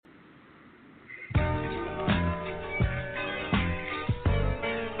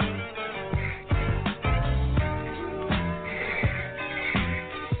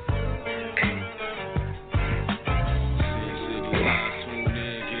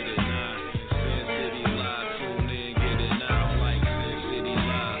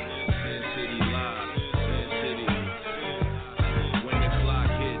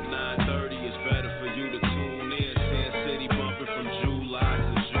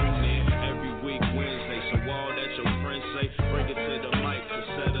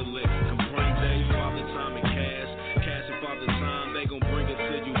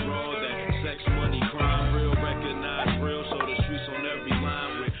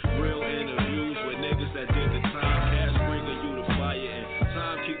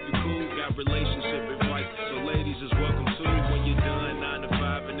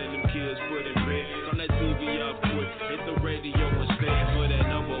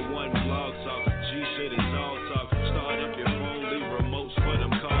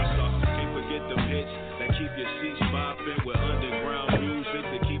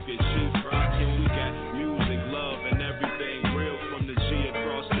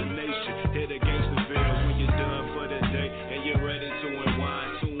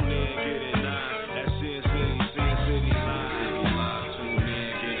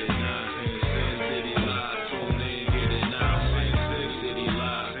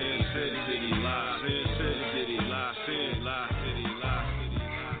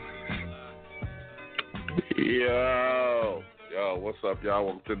Yo, what's up, y'all?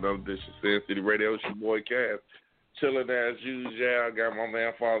 Welcome to another edition of Sin City Radio. It's your boy Cass. Chilling as usual. I got my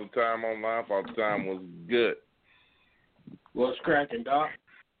man Father Time online. Father Time was good. What's cracking, Doc?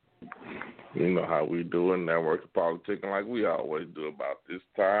 You know how we do in network of politicking like we always do about this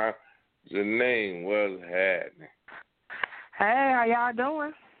time. Janine, what's happening? Hey, how y'all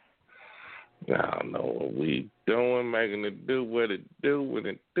doing? I don't know what we doing, making it do what it do, what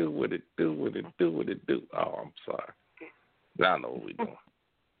it do, what it do, what it do, what it do. Oh, I'm sorry. I know what we doing.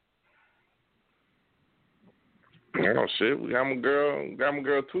 Oh shit, we got my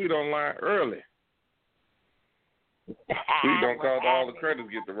girl Tweet online early. Tweet don't cause all the credits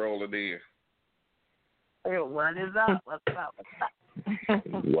get to rolling in. What is up? What's up?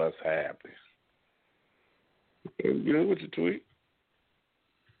 What's happening? Good with your Tweet.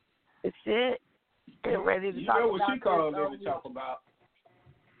 Shit. Get ready to you talk know what about she called in to talk about.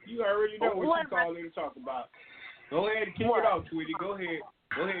 You already know what she called in to talk about. Go ahead and kick it off, Tweety. Go ahead.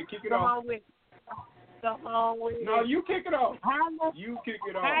 Kick it off. Come on with it. No, you kick it off. You kick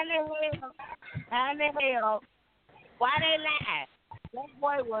it off. How the hell? Why they lie? That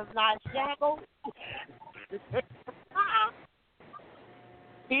boy was not shackled.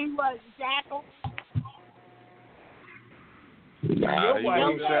 He was shackled. Nah, he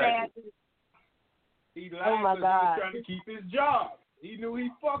wasn't shackled. He lied because he was trying to keep his job. He knew he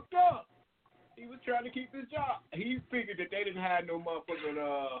fucked up. He was trying to keep his job. He figured that they didn't have no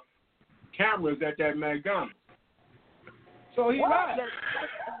motherfucking cameras at that McDonald's. So he lied.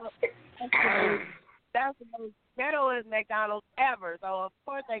 That's the most ghettoest McDonald's ever. So of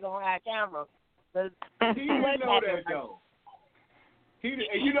course they gonna have cameras. He didn't know that though.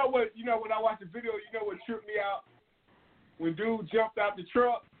 And you know what? You know when I watched the video, you know what tripped me out? When dude jumped out the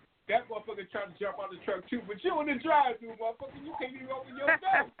truck. That motherfucker tried to jump out the truck too, but you in the drive-thru, motherfucker, you can't even open your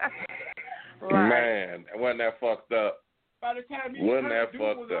door. Right. Man, wasn't that fucked up? By the time he was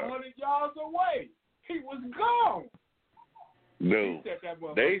 100 yards away, he was gone. Dude,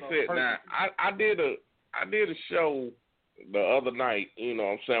 they said now I did a show the other night. You know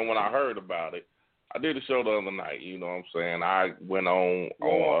what I'm saying, when I heard about it. I did a show the other night. You know what I'm saying. I went on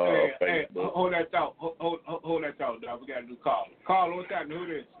Facebook. Hey, hold that thought. Hold that thought, dog. We got a new call. Carl, what's happening? Who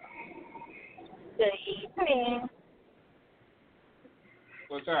this? Good evening.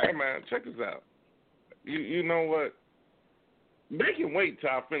 What's that? Hey man, check this out. You know what? They can wait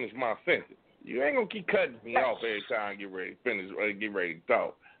till I finish my sentence. You ain't gonna keep cutting me off every time I get ready to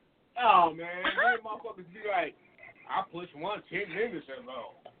talk. Oh man, these motherfuckers be like, I pushed 10 minutes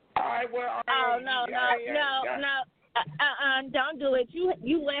ago. All right, well. No. Don't do it.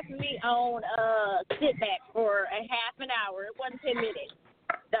 You left me on sit back for a half an hour. It wasn't 10 minutes.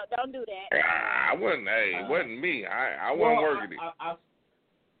 Don't do that. I wasn't. Hey, it wasn't me. I wasn't working it.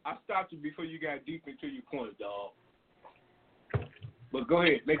 I stopped you before you got deep into your point, dog. But go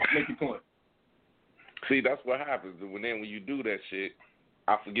ahead, make your point. See, that's what happens. When you do that shit,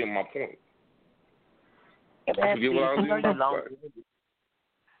 I forget my point. I forget what I was even about to say.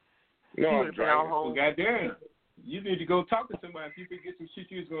 No, I'm trying. Well, goddamn. You need to go talk to somebody if you could get some shit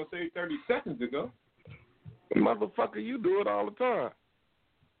you was going to say 30 seconds ago. Motherfucker, you do it all the time.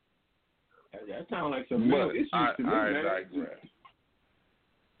 That sounds like some real issues to me, man. Digress.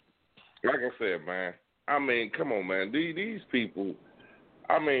 Like I said, man, I mean, come on, man. These people,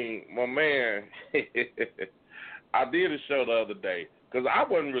 I mean, my man, I did a show the other day because I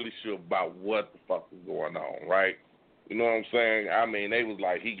wasn't really sure about what the fuck was going on, right? You know what I'm saying? I mean, they was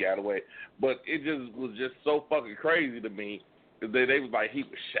like, he got away. But it just was just so fucking crazy to me that they was like, he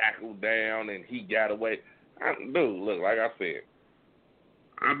was shackled down and he got away. Dude, look, like I said,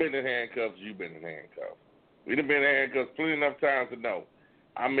 I've been in handcuffs, you've been in handcuffs. We've been in handcuffs plenty enough times to know.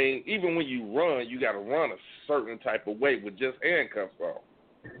 I mean, even when you run, you got to run a certain type of way with just handcuffs on.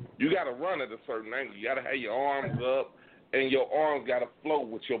 You got to run at a certain angle. You got to have your arms up, and your arms got to flow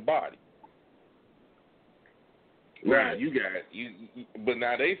with your body. Right. Now, but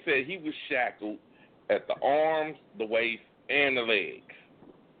now they said he was shackled at the arms, the waist, and the legs.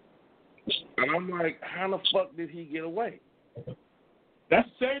 And I'm like, how the fuck did he get away? That's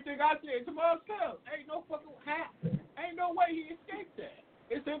the same thing I said to myself. Ain't no fucking ain't no way he escaped that.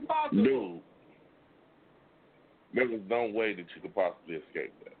 It's impossible. Dude, there was no way that you could possibly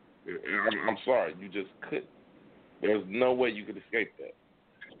escape that. I'm sorry, you just couldn't. There's no way you could escape that.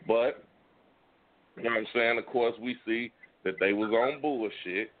 But, you know what I'm saying? Of course, we see that they was on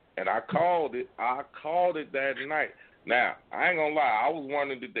bullshit, and I called it that night. Now, I ain't gonna lie, I was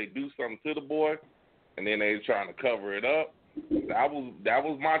wondering did they do something to the boy, and then they was trying to cover it up. That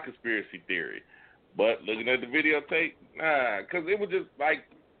was my conspiracy theory. But looking at the videotape, nah, because it was just like,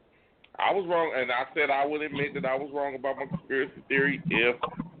 I was wrong, and I said I would admit that I was wrong about my conspiracy theory if,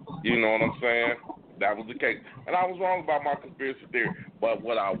 you know what I'm saying, that was the case. And I was wrong about my conspiracy theory. But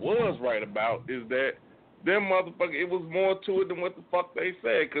what I was right about is that them motherfuckers, it was more to it than what the fuck they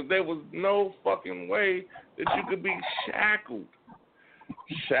said, because there was no fucking way that you could be shackled.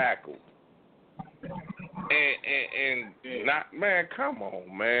 And not, man, come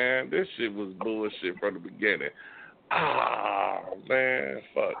on, man. This shit was bullshit from the beginning. Ah, man,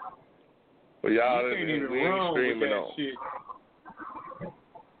 fuck. But y'all, you can't even we ain't run with streaming that on. shit.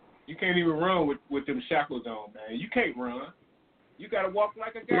 You can't even run with them shackles on, man. You can't run. You gotta walk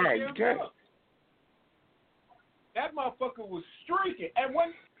like a goddamn No, you can't. duck. That motherfucker was streaking. And when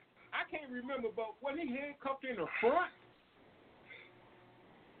I can't remember, but when he handcuffed in the front,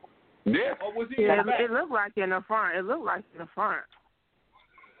 Yeah. or was he in the back? It looked like in the front.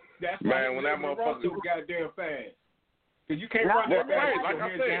 That's Man, why when he that was motherfucker- so goddamn fast. Because you can't Well, run that fast with like your I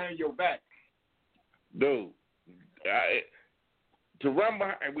hands said. behind your back. Dude, to run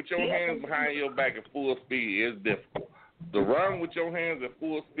with your hands behind your back at full speed is difficult. To run with your hands at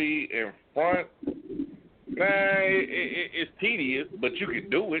full speed in front, it's tedious, but you can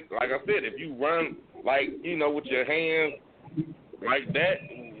do it. Like I said, if you run, like, you know, with your hands like that,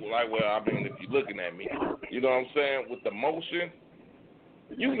 like, well, I mean, if you're looking at me, you know what I'm saying, with the motion,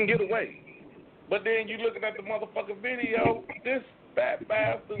 you can get away. But then you looking at the motherfucking video, this fat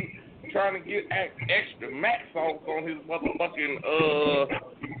bastard trying to get extra max sauce on his motherfucking,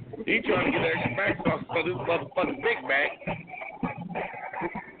 he trying to get extra max sauce on his motherfucking Big Mac.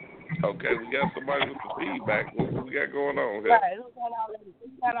 Okay, we got somebody with some feedback. What we got going on here? Right, who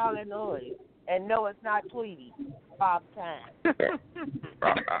got all that noise? And no, it's not Tweety. Bob Time.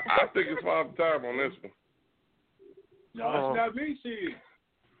 I think it's Father Time on this one. No, it's not me, shit.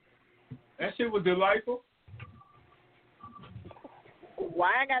 That shit was delightful.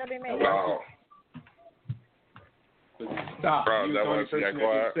 Why I gotta be made? Oh, Stop. Bro, You that was why she the got only person that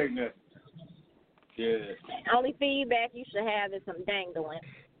quiet? didn't say nothing. Yeah. Only feedback you should have is some dangling.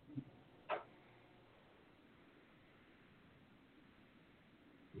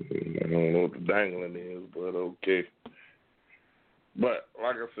 I don't know what the dangling is, but okay. But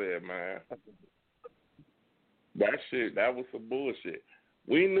like I said, man, that shit, that was some bullshit.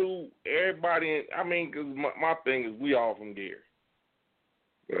 We knew everybody. I mean, because my thing is, we all from Gary,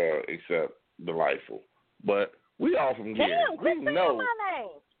 except Delightful. But we all from Gary. Damn, quit We saying know. my name.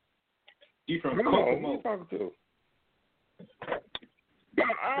 He from Come on, who Kokomo. you talking to?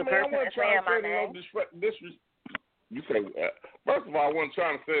 I mean, I wasn't trying to say it in no disrespect. You say, first of all, I wasn't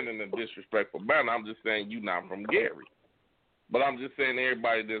trying to say it in a disrespectful manner. I'm just saying you not from Gary. But I'm just saying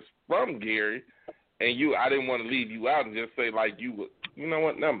everybody that's from Gary, and you, I didn't want to leave you out and just say like you would. You know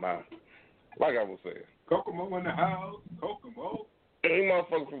what? Never mind. Like I was saying. Kokomo in the house. Kokomo. Any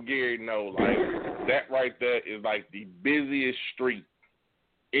motherfucker from Gary know, like, that right there is like the busiest street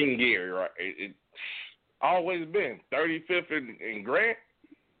in Gary, right? It always been. 35th and Grant.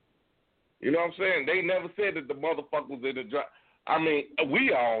 You know what I'm saying? They never said that the motherfucker was in the drive. I mean,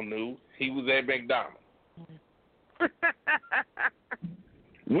 we all knew he was at McDonald's.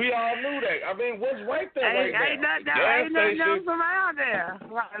 We all knew that. I mean, what's right there right now? Ain't nothing else around there.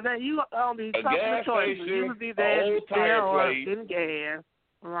 Right. You only couple of choices. You would be there old tire or place, getting gas.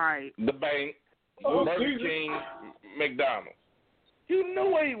 Right. the bank, Oh, Burger Jesus. King, McDonald's. You knew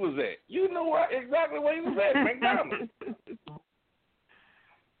where he was at. You knew exactly where he was at, McDonald's.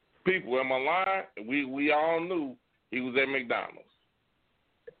 People, am I lying? We all knew he was at McDonald's.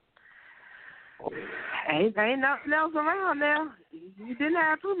 Ain't nothing else around there. You didn't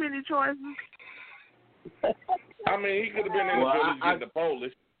have too many choices. I mean, he could have been in the Well, village getting the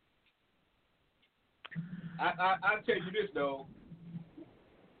Polish. I'll tell you this, though.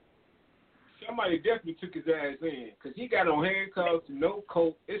 Somebody definitely took his ass in because he got on handcuffs, no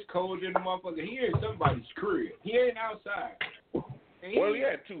coat. It's cold in the motherfucker. He in somebody's crib. He ain't outside. And Well, he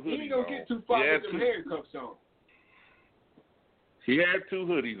had two hoodies on. He ain't going to get too far with them handcuffs on. He had two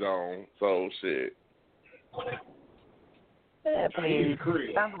hoodies on, so shit. He in the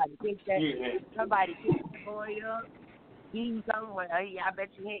crib. Somebody picked that. Yeah. Somebody picked the boy up. He's somewhere. I bet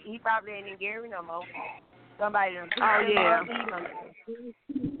you he probably ain't in Gary no more. Somebody done. Oh, yeah.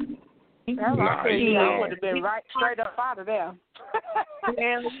 Nah, He he would have been right straight up out of there. I ain't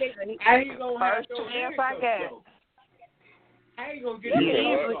going to have First no chance I handcuffs, got. though. I ain't going to get Yeah. no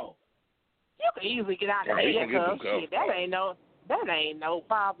handcuffs off. You can easily get out of Yeah, he gonna get handcuffs. them Shit, cuffs. that ain't no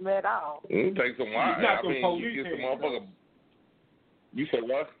problem at all. It takes a while. Not I them mean, police you get some handcuffs. motherfucker. You said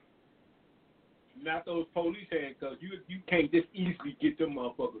what? Not those police handcuffs. You can't just easily get them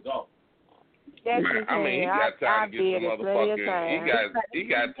motherfuckers off. Yes, Man, I mean, he got time to get some motherfucking. He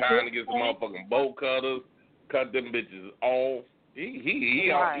got time to get some motherfucking bolt cutters, cut them bitches off.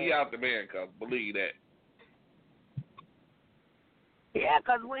 He out the handcuff. Believe that. Yeah,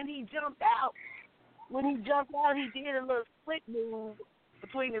 because when he jumped out, he did a little split move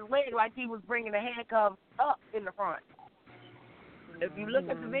between his legs, like he was bringing the handcuffs up in the front. If you look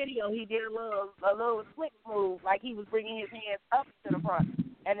at the video, he did a little split move, like he was bringing his hands up to the front.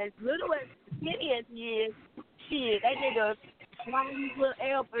 And as little as skinny as he is, shit, that nigga sliding his little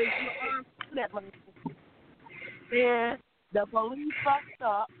elbows in the arms to that motherfucker. Then the police fucked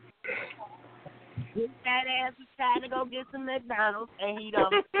up. His fat ass was trying to go get some McDonald's, and he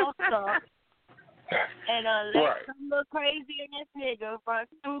done fucked up. And let some little crazy ass nigga from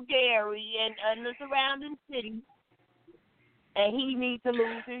through Gary and the surrounding city, and he needs to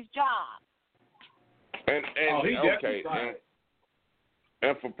lose his job.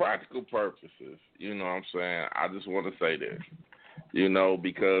 And for practical purposes, you know what I'm saying, I just want to say this, you know,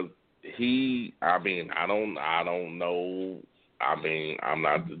 because I don't know. I mean, I'm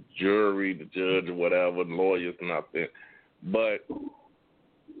not the jury, the judge, or whatever, lawyers, nothing. But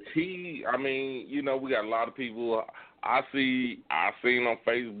you know, we got a lot of people. I've seen on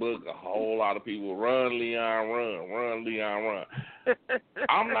Facebook a whole lot of people run Leon, run Leon, run.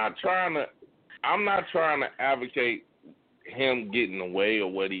 I'm not trying to advocate him getting away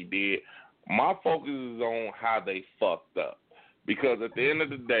or what he did. My focus is on how they fucked up. Because at the end of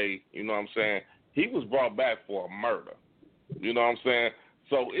the day, you know what I'm saying, he was brought back for a murder. You know what I'm saying?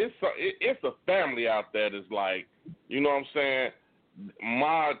 So it's a family out there that's like, you know what I'm saying,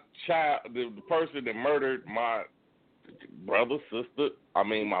 my child, the person that murdered my brother,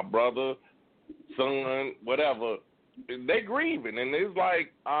 my brother, son, whatever, they grieving. And it's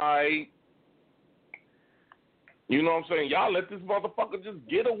like, you know what I'm saying, y'all let this motherfucker just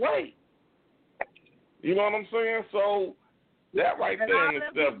get away. You know what I'm saying? So that right there and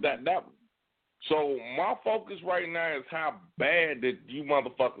stuff, that. So my focus right now is how bad that you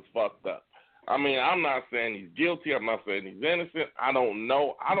motherfuckers fucked up. I mean, I'm not saying he's guilty. I'm not saying he's innocent. I don't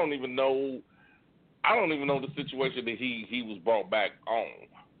know. I don't even know the situation that he was brought back on.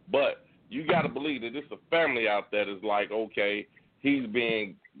 But you got to believe that there's a family out there that's like, okay, he's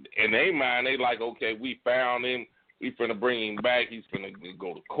being, in their mind, they like, okay, we found him. We finna bring him back. He's finna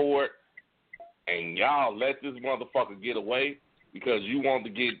go to court. And y'all let this motherfucker get away because you want to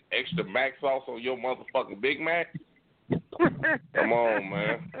get extra mac sauce on your motherfucking Big Mac? Come on,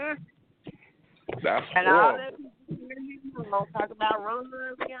 man. That's and horrible. all that people talk about run,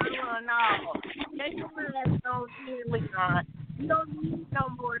 no. Take your ass on Leon. You don't need no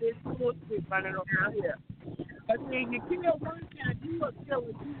more of this bullshit running around here. But when you kill one guy, you will kill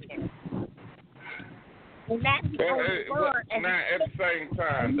again. And that's the only fun. Now, at the same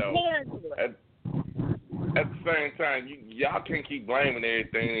time, though, at the same time, y'all can't keep blaming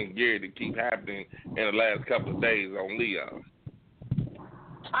everything in Gary that keep happening in the last couple of days on Leon.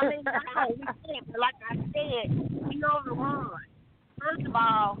 I mean, no, we can't. But like I said, we on the run. First of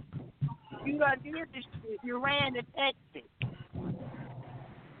all, you done did this shit. You ran to Texas.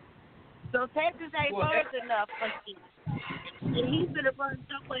 So Texas ain't worth enough for you. And he's going to run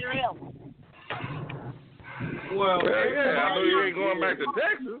somewhere else. Well, yeah, I know you ain't going back to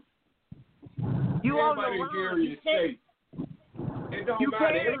Texas. You on the run. You can't. It don't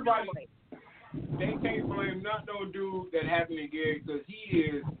matter. Everybody. They can't blame not no dude that happened in Gary because he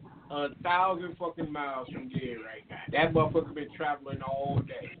is 1,000 fucking miles from Gary right now. That motherfucker been traveling all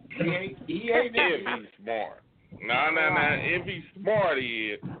day. He ain't if he's smart. No. If he's smart,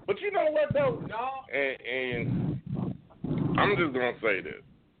 he is. But you know what though? No. And I'm just gonna say this.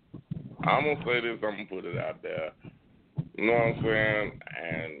 I'm gonna put it out there. You know what I'm saying?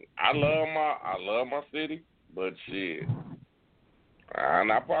 And I love my city, but shit.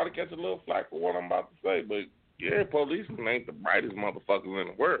 And I probably catch a little flack for what I'm about to say, but yeah, policemen ain't the brightest motherfuckers in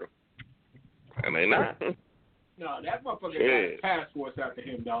the world. And they not. No, that motherfucker got a task force after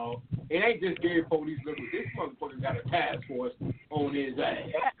him, dog. It ain't just Gary police looking. This motherfucker got a task force on his ass.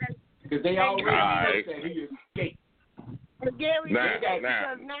 Because they already know that he escaped. But Gary,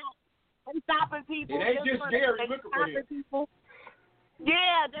 because now they stopping people. It ain't just Gary looking for him. People.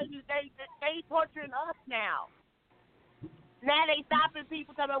 Yeah, they torturing us now. Now they stopping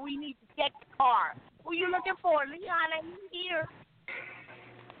people talking about we need to check the car. Who you looking for? Leon ain't here.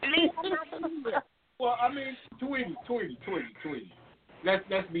 Leon not here. Well, I mean, Tweety.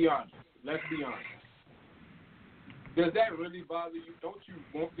 Let's be honest. Does that really bother you? Don't you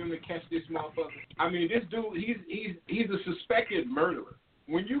want them to catch this motherfucker? I mean, this dude, he's a suspected murderer.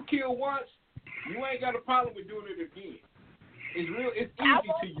 When you kill once, you ain't got a problem with doing it again. It's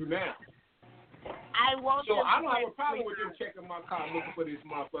easy to you now. I want So them I to don't have a problem with them checking my car looking for this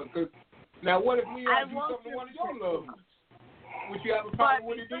motherfucker. Cause now what if me I do something to one of your loved ones? Would you have a problem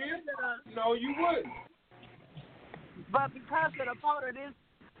with it then? No, you wouldn't. But because of the fault of this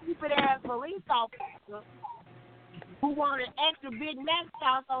stupid ass police officer who wanted extra Big Mac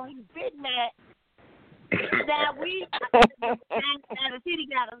sauce on his Big Mac, now the city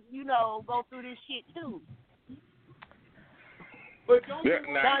gotta, go through this shit too. But don't you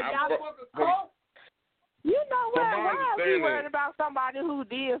You know what? Why are we worried about somebody who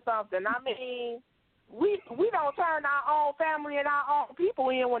did something? I mean, we don't turn our own family and our own people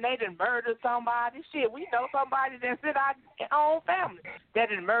in when they done murdered somebody. Shit, we know somebody that's in our own family that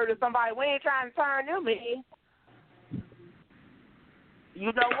done murdered somebody. We ain't trying to turn them in.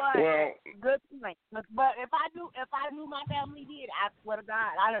 You know what? Well, good point. But if I knew my family did, I swear to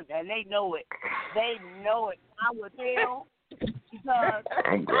God, and they know it. They know it. I would tell because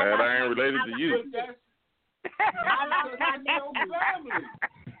I'm glad I ain't related to you. That's your family.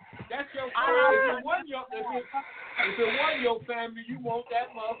 That's your family. If it wasn't your family, you want that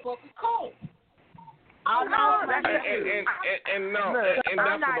motherfucker caught. And that's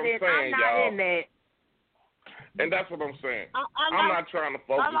what I'm saying, y'all. And that's what I'm saying. I'm not trying to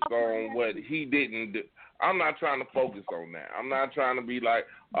focus on what he didn't do. I'm not trying to focus on that. I'm not trying to be like,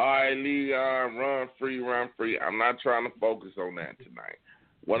 all right, Leon, run free. I'm not trying to focus on that tonight.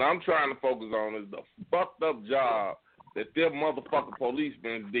 What I'm trying to focus on is the fucked up job that them motherfucking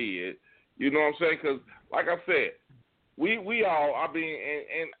policemen did. You know what I'm saying? Because, like I said, we all,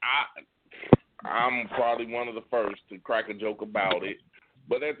 I'm probably one of the first to crack a joke about it.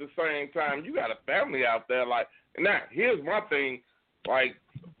 But at the same time, you got a family out there. Like, now, here's my thing. Like,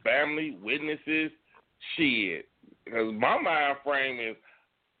 family, witnesses, shit. Because my mind frame is,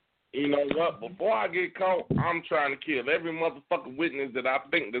 you know what? Before I get caught, I'm trying to kill every motherfucking witness that I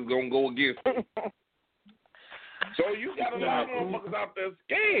think that's going to go against me. So you got a lot of motherfuckers out there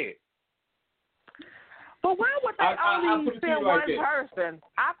scared. But why would they only send one person?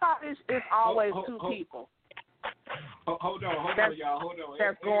 I thought it's always two people. Hold on, y'all. Hold on.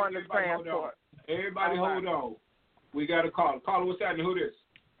 That's going to transport. Everybody hold on. We got a caller. Caller, what's happening? Who this?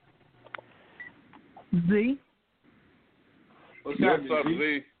 Z. What's What's happening, up,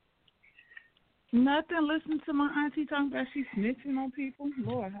 Z? Nothing. Listen to my auntie talking about she snitching on people.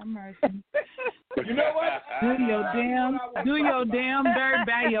 Lord have mercy. You know what? Do your damn dirt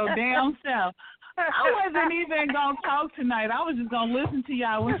by your damn self. I wasn't even going to talk tonight. I was just going to listen to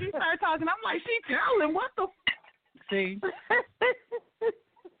y'all. When she started talking, I'm like, she telling what the See?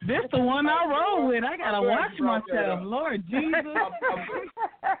 This the one I roll with. I got to watch myself. Lord Jesus.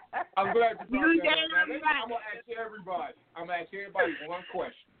 I'm glad you brought that up. I'm going to ask everybody. I'm going to ask everybody one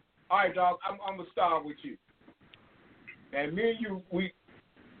question. All right, dog, I'm going to start with you. And me and you, we've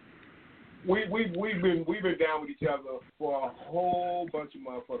been down with each other for a whole bunch of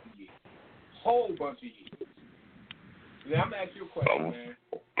motherfucking years. Whole bunch of years. Now I'm gonna ask you a question, man.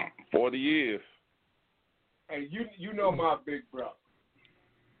 40 years. And you know my big brother.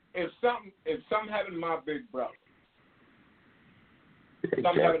 If something happened to my big brother,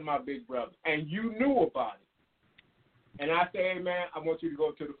 and you knew about it, and I say, hey man, I want you to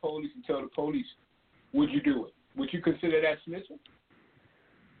go to the police and tell the police, would you do it? Would you consider that snitching?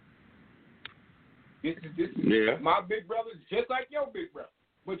 This is my big brother is just like your big brother.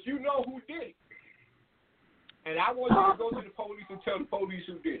 But you know who did it. And I want you to go to the police and tell the police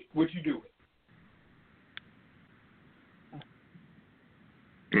who did it. Would you do it?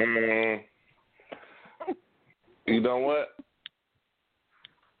 You know what?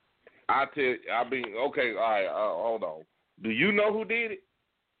 Okay, all right, hold on. Do you know who did it?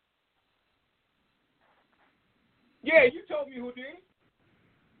 Yeah, you told me who did it.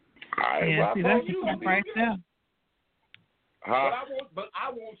 Yeah, see, that's the right there. But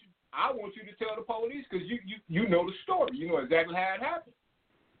I want you to tell the police because you know the story. You know exactly how it happened.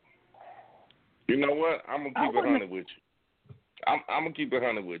 You know what? I'm gonna keep it 100 with you. I'm gonna keep it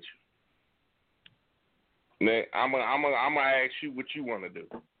 100 with you. Now, I'm gonna ask you what you want to do.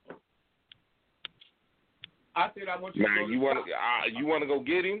 I said I want you. Now, to you want to go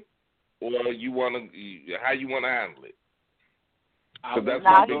get him, or how you want to handle it? Because that's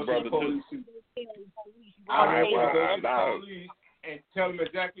my big brother too. I want you to go to the police and tell them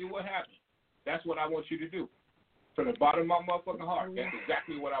exactly what happened. That's what I want you to do. From the bottom of my motherfucking heart, that's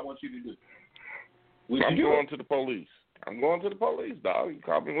exactly what I want you to do. I'm going to the police. I'm going to the police, dog. You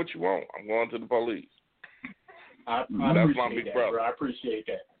call me what you want. I'm going to the police. That's my big brother. Bro. I appreciate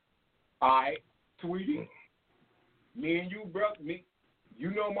that. All right, Tweety. Me and you, brother,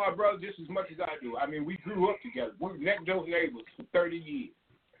 you know my brother just as much as I do. I mean, we grew up together. We were next door neighbors for 30 years.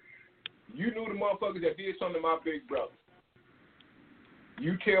 You knew the motherfuckers that did something to my big brother.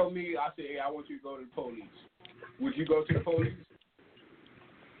 You tell me, I say, hey, I want you to go to the police. Would you go to the police?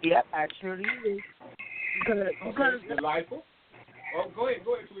 Yep, I surely do. Because delightful. Oh, go ahead,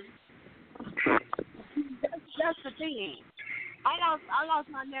 sweetie. That's the thing. I lost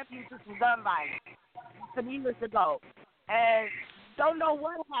my nephew to some gun violence some years ago, and don't know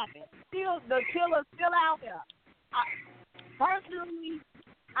what happened. Still, the killer's still out there. Personally,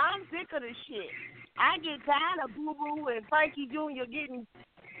 I'm sick of this shit. I get tired of Boo Boo and Frankie Jr. getting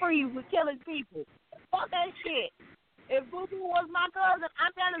free with killing people. Fuck that shit. If Boo Boo was my cousin,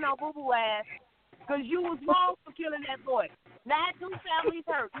 I'm telling no Boo Boo ass, because you was wrong for killing that boy. Now 2 families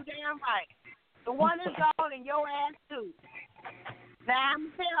hurt. You damn right. The one is gone and your ass too. Now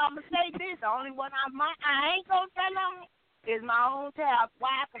I'm gonna say this. The only one I ain't gonna tell on is my own child.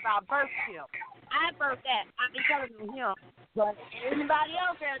 Why? Because I birthed him. I birthed that. I be telling him. But anybody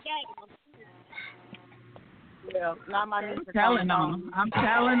else there, gang. Yeah, not my niece. I'm telling on them. I'm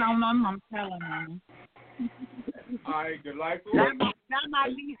telling on them. All right, delightful. Not my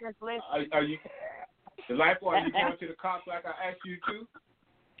niece that's listening. Are you delightful? Are you going to the cops like I asked you to?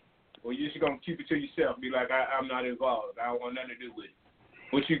 Or you just gonna keep it to yourself? Be like, I'm not involved. I don't want nothing to do with it.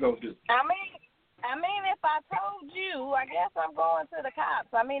 What you gonna do? I mean, if I told you, I guess I'm going to the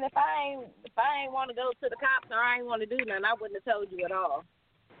cops. I mean, if I ain't want to go to the cops or I ain't want to do nothing, I wouldn't have told you at all.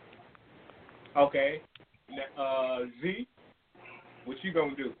 Okay. Z, what you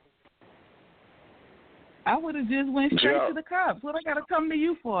gonna do? I would have just went straight to the cops. What I gotta come to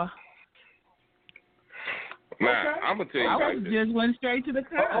you for? Nah, I'm gonna tell you. I would have just went straight to the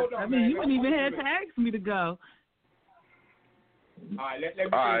cops. Hold on, I mean, man. you wouldn't even have to ask me to go. All right, let me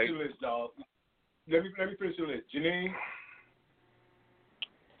finish the list, dog. Let me finish the list. Janine?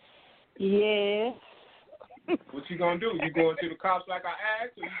 Yes. What you gonna do? You going to the cops like I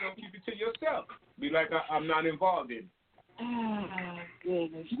asked, or you gonna keep it to yourself? Be like, I'm not involved in it. Oh,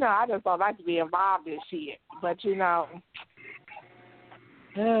 goodness. I just don't like to be involved in shit. But, since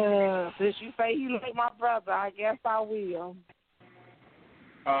you say you like my brother, I guess I will.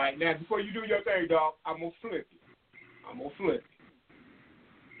 All right, now, before you do your thing, dog, I'm gonna flip it.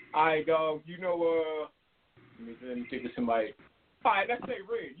 All right, dog, let me think of somebody. All right, let's say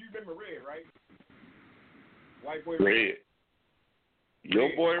Red. You remember Red, right? White boy Red. Your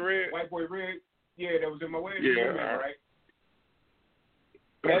boy Red? White boy Red. Yeah, that was in my wedding. Yeah. You remember, right?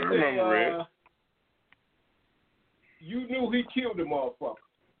 I remember Red. You knew he killed the motherfucker.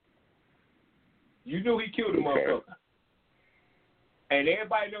 Motherfucker. And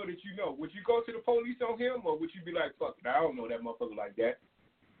everybody know that you know. Would you go to the police on him, or would you be like, fuck it, I don't know that motherfucker like that?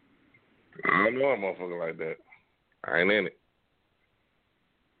 I don't know a motherfucker like that. I ain't in it.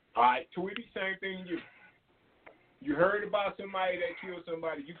 All right, Tweety, same thing to you. You heard about somebody that killed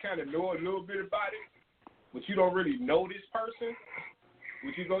somebody. You kind of know a little bit about it, but you don't really know this person.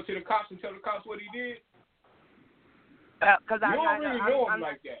 Would you go to the cops and tell the cops what he did? You don't really know him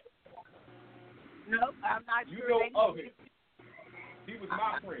like that. No, I'm not you sure. You know of him. He was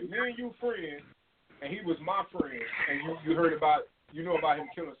my friend. Me and you friends, and he was my friend. And you heard about, you know about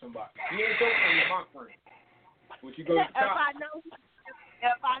him killing somebody. He ain't your friend, he's my friend. Would you go to the cops?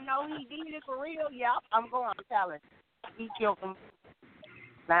 If I know he did it for real, yeah, I'm going to tell him. He killed him.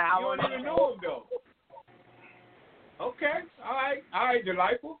 Now, you don't even know him, though. Okay, all right,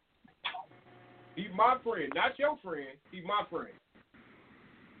 delightful. He's my friend, not your friend. He's my friend.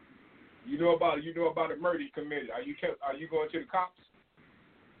 You know about a murder he committed. Are you going to the cops?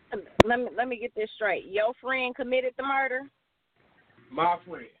 Let me get this straight. Your friend committed the murder? My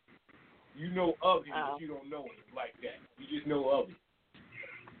friend. You know of him, but you don't know him like that. You just know of him.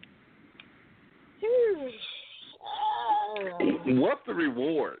 What's the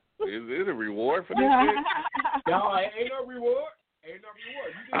reward? Is it a reward for this shit? No, ain't no reward. You just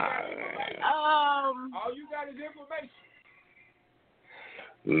got information. All you got is information.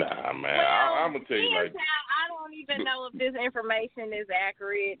 Nah, man. I'm gonna tell you like. I don't even know if this information is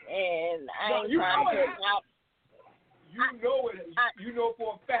accurate, and I ain't trying to figure out. You know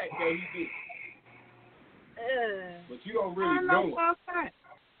for a fact that he did. But you don't really know him.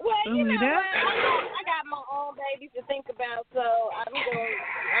 Well, you know what? I got my own babies to think about, so I'm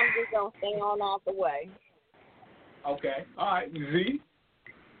just gonna stay on out the way. Okay. All right. Z?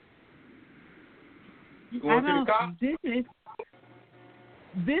 You going to the cops?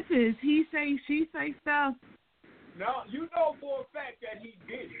 This is he say, she say stuff. No, you know for a fact that he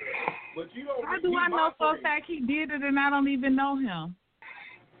did it, but you don't. How do I know for a fact he did it and I don't even know him?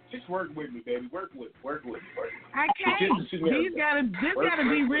 Just work with me, baby. Work with me. I can't. This gotta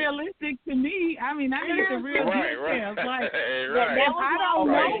be realistic to me. I mean, I need the real details. Like, right. I don't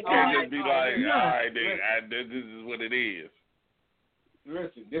know. You can't just be like, all right, this is what it is.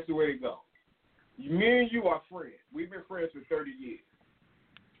 Listen, this is the way to go. Me and you are friends. We've been friends for 30 years.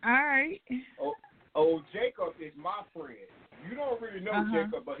 All right. Oh, Jacob is my friend. You don't really know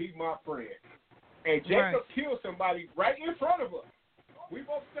Jacob, but he's my friend. And Jacob killed somebody right in front of us. We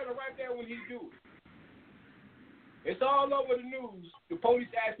both stood right there when he do it. It's all over the news. The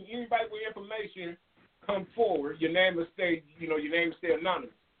police asking anybody with information come forward. Your name will stay,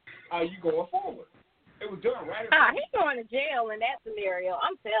 anonymous. Are you going forward? It was done right in front of us. He's going to jail in that scenario.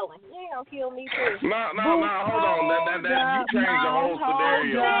 I'm telling. He ain't gonna kill me too. No, hold on. You changed the whole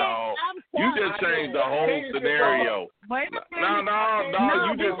scenario, dog. You just changed the whole scenario. No,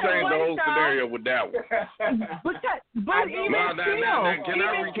 you just changed the whole scenario with that one. But even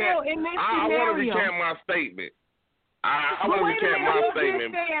still, in this I want to recant my statement. I want to recant my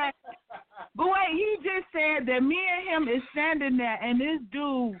statement. But wait, he just said that me and him is standing there, and this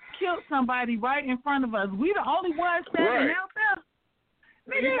dude killed somebody right in front of us. We the only ones standing out there.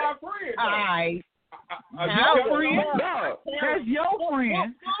 He's my friend. All right. Your friend? No. That's your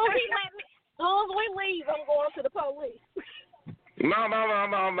friend. As soon as we leave, I'm going to the police. No.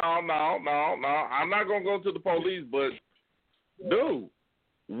 I'm not going to go to the police, but, dude,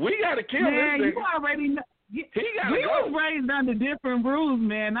 we got to kill this nigga. You already know. We was raised under different rules,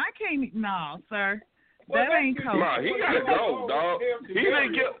 man. I can't. No, sir. That ain't cool. No, he got to go, dog. He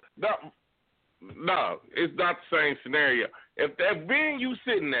didn't kill. No, it's not the same scenario. If being you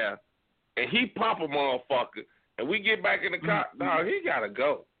sitting there and he pop a motherfucker and we get back in the car, dog, he got to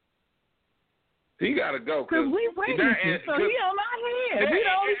go. He got to go. Because we witnesses, so he on our head.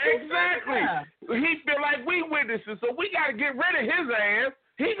 Exactly. He feel like we witnesses, so we got to get rid of his ass.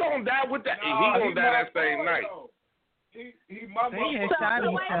 He gonna die with that. He gonna die that same night. He my they had shot each other.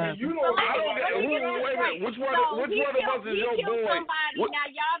 Wait a minute. Which one of us is your boy? Now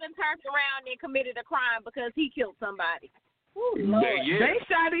y'all done turned around and committed a crime because he killed somebody. Ooh, they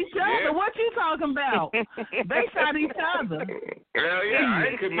shot each other. Yeah. What you talking about? They shot each other. Hell yeah, I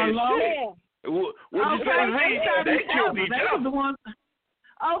ain't committed shit. What you say? They killed each other.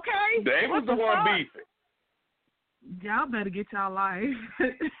 Okay. They was the one beefing. Y'all better get y'all life.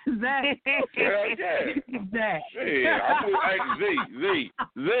 Zach. Zach.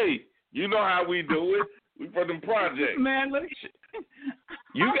 Z, you know how we do it. We for them projects. Man, look.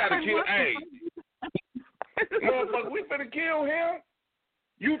 You got to kill. Hey. Motherfucker, we finna kill him.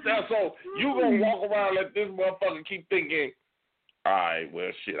 You gonna walk around let this motherfucker keep thinking, all right,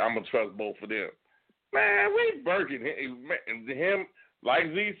 well, shit, I'm gonna trust both of them. Man, we burking him. Like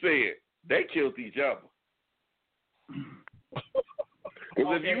Z said, they killed each other.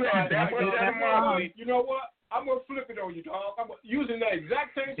 Because if you had that much animosity, you know what? I'm gonna flip it on you, dog. I'm using that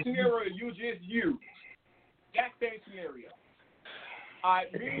exact same scenario you just used. That same scenario.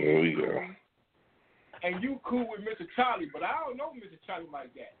 Here we go. And you cool with Mr. Charlie, but I don't know Mr. Charlie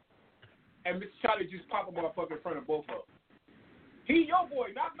like that. And Mr. Charlie just pop a motherfucker in front of both of them. He your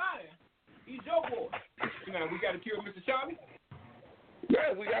boy, not mine. He's your boy. Now we gotta kill Mr. Charlie.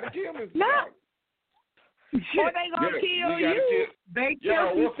 Yeah, we gotta kill Mr. Charlie. Or they gonna kill you. They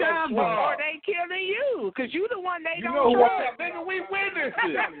kill each other. Or they killing you, because you the one they don't trust. Nigga, we witnesses.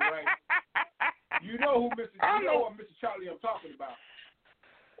 Right? You know who Mr. Charlie I'm talking about.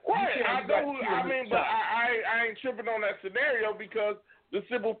 Right, I know. But I ain't tripping on that scenario because the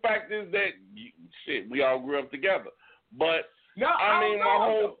simple fact is that we all grew up together. But no, I mean, my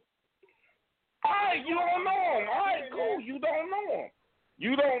whole. All right, you don't know him. All right, cool. You don't know him.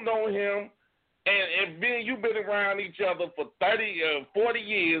 You don't know him. And Ben, you've been around each other for 40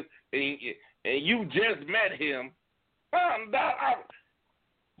 years, and you just met him.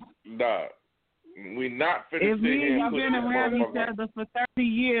 We not finna If me and you been around each other for 30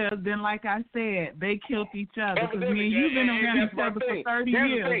 years, then like I said, they killed each other. Because me and you been around each other for 30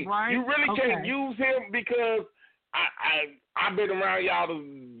 years, right? You really can't use him because I've been around y'all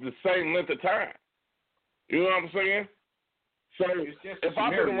the same length of time. You know what I'm saying? So if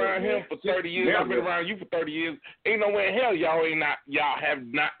I've been around him for 30 years, I've been around you for 30 years, ain't no way in hell y'all have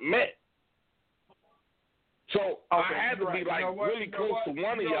not met. So I had to be like really close to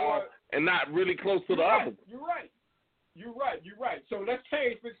one of y'all and not really close to the other. You're right. So let's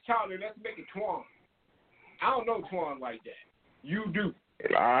change Mr. Charlie. Let's make it Twan. I don't know Twan like that. You do.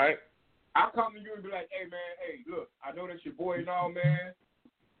 All right. I'll come to you and be like, hey, man, look, I know that's your boy and all, man,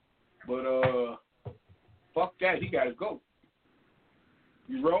 but fuck that. He got to go.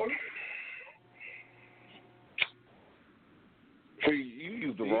 You rolling? So you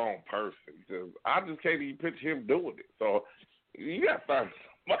was the wrong person because I just can't even picture him doing it. So you got to find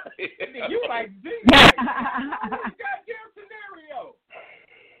somebody. You like this goddamn scenario.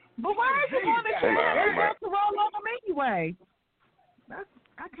 But why is you going to share to roll on them anyway?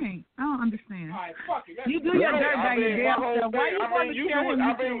 I can't. I don't understand. All right, fuck it. You do your dirt by your damn self. Why you want to share him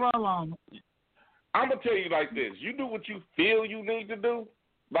to roll on? I'm gonna tell you like this: you do what you feel you need to do.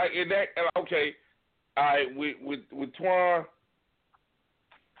 Like in that, okay. All right, with Twan,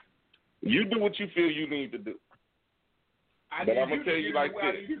 you do what you feel you need to do. But I'm gonna tell you like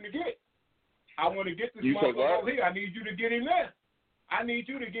this: I want to get this motherfucker over here. I need you to get him there. I need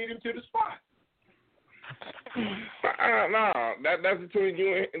you to get him to the spot. No, that's between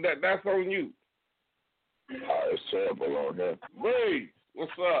you and that's on you. It's terrible on here. Ray,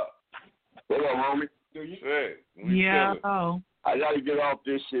 what's up? What up, homie? Yeah. I gotta get off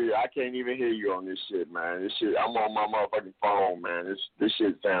this shit. I can't even hear you on this shit, man. This shit, I'm on my motherfucking phone, man. This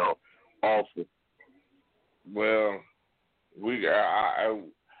shit sound awful. Well, you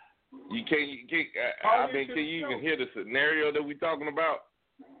can't. I mean, can you even hear the scenario that we talking about?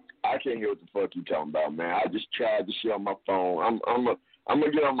 I can't hear what the fuck you talking about, man. I just tried the shit on my phone. I'm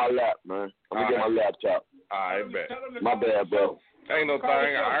gonna get on my lap, man. I'm gonna get my laptop. I bet. My bad, bro. Ain't no thing.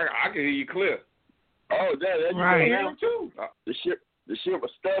 I can hear you clear. Oh, that's right. Now too. The shit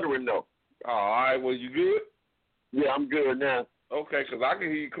was stuttering though. Oh, all right. Well, you good? Yeah, I'm good now. Okay, because I can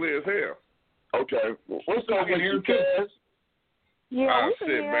hear you clear as hell. Okay. What's up with you, Kaz? Yeah, we can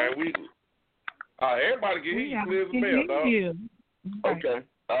shit, hear. man. Everybody can hear you clear as hell, dog. Okay.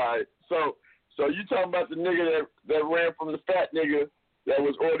 All right. So you talking about the nigga that ran from the fat nigga that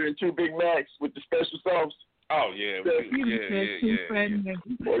was ordering 2 Big Macs with the special sauce? Oh yeah.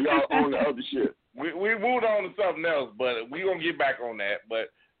 Well, y'all on the other shit. We moved on to something else, but we gonna get back on that.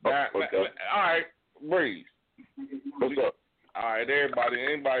 But okay. All right, Breeze. What's up? All right,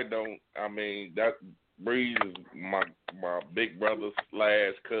 anybody don't. I mean, that Breeze is my big brother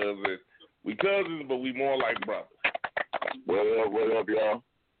 / cousin. We cousins, but we more like brothers. What up, y'all?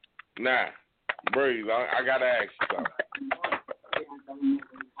 Nah, Breeze, I gotta ask you something.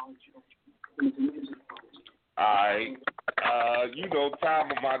 All right, you know,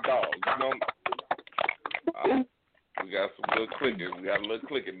 Time of my dog. You know, we got some little clicking. We got a little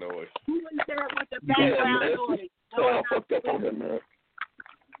clicking noise. I fucked up on him, man.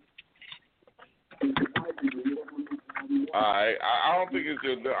 All right, I don't think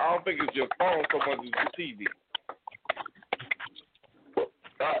it's your phone so much as your TV.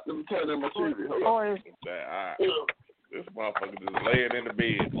 Let me turn on my TV. This motherfucker just laying in the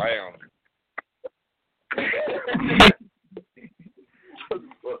bed, lounging.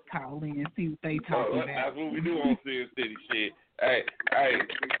 Call in and see what they talking about. That's what we do on Serious City shit. Hey,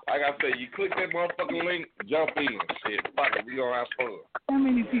 like I said, you click that motherfucking link, jump in. Shit, fuck it, we gonna have fun. How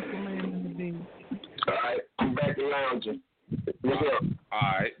many people laying in the bed? All right, I'm back to lounging. What's up?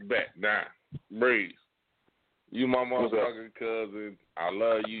 All right, bet. Now, Breeze, you my motherfucking cousin. I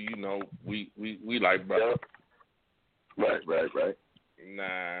love you. You know, we like brothers. Right.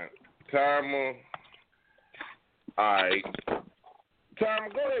 Nah, Timer. All right, Timer,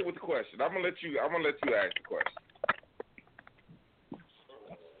 go ahead with the question. I'm gonna let you ask the question.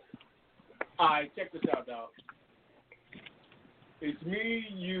 All right, check this out, dog. It's me,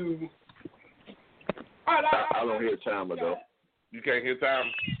 you. I don't hear Timer though. You can't hear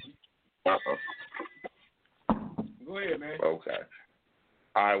Timer? Go ahead, man. Okay.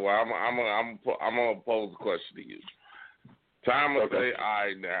 All right. Well, I'm gonna pose a question to you. Timer say, all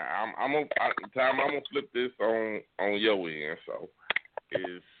right, now I'm gonna flip this on your end. So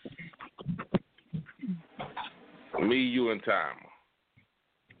it's me, you, and Timer.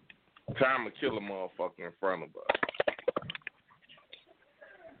 Timer kill a motherfucker in front of us.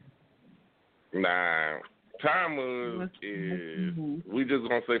 Now, Timer is, we just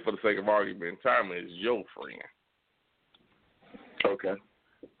gonna say for the sake of argument, Timer is your friend. Okay.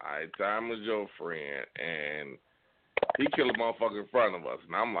 All right, Timer's your friend, and he killed a motherfucker in front of us.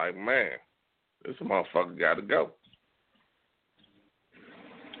 And I'm like, man, this motherfucker got to go.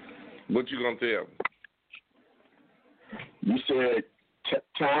 What you gonna tell me? You said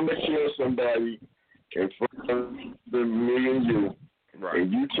Timer killed somebody in front of me and you, right?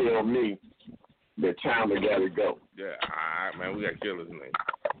 And you tell me that Timer got to go. Yeah, all right, man, we got to kill his name.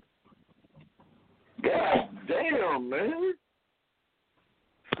 God damn, man.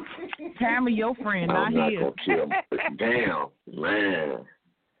 Timer, your friend, not his. his. Damn, man.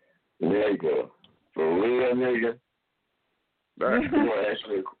 Nigga. For real, nigga. You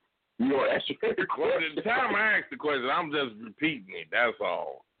gonna ask me the question? The time I asked the question, I'm just repeating it. That's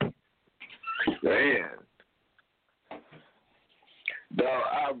all. Man. No,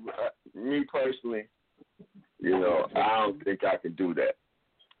 me personally, you know, I don't think I can do that.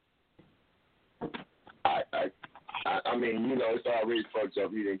 I mean, you know, it's already fucked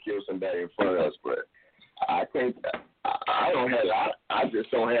up. He didn't kill somebody in front of us, but I think I don't have. I just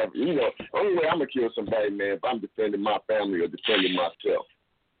don't have. You know, only way I'm gonna kill somebody, man, if I'm defending my family or defending myself.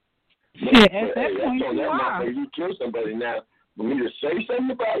 At that point, you kill somebody now. For me to say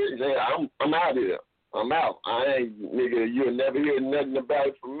something about it, yeah, I'm out of here. I'm out. I ain't, nigga, you'll never hear nothing about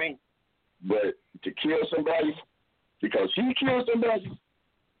it from me. But to kill somebody because he killed somebody,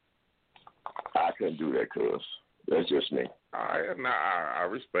 I couldn't do that, cuz. That's just me. All right, now I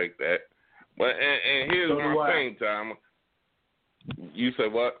respect that. But and here's my thing, Tom. You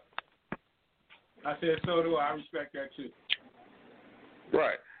said what? I said so do I. I respect that too.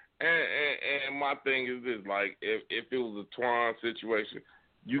 Right. And my thing is this, like, if it was a Twan situation,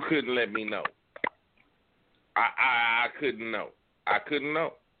 you couldn't let me know. I couldn't know. I couldn't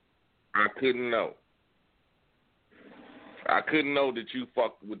know that you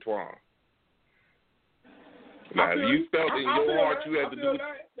fucked with Twan. Now, if you felt in your heart you had to do it,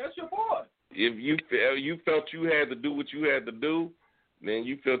 that's your boy. If you felt you had to do what you had to do, then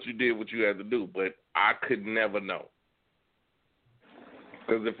you felt you did what you had to do. But I could never know.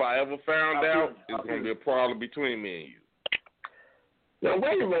 Because if I ever found out, it's going to be a problem between me and you. Now,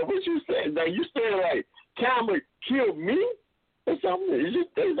 wait a minute. What you saying? Now, you saying, like, Cameron killed me or something? Is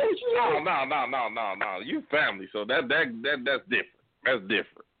that what you saying? No. You family, so that's different. That's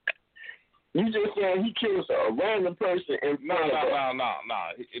different. You just saying he kills a random person in front of us. No.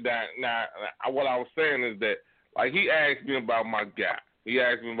 Now, what I was saying is that, like, he asked me about my guy. He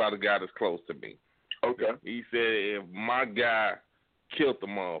asked me about a guy that's close to me. Okay. He said if my guy killed the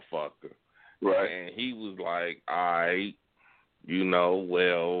motherfucker. Right. And he was like, all right, you know,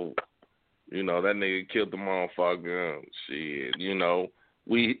 well, you know, that nigga killed the motherfucker. Shit, you know,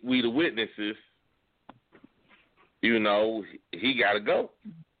 we the witnesses, you know, he got to go.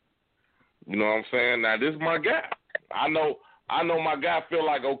 You know what I'm saying? Now, this is my guy. I know my guy feel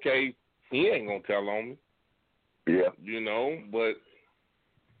like, okay, he ain't going to tell on me. Yeah. You know, but,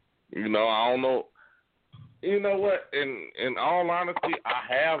 you know, I don't know. You know what? In all honesty, I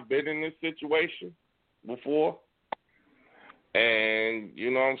have been in this situation before. And,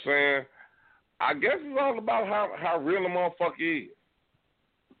 you know what I'm saying? I guess it's all about how real a motherfucker is.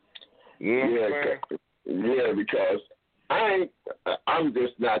 You know what I'm saying? Yeah, because I'm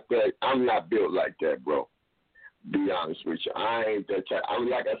just not that. I'm not built like that, bro. Be honest with you. I ain't that type. I'm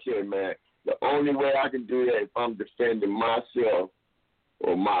like I said, man, the only way I can do that if I'm defending myself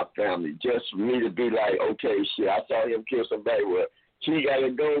or my family, just for me to be like, okay, shit, I saw him kill somebody. Well, he got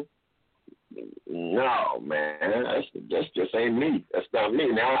to go. No, man, that's just ain't me. That's not me.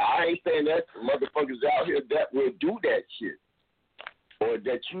 Now, I ain't saying that motherfuckers out here that will do that shit, or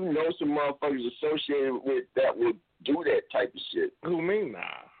that you know some motherfuckers associated with that will do that type of shit. Who, me? Nah,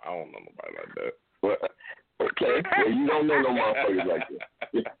 I don't know nobody like that. Well, okay, well, you don't know no motherfuckers like that.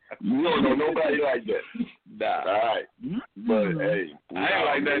 You don't know nobody like that. Nah. All right. But, hey. I ain't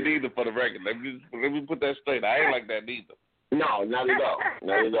like that either, for the record. Let me put that straight. I ain't like that either. No, not at all.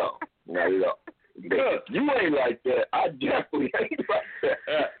 Not at all. Not at all. But you ain't like that. I definitely ain't like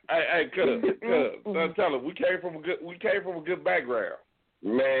that. Hey, cuz, tell him we came from a good background.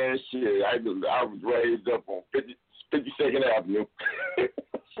 Man, shit, I was raised up on 52nd Avenue.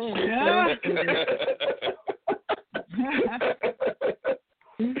 Yeah.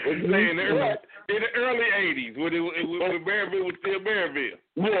 In the early 80s, when Maryville was still Maryville.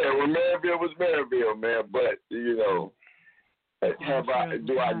 Yeah, when Maryville was Maryville, man. But, you know,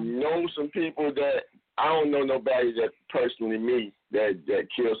 do I know some people that, I don't know nobody that personally me that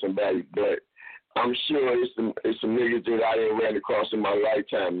killed somebody, but I'm sure it's some niggas that I didn't ran across in my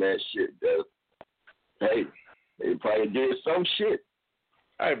lifetime, man. Shit, that, hey, they probably did some shit.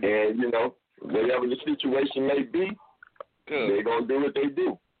 And, you know, whatever the situation may be, they're going to do what they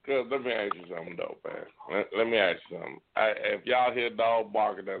do. Cuz, let me ask you something, though, man. Let me ask you something. If y'all hear a dog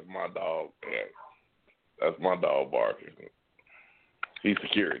barking, that's my dog. Yeah. That's my dog barking. He's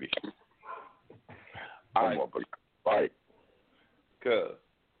security. All right. Cuz,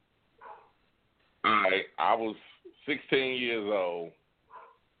 I was 16 years old.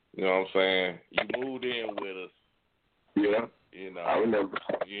 You know what I'm saying? You moved in with us. Yeah. You know, I remember.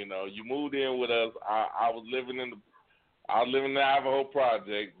 You know, you moved in with us. I was living in the Ivanhoe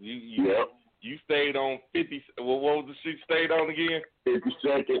Project. You stayed on 50. What was the street stayed on again?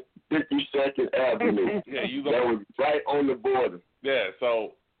 52nd Avenue. Yeah, that was right on the border. Yeah.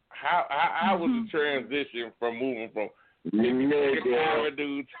 So how was the transition from moving from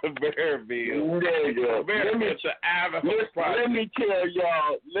Avenue to Berryville. Nigga. Berryville to Ivanhoe Let me tell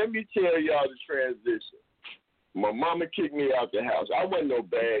y'all the transition. My mama kicked me out the house. I wasn't no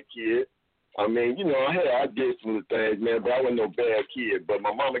bad kid. I mean, you know, I did some of the things, man, but I wasn't no bad kid. But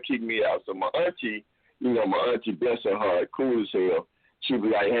my mama kicked me out. So my auntie, bless her heart, cool as hell, she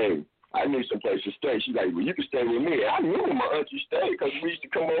was like, hey, I need some place to stay. She's like, well, you can stay with me. I knew where my auntie stayed because we used to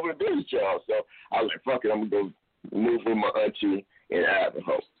come over and visit y'all. So I was like, fuck it, I'm going to go move with my auntie in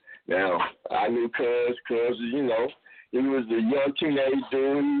Ivanhoe. Now, I knew Cuz, you know, he was a young teenage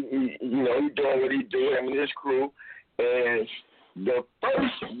dude. He doing what he did, him and his crew. And the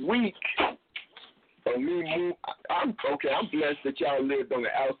first week of me moving, I'm blessed that y'all lived on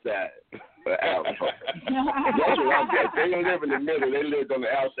the outside. That's what I'm blessed. They don't live in the middle. They lived on the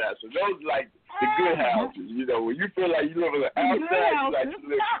outside. So those like the good houses. You know, when you feel like you live on the outside, you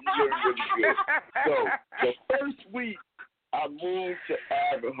live really good. So the first week I moved to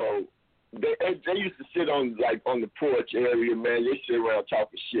Ivanhoe, they used to sit on the porch area, man. They sit around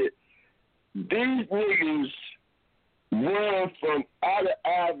talking shit. These niggas run from out of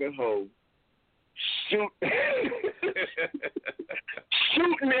Ivanhoe, shooting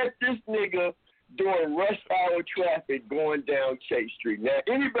at this nigga during rush hour traffic going down Chase Street. Now,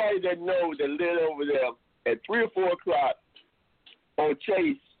 anybody that knows that live over there at 3 or 4 o'clock on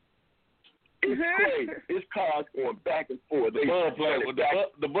Chase, it's crazy. It's cars going back and forth. The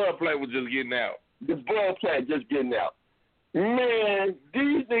bud plate was just getting out. The bud plate just getting out. Man,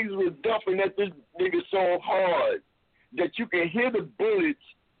 these niggas was dumping at this nigga so hard that you can hear the bullets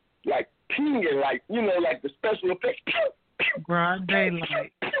like pinging, like, you know, like the special effects. Broad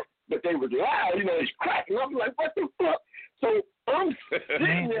daylight. But they was loud, you know, it's cracking. I'm like, what the fuck? So I'm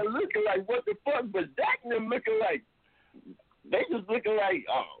sitting there looking like, what the fuck? But Dak and them looking like, they just looking like,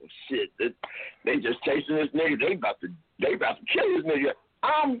 oh shit, they just chasing this nigga. They about to kill this nigga.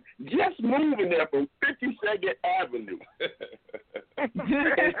 I'm just moving there from 52nd Avenue and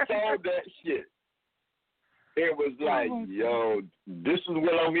saw that shit. It was like, yo, this is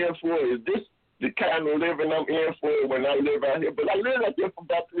what I'm in for. Is this the kind of living I'm in for when I live out here? But I lived out here for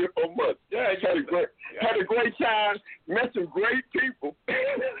about 3 or 4 months. Yeah, had a great time, met some great people.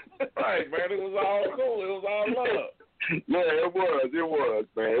 Right, man, it was all cool. It was all love. Yeah, it was,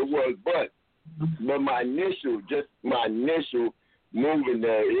 man. It was. But my initial moving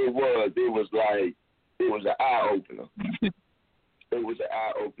there, it was an eye opener. It was an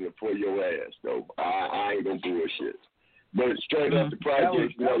eye opener for your ass, though. I ain't gonna bullshit. But straight up the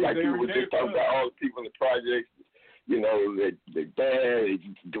projects, you know, like you were just talking about all the people in the projects, you know, they bad, they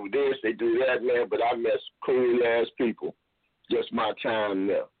do this, they do that, man. But I met some cool ass people. Just my time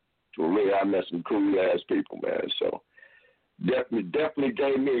there. For real, I met some cool ass people, man. So definitely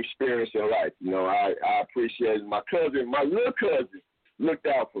gave me experience in life. You know, I appreciate it. My little cousin looked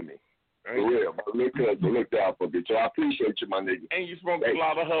out for me. For real, my little cousin looked out for me. So I appreciate you, my nigga. And you smoked a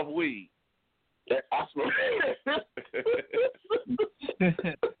lot of Huff weed. I smoke.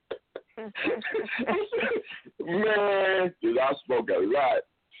 Man, dude, I smoke a lot.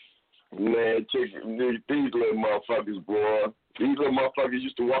 Man, these little motherfuckers, boy. These little motherfuckers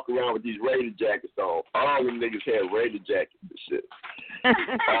used to walk around with these Raider jackets on. All them niggas had Raider jackets and shit.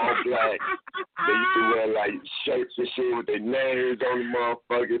 All black. They used to wear like shirts and shit with their names on the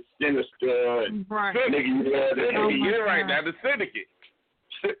motherfuckers. Sinister. Right. Nigga, you love the hate. You're right now, the syndicate.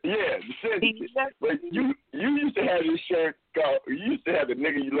 Yeah, the syndicate. But you used to have this shirt called, you used to have the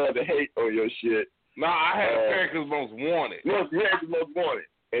nigga you love to hate on your shit. No, I had America's Most Wanted. No, America's Most Wanted.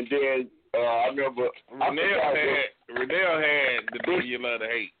 And then I remember Renell had the nigga you love to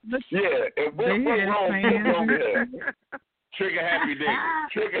hate. Yeah, and what wrong with that? Trigger Happy Dick.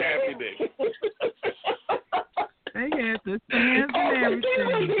 Trigger Happy Dick. They had the stands and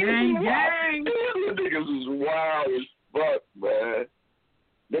everything. Gang. These niggas was wild as fuck, man.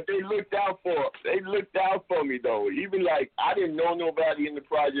 But they looked out for me, though. Even, like, I didn't know nobody in the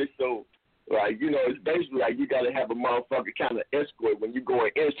project, so, like, you know, it's basically like you got to have a motherfucker kind of escort when you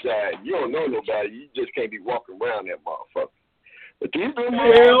going inside. You don't know nobody. You just can't be walking around that motherfucker. But these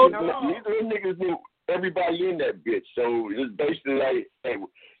little niggas knew everybody in that bitch. So it's basically like, hey,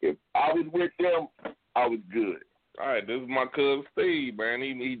 if I was with them, I was good. All right, this is my cousin Steve, man.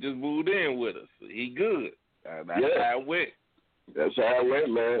 He just moved in with us. He good. That's how it went. That's how it went,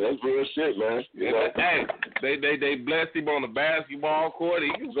 man. That's real shit, man. You know? Hey, they blessed him on the basketball court.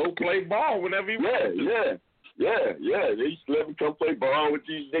 He can go play ball whenever he wants to. Yeah. They used to let me come play ball with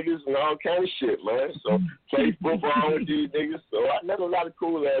these niggas and all kind of shit, man. So play football with these niggas. So I met a lot of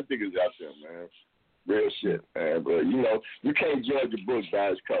cool ass niggas out there, man. Real shit, man. But you know, you can't judge a book by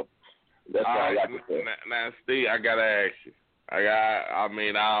its cover. That's all I can say. Now, Steve, I gotta ask you. I don't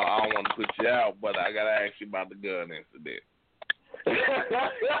want to put you out, but I gotta ask you about the gun incident.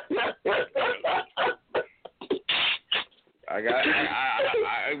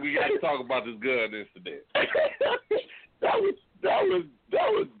 We got to talk about this gun incident. That was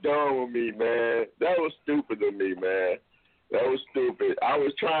dumb of me, man. That was stupid of me, man. That was stupid. I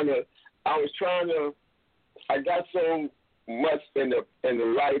got so much in the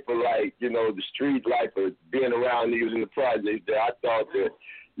life of, like, you know, the street life of being around niggas in the projects that I thought that,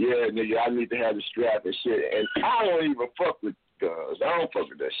 yeah, nigga, I need to have the strap and shit. And I don't even fuck with guns. I don't fuck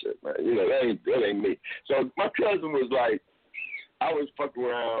with that shit, man. You know, that ain't me. So my cousin was like, I was fucking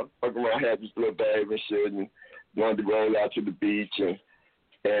around, I had this little bag and shit, and wanted to roll out to the beach, and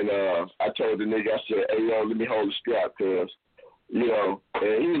I told the nigga, I said, hey, yo, let me hold the strap, cuz, you know,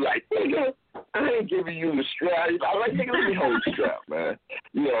 and he was like, nigga, I ain't giving you the strap. I was like, nigga, let me hold the strap, man,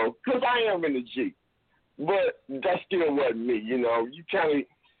 you know, because I am in the Jeep, but that still wasn't me, you know. You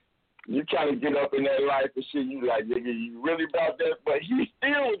kind of get up in that life and shit, you like, nigga, you really about that? But he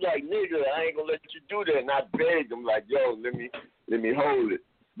still was like, nigga, I ain't gonna let you do that, and I begged him, like, yo, let me hold it.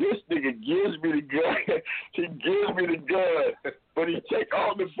 This nigga gives me the gun. He gives me the gun, but he take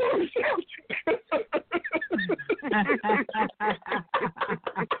all the bullets out.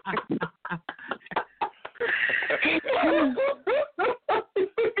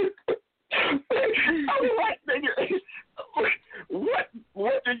 I was like, nigga,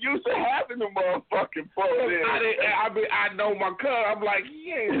 what did used to happen to motherfucking folks? I know my cousin. I'm like,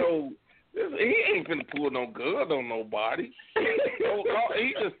 he ain't finna pull no gun on nobody.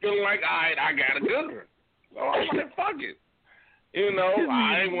 He just feeling like, all right, I got a gun. So I'm like, fuck it. You know,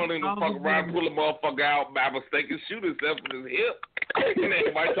 I ain't wanting to fuck around, pull a motherfucker out by mistake and shoot himself in his hip. And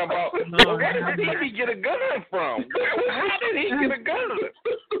everybody talking about, well, where did he get a gun from? How did he get a gun?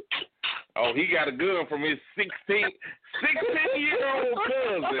 Oh, he got a gun from his 16-year-old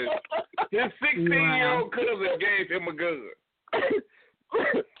cousin. His 16-year-old cousin gave him a gun.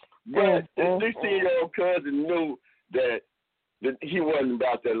 But his 16-year-old cousin knew that he wasn't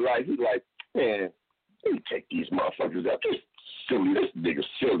about that life. He's like, man, let me take these motherfuckers out. This nigga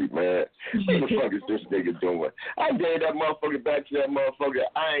silly, man. What the fuck is this nigga doing? I gave that motherfucker back to that motherfucker.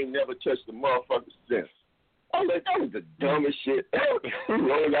 I ain't never touched the motherfucker since. I was like, that was the dumbest shit. We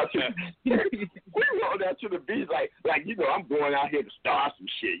rolled out to the beach like, you know, I'm going out here to start some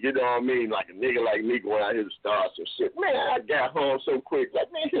shit. You know what I mean? Like a nigga like me going out here to start some shit. Man, I got home so quick.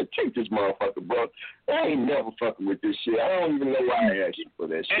 Like, man, here, take this motherfucker, bro. I ain't never fucking with this shit. I don't even know why I asked you for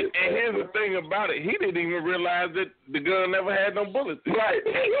that shit. And here's the thing about it. He didn't even realize that the gun never had no bullets in it. Right.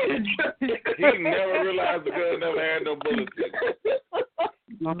 He never realized the gun never had no bullets in it.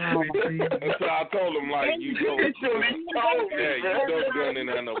 And so I told him, like, you know the gun didn't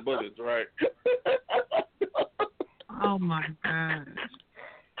have no bullets, right? Oh my gosh.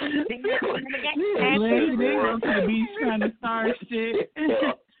 They go to the beach trying to start shit.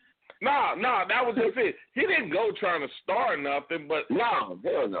 No, that was just it. He didn't go trying to start nothing, but no,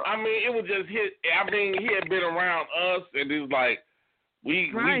 hell no. I mean, it was just his. I mean, he had been around us, and it was like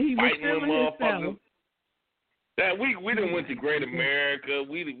we fighting with motherfuckers. That we done went to Great America.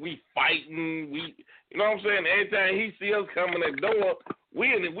 We fighting. You know what I'm saying? Every time he see us coming at the door, we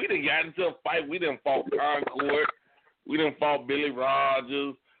done got into a fight. We done fought Concord. We done fought Billy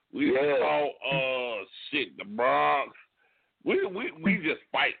Rogers. We done fought the Bronx. We just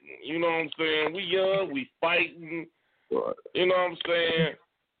fighting. You know what I'm saying? We young. We fighting. You know what I'm saying?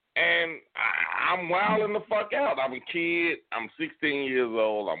 And I'm wilding the fuck out. I'm a kid. I'm 16 years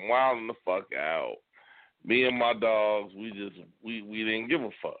old. I'm wilding the fuck out. Me and my dogs, we didn't give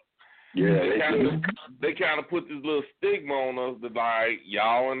a fuck. Yeah, they kind of put this little stigma on us that, like,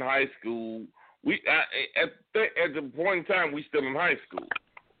 y'all in high school. At the point in time, we still in high school.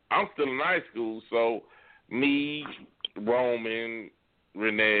 I'm still in high school, so me, Roman,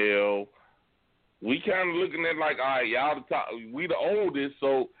 Renell, we kind of looking at like, all right, y'all the top. We the oldest,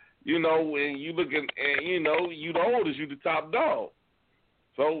 so you know, when you looking, and you know, you the oldest, you the top dog.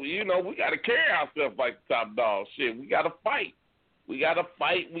 So, you know, we got to carry ourselves like the top dog. Shit, we got to fight. We got to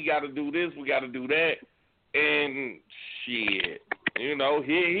fight. We got to do this. We got to do that. And shit, you know,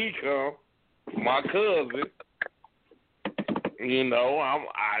 here he come, my cousin. You know,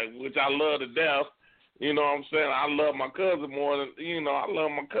 which I love to death. You know what I'm saying? I love my cousin more than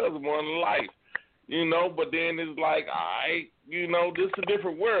life. You know, but then it's like, all right, you know, this is a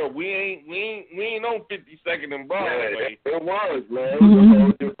different world. We ain't on 52nd and Broadway. Yeah, it was, man. It was a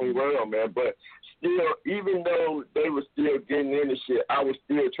whole different world, man. But still, even though they were still getting into shit, I would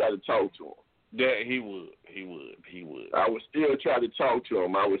still try to talk to them. Yeah, he would. I would still try to talk to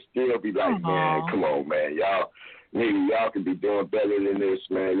them, I would still be like, man, come on, man, y'all can be doing better than this,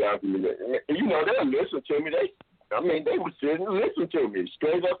 man. Y'all can be, and, you know, they'll listen to me. They would sit and listen to me,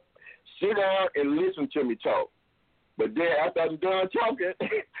 straight up, sit down and listen to me talk. But then after I'm done talking,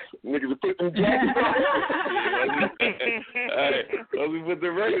 niggas will put them jackets on. Hey, when we put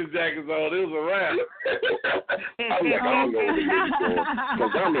the regular jackets on, it was a wrap. I'm like, I don't know what niggas doing,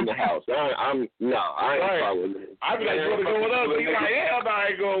 because I'm in the house. I ain't following them. I be like, you want to go with us? He's like, hell no, I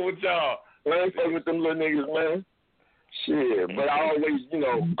ain't going with y'all. I ain't fucking with them little niggas, man. Shit, but I always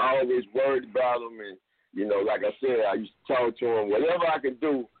worried about them, and, you know, like I said, I used to talk to them, whatever I could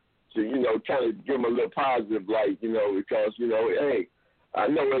do to, you know, kind of give them a little positive light, you know, because, you know, hey, I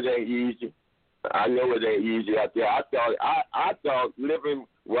know it ain't easy. I know it ain't easy out there. I thought living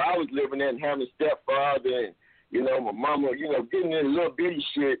where I was living at and having a stepfather and, you know, my mama, you know, getting in little bitty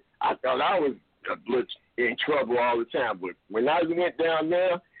shit, I thought I was in trouble all the time. But when I went down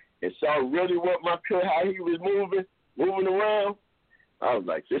there and saw really what how he was moving around, I was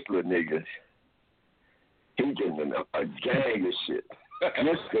like, this little nigga, he getting in a gang of shit.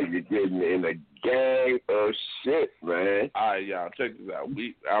 This nigga getting in a gang of shit, man. All right, y'all, check this out.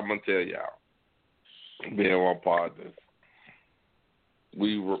 I'm going to tell y'all, being one partners,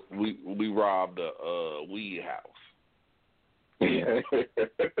 we robbed a weed house.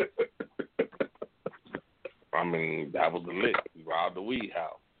 I mean, that was the lick. We robbed the weed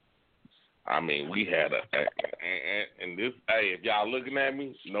house. I mean, we had and this, hey, if y'all looking at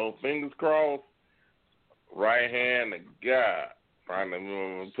me, no fingers crossed, right hand to God. Right, let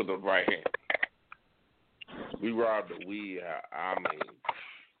me put the right hand. We robbed the weed house. I mean,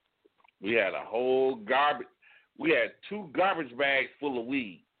 we had a whole garbage. We had 2 garbage bags full of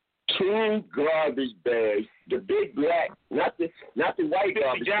weed. 2 garbage bags. The big black, not the white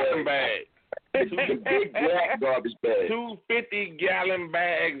garbage bag. The big black garbage bag. 2 50-gallon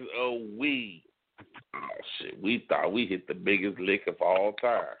bags of weed. Oh shit! We thought we hit the biggest lick of all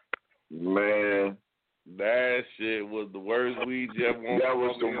time. Man, that shit was the worst weed you ever wanted. That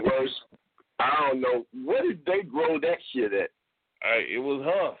was the worst. I don't know. Where did they grow that shit at? It was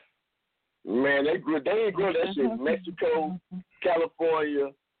Huff. Man, they didn't grow that shit in Mexico,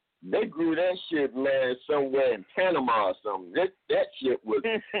 California. They grew that shit, man, somewhere in Panama or something. That shit was.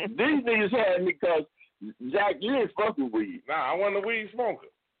 These niggas had me because, Zach, you ain't fucking weed. Nah, I wasn't a weed smoker.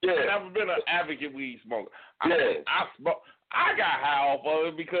 Yeah. I've never been an advocate weed smoker. I got high off of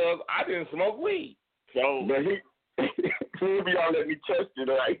it because I didn't smoke weed. So, but maybe y'all let me test it.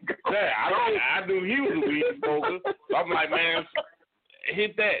 Like, yeah, I knew he was a weed smoker. So I'm like, man,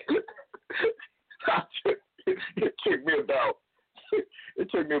 hit that. It took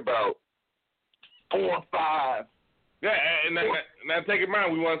me about 4 or 5. Yeah, and now take in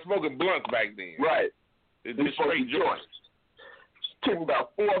mind, we weren't smoking blunts back then. Right. It's just straight joints. It took me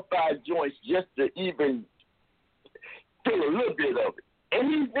about 4 or 5 joints just to even feel a little bit of it. And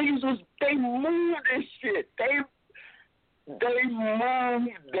these niggas they moved this shit. They moved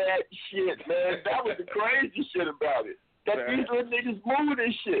that shit, man. That was the crazy shit about it. That these little niggas moved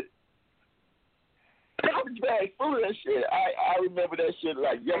this shit. Garbage bag full of that shit. I remember that shit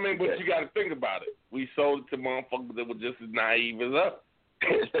like yesterday. I mean, but you got to think about it. We sold it to motherfuckers that were just as naive as us.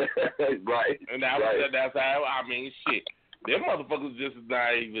 Right. And that's how, I mean, shit. Them motherfuckers just as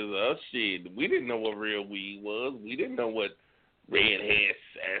naive as us. Shit. We didn't know what real weed was. We didn't know what Redhead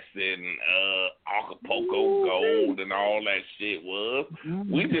Sass and Acapulco Gold and all that shit was.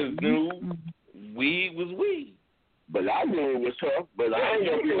 We just knew weed was weed. But I knew it was tough. But I ain't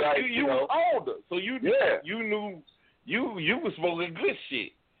gonna be like you were older, so you knew you was smoking good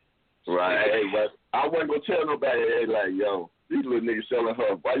shit. Right. Hey, but I wasn't gonna tell nobody. Hey, like, yo, these little niggas selling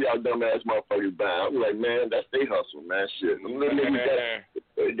her. Why y'all dumbass motherfuckers buying? I'm like, man, that's their hustle, man. Shit, them little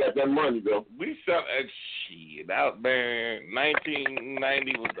niggas got that money though. We sell that shit out, man.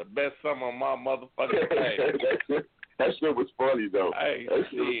 1990 was the best summer of my motherfucking life. That shit was funny, though. Hey, that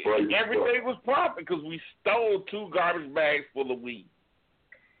shit was funny. Everything was profit because we stole 2 garbage bags full of weed.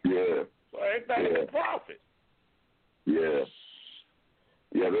 Yeah. So everything was profit. Yeah.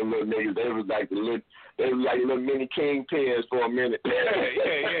 Yeah, them little niggas, they was like little mini kingpins for a minute.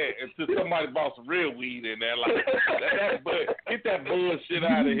 Yeah. Until somebody bought some real weed in there. Like, get that bullshit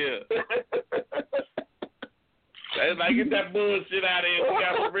out of here. They like, get that bullshit out of here. We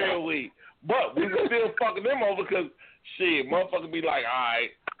got some real weed. But we were still fucking them over because, shit, motherfuckers be like, all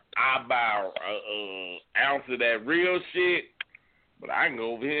right, I buy an ounce of that real shit, but I can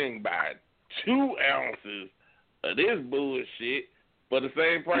go over here and buy 2 ounces of this bullshit for the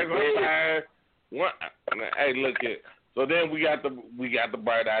same price I'm buying one. Hey, look here. So then we got the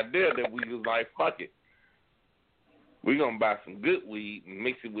bright idea that we was like, fuck it. we gonna buy some good weed and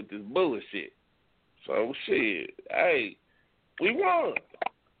mix it with this bullshit. So shit, hey, we won.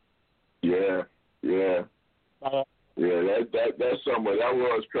 Yeah. That summer, that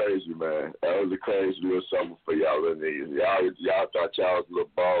was crazy, man. That was a crazy little summer for y'all in there. Y'all thought y'all was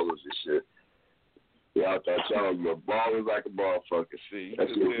little ballers and shit. Y'all thought y'all was little ballers like a motherfucker. See,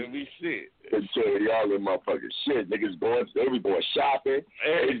 that's what we shit. Until y'all little motherfucking shit. Niggas they be going shopping.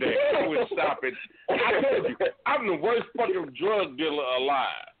 Every day. I was shopping. I told you, I'm the worst fucking drug dealer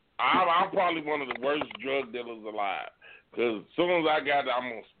alive. I'm probably one of the worst drug dealers alive. Because as soon as I got it, I'm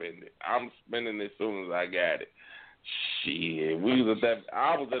going to spend it. I'm spending it as soon as I got it. Shit,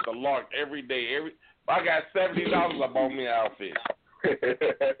 I was at the Lark every day. If I got $70, I bought me an outfit.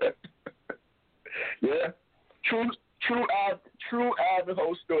 Yeah, true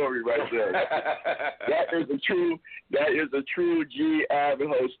Ivanhoe story right there. that is a true G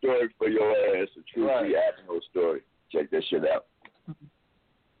Ivanhoe story for your ass. A true G Ivanhoe story. Check that shit out.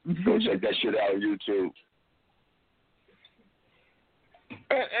 Go check that shit out on YouTube.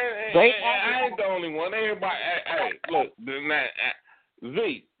 I ain't the only one. Everybody, hey, look,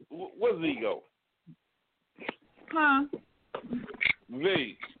 Z, where's Z go? Huh?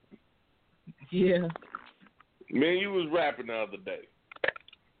 Z. Yeah. Man, you was rapping the other day.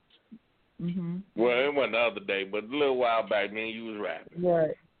 Mhm. Well, it wasn't the other day, but a little while back, man, you was rapping.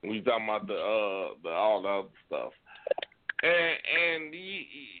 Right. We talking about the all the other stuff. And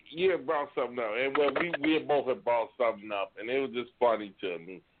you brought something up, and well, we both had brought something up, and it was just funny to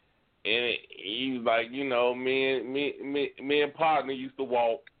me. And he was like, you know, me and partner used to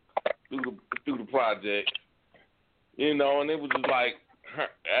walk through the project, you know, and it was just like,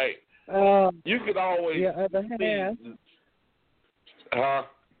 hey, you could always your other half. Huh?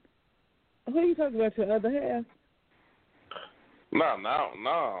 Who are you talking about? Your other half? No.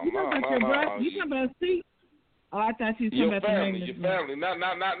 You talking about your brother? You talking about C? Oh, I thought you were talking about your family, not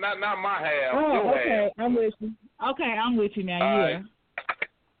my half. Oh, your okay, half. I'm with you. Okay, I'm with you now. Yeah.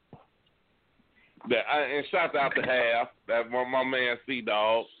 And shout out to half. That my man C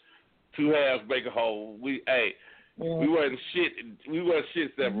Dog. Two halves make a whole. We wasn't shit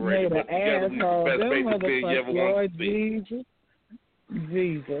separated, but together we the best basic thing you ever want to see.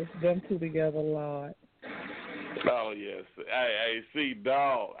 Jesus, them two together, Lord. Oh yes, hey, C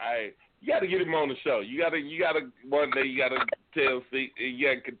Dog, hey. You got to get him on the show. You got to one day you got to tell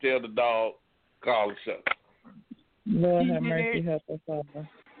the dog, call the show. Lord have mercy, help us all.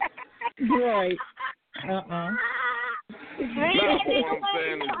 Right. No, what I'm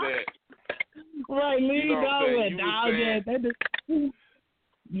saying is that. Right, leave over, dog.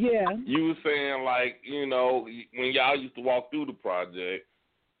 Yeah. You were saying, like, you know, when y'all used to walk through the project,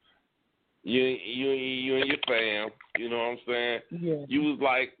 you and your fam, you know what I'm saying? Yeah. You was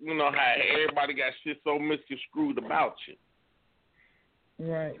like, you know how everybody got shit so misconstrued about you.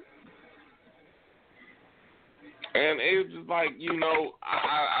 Right. And it was just like, you know,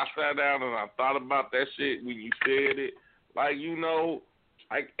 I sat down and I thought about that shit when you said it. Like, you know,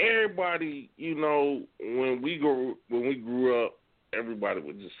 like everybody, you know, when we grew up, everybody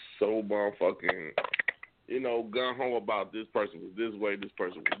was just so motherfucking, you know, gung-ho about this person was this way, this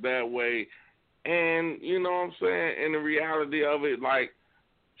person was that way. And, you know what I'm saying? And the reality of it, like,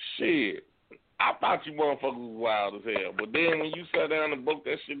 shit, I thought you motherfuckers was wild as hell. But then when you sat down and broke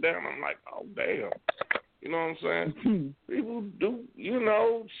that shit down, I'm like, oh, damn. You know what I'm saying? People do, you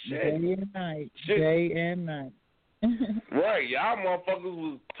know, shit. Day and night. Shit. Day and night. Right. Y'all motherfuckers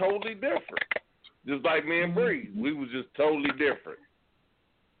was totally different. Just like me and Breeze. We was just totally different.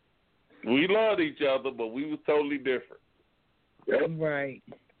 We loved each other, but we was totally different. Yep. Right.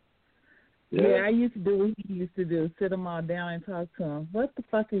 Yeah, I used to do what he used to do, sit them all down and talk to them. What the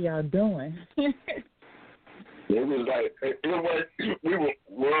fuck are y'all doing? It was like, we were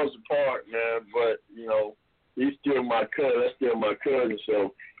worlds apart, man, but, you know, he's still my cousin, that's still my cousin,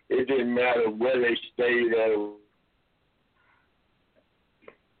 so it didn't matter where they stayed at.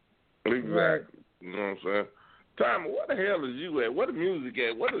 Exactly. You know what I'm saying? Tommy, what the hell is you at? What the music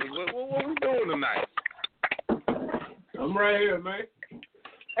at? What we doing tonight? I'm right here, man.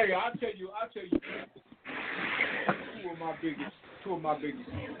 Hey, I'll tell you two of my biggest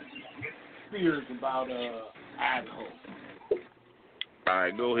fears about Idaho. All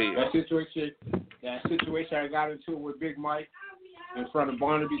right, go ahead. That situation I got into with Big Mike in front of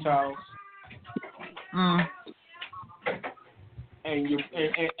Barnaby's house. And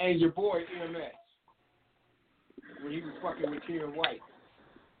your boy EMS when he was fucking with Kieran White.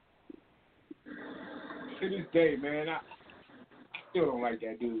 To this day, man, I still don't like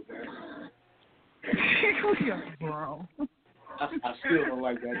that dude, man. Bro. I still don't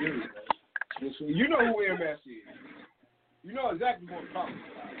like that dude, man. You know who EMS is. You know exactly what I'm talking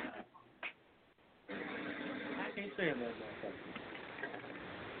about. I can't say that motherfucker.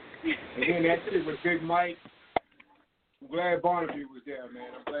 And then that shit with Big Mike. I'm glad Barnaby was there,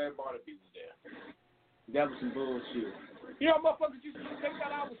 man. I'm glad Barnaby was there. That was some bullshit. You know, motherfuckers used to think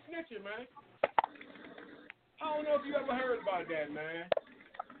that I was snitching, man. I don't know if you ever heard about that, man.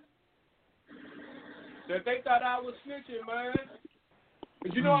 That they thought I was snitching, man.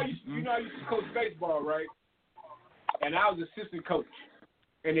 But you know I used to coach baseball, right? And I was assistant coach.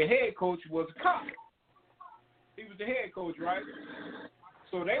 And the head coach was a cop. He was the head coach, right?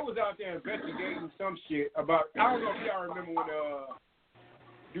 So they was out there investigating some shit about, I don't know if y'all remember when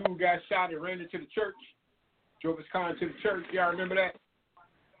dude got shot and ran into the church, drove his car into the church. Y'all remember that?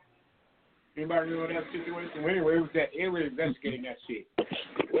 Anybody remember that situation? Well, anyway, it was investigating that shit.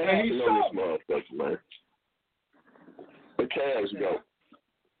 What happened on this motherfucker, man? The Cavs go.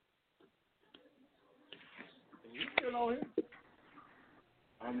 You still on him?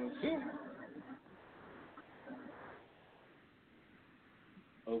 I'm assuming.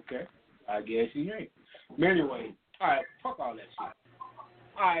 Okay. I guess he ain't. But anyway, all right, fuck all that shit.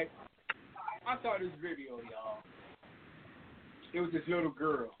 All right. I saw this video, y'all. It was this little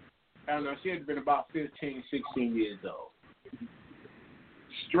girl. I don't know, she had been about 15, 16 years old.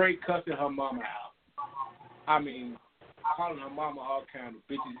 Straight cussing her mama out. I mean, calling her mama all kinds of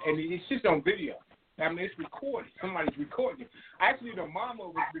bitches. And it's just on video. I mean, it's recorded. Somebody's recording it. Actually, the mama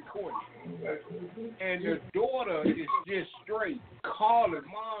was recording it. And the daughter is just straight calling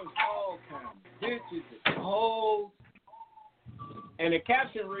moms all kinds of bitches and hoes. And the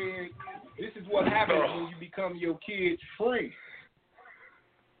caption read, "This is what happens when you become your kid's friend."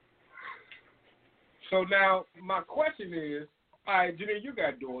 So now, my question is, all right, Janine, you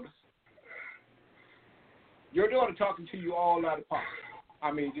got daughters. Your daughter talking to you all out of pocket.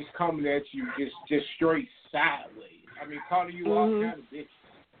 I mean, just coming at you just straight sideways. I mean, calling you all kind of bitches.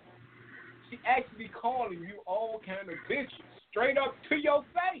 She actually calling you all kind of bitches, straight up to your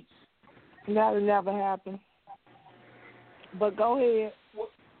face. That'll never happen. But go ahead.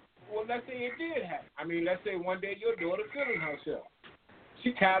 Well, let's say it did happen. I mean, let's say one day your daughter feeling herself.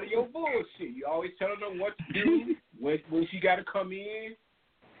 She tired of your bullshit. You always telling her what to do, when she got to come in.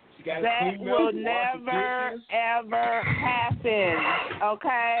 She got to clean up. That will never, ever happen,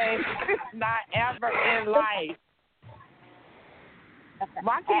 okay? Not ever in life.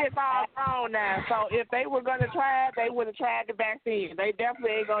 My kids are grown now, so if they were going to try it, they would have tried it back then. They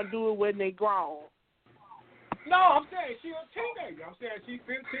definitely ain't going to do it when they grown. No, I'm saying she's a teenager. I'm saying she's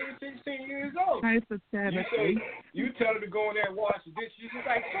 15, 16 years old. You tell her to go in there and wash the dishes. She's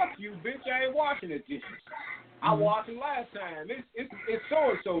like, fuck you, bitch. I ain't washing the dishes. I washed them last time. It's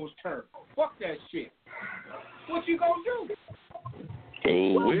so-and-so's turn. Fuck that shit. What you gonna do?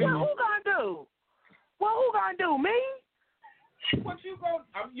 Who gonna do? Well, who gonna do? Me? What you gonna?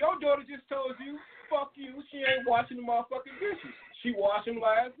 Your daughter just told you, fuck you. She ain't washing the motherfucking dishes. She washed them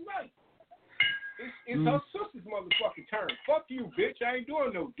last night. It's her sister's motherfucking turn. Fuck you, bitch. I ain't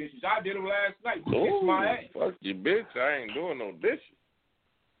doing no dishes. I did them last night. You kiss my ass. Fuck you, bitch. I ain't doing no dishes.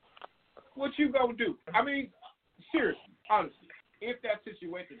 What you gonna do? I mean, seriously, honestly, if that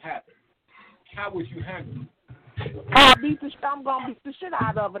situation happened, how would you handle it? I'm gonna beat the shit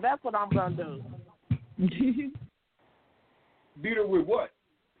out of her. That's what I'm gonna do. Beat her with what?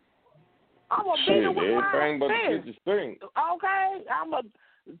 I'm gonna beat her with everything but the bitch's thing. Okay, I'm gonna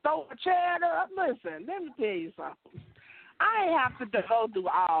throw a chair at her. Listen, let me tell you something. I ain't have to go through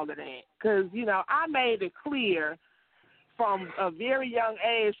all of that because, you know, I made it clear from a very young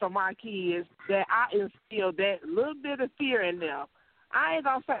age for my kids that I instilled that little bit of fear in them. I ain't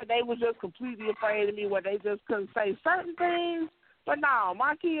going to say they was just completely afraid of me where they just couldn't say certain things, but no,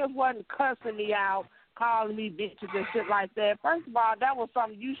 my kids wasn't cussing me out, calling me bitches and shit like that. First of all, that was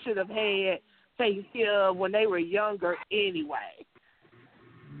something you should have had taken care of when they were younger anyway.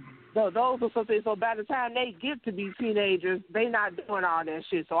 So those are something. So by the time they get to be teenagers, they not doing all that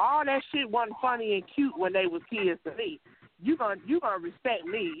shit. So all that shit wasn't funny and cute when they was kids to me. You gonna respect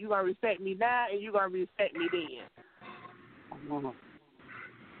me. You gonna respect me now, and you gonna respect me then.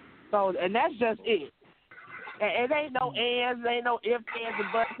 So and that's just it. And it ain't no ands, ain't no ifs, ands,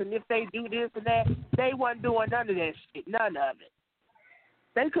 and buts. And if they do this and that, they wasn't doing none of that shit. None of it.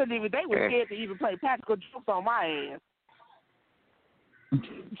 They couldn't even. They were scared to even play practical jokes on my ass.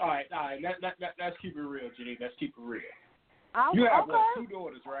 All right. Let's keep it real, Jenny. Let's keep it real. You have two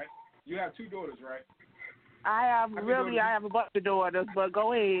daughters, right? You have two daughters, right? I have a bunch of daughters, but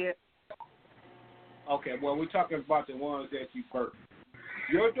go ahead. Okay, well, we're talking about the ones that you birthed.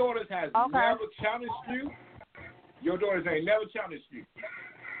 Your daughters has never challenged you. Your daughters ain't never challenged you.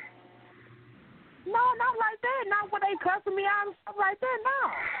 No, not like that. Not when they cussing me out and stuff like that.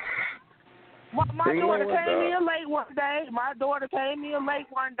 No. My daughter came in late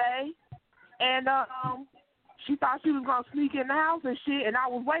one day. And she thought she was gonna sneak in the house and shit, and I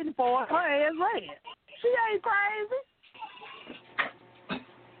was waiting for her. Her ass ran. She ain't crazy.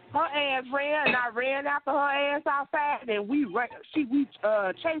 Her ass ran, and I ran after her ass outside, and we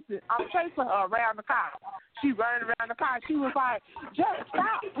chasing. I'm chasing her around the car. She running around the car. She was like, "Just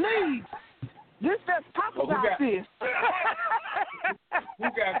stop, please. Let's just talk about this." Who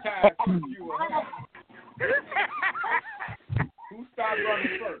got tired of you? Who started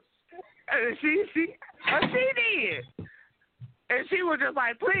running first? She did. And she was just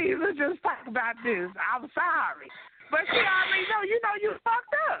like, "Please, let's just talk about this. I'm sorry." But she already know, you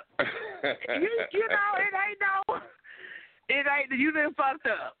fucked up. you ain't, you done fucked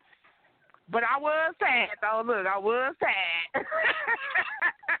up. But I was sad, though. Look, I was sad.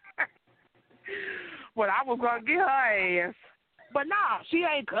 But I was going to get her ass. But no, she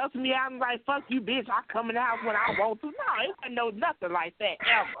ain't cussing me out and like, "Fuck you, bitch. I come in the house when I want to." No, it wasn't no nothing like that,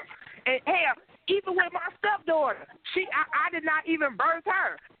 ever. And hell, even with my stepdaughter, I did not even birth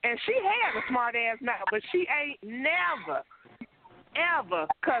her. And she had a smart ass mouth, but she ain't never, ever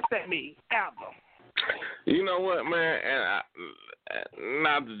cussed at me, ever. You know what, man? And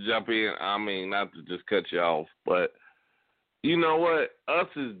not to jump in, not to just cut you off, but you know what? Us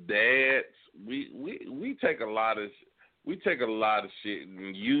as dads, we take a lot of shit,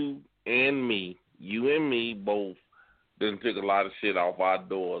 and you and me both done took a lot of shit off our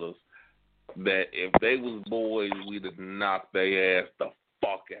daughters. That if they was boys, we'd have knocked their ass the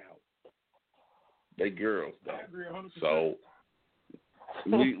fuck out. They girls though. I agree 100%. So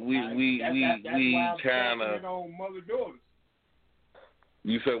we kind of on mother daughters.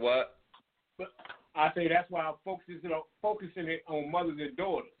 You say what? But I say that's why I'm focusing it on mothers and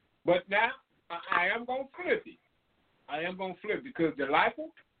daughters. But now I am gonna flip it. Because the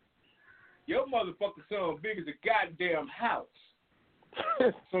Delightful, your motherfucking son big as a goddamn house.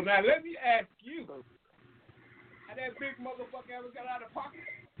 So now let me ask you, how that big motherfucker ever got out of pocket?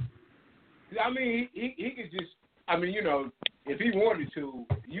 I mean, he could just, if he wanted to,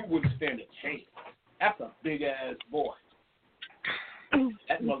 you wouldn't stand a chance. That's a big ass boy.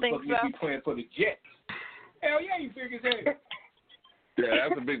 That motherfucker need to be playing for the Jets. Hell yeah, he's big as hell. Yeah,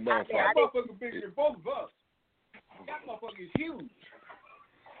 that's a big bonfire. That motherfucker bigger than both of us. That motherfucker is huge.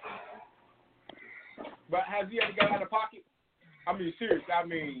 But has he ever got out of pocket? Seriously,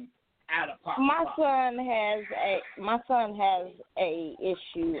 out of pocket. My son has a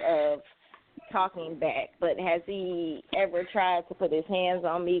issue of talking back, but has he ever tried to put his hands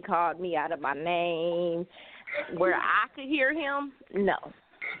on me, called me out of my name, where I could hear him? No.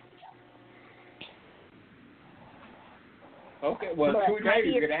 Okay, well,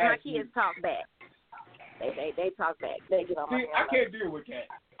 my kids talk back. They talk back. They get on my I can't deal with that.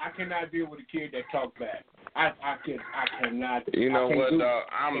 I cannot deal with a kid that talks back. I cannot. You know what, dog?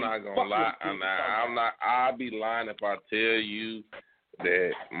 I'm not gonna lie. I'll be lying if I tell you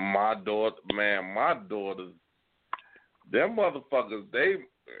that my daughters, them motherfuckers,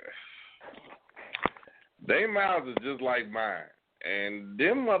 they mouths are just like mine, and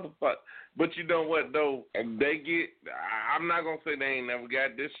them motherfuckers. But you know what though? I'm not gonna say they ain't never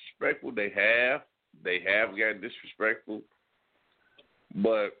got disrespectful. They have got disrespectful,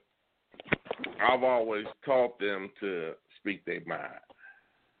 but I've always taught them to speak their mind.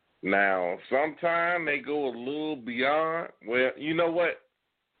 Now, sometimes they go a little beyond. Well, you know what?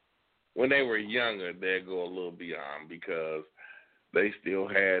 When they were younger, they'd go a little beyond because they still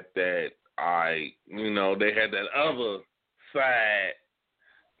had that, they had that other side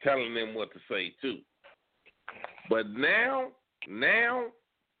telling them what to say too. But now,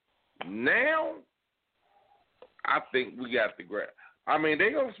 I think we got the grab.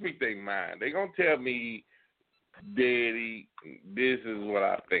 They gonna speak their mind. They gonna tell me, "Daddy, this is what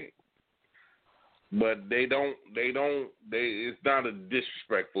I think." But it's not a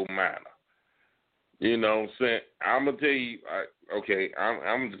disrespectful manner. You know what I'm saying? I'm gonna tell you,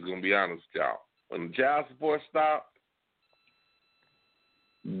 I'm just gonna be honest with y'all. When the child support stopped,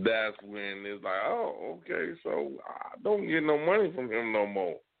 that's when it's like, oh, okay, so I don't get no money from him no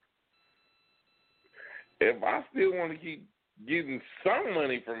more. If I still want to keep getting some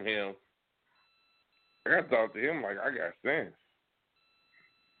money from him, I got to talk to him like I got sense.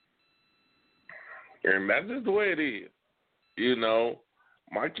 And that's just the way it is.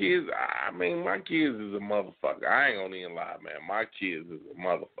 My kids, my kids is a motherfucker. I ain't going to even lie, man. My kids is a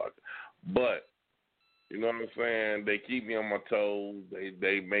motherfucker. But, you know what I'm saying? They keep me on my toes.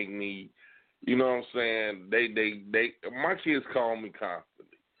 They make me, you know what I'm saying? My kids call me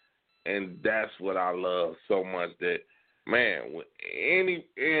constantly. And that's what I love so much that, man,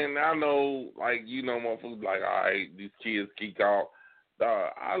 and I know, like, you know, motherfuckers like, all right, these kids keep calling.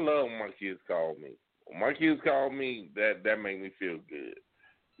 I love when my kids call me. When my kids call me, that make me feel good.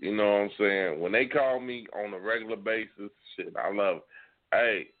 You know what I'm saying? When they call me on a regular basis, shit, I love it.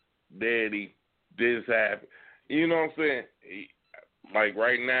 Hey, Daddy, this happened. You know what I'm saying? Like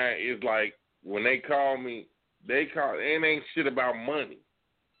right now, it's like when they call me, it ain't shit about money.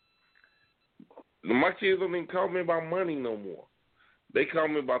 My kids don't even call me about money no more. They call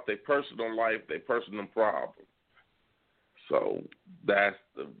me about their personal life, their personal problems. So that's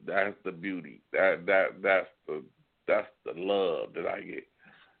the beauty. That's the love that I get.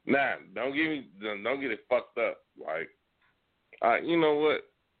 Now, don't get it fucked up. Like, you know what?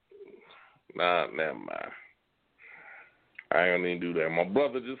 Nah, never mind. I ain't gonna even do that. My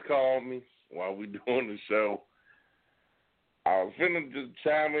brother just called me while we doing the show. I was finna just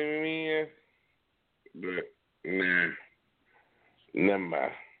chime him in, but nah, never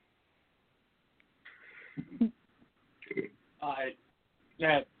mind. All right,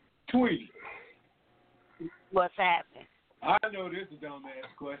 now, Tweety. What's happening? I know this is a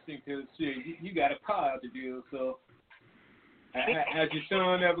dumbass question because shit, you got a car out the deal. So, has your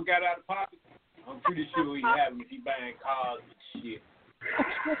son ever got out of pocket? I'm pretty sure he haven't. He buying cars and shit.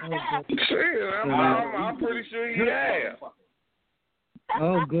 Shit, I'm pretty sure he has.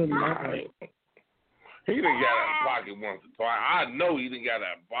 Oh, good Lord. He done got out of pocket once or twice. I know he done got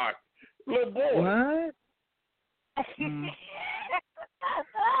out of pocket. Little boy. What?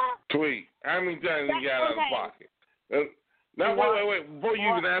 Tweet. How many times he got out of pocket? Now, wait. Before you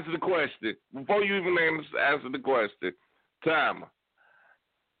even answer the question, timer.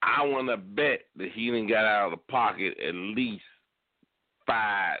 I want to bet that he done got out of the pocket at least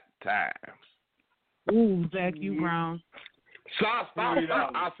 5 times. Ooh, Zach, you wrong. Stop.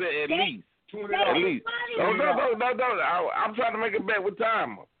 I said at least. $20. At least. No. I'm trying to make a bet with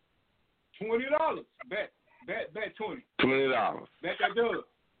timer. $20. Bet 20. $20. Bet that does.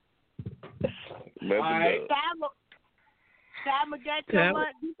 Timer, get your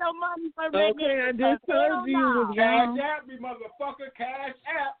money for me. Okay, I just told you it was wrong. Cash App me, motherfucker.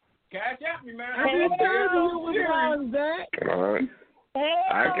 Cash App me, man. I just told you it was wrong, Zach. All right. I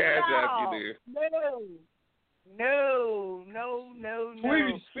cash out you there. No.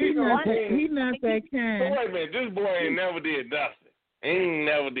 He's not that kind. So wait a minute, this boy ain't never did nothing. Ain't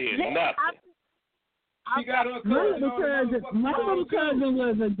never did nothing. She got her My little cousin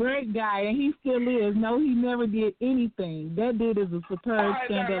was a great guy, and he still is. No, he never did anything. That dude is a superb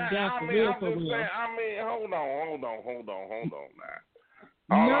stand-up guy for real. Hold on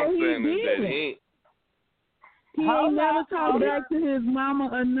now. No, he didn't. He ain't never talked back to his mama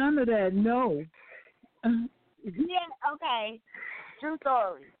or none of that. No. Yeah, okay. True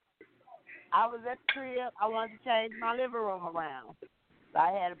story. I was at the crib. I wanted to change my living room around. So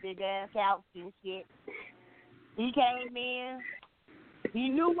I had a big-ass couch and shit. He came in. He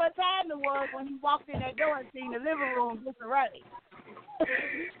knew what time it was when he walked in that door and seen the living room disarray.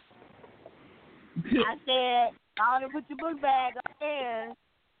 I said, "I want to put your book bag upstairs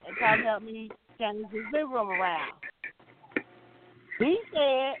and come help me change his living room around." He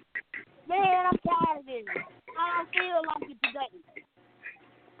said, "Man, I'm tired of this. I don't feel like it today."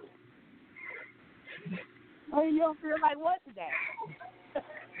 Oh, you don't feel like what today?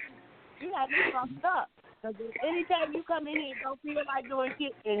 You got me fucked up. Because anytime you come in here and don't feel like doing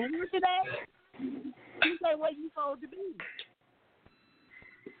shit in here today, you say what you supposed to be.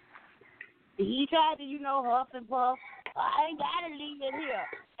 He tried to, huff and puff. I ain't got to leave it here.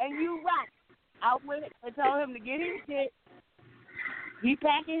 And you right. I went and told him to get his shit. He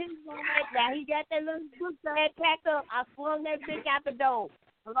packing his bag. Now he got that little book bag packed up. I flung that bitch out the door.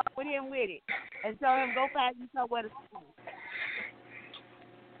 Along with him with it. And told him go find you somewhere to school.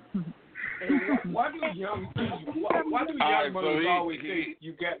 Why do young mothers always say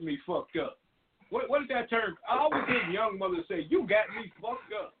you got me fucked up? What is that term? I always hear young mothers say you got me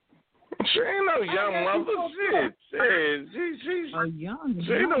fucked up. She ain't no young mother. She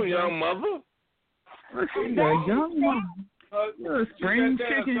ain't no young mother. She's a young mother. You're a spring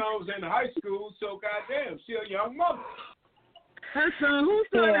chicken. Her son was in high school, so goddamn, she a young mother. Her son, who's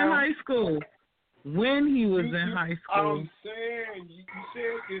still in high school? When he was in high school. I'm saying, you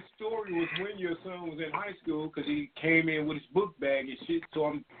said this story was when your son was in high school because he came in with his book bag and shit, so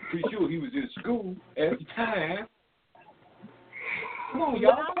I'm pretty sure he was in school at the time. Come on,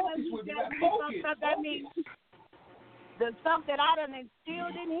 y'all. Focus with me. Focus. The stuff that I done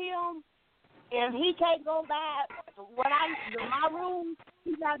instilled in him, if he can't go back my room,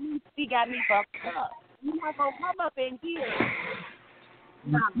 he got me fucked up. He's not gonna come up in here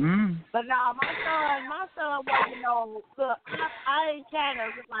But no, my son wasn't no. Look, I ain't trying to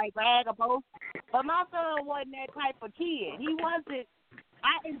like brag or boast, but my son wasn't that type of kid. He wasn't.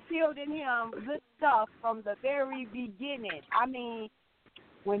 I instilled in him good stuff from the very beginning. I mean,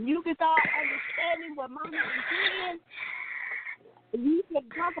 when you can start understanding what mama is saying, you can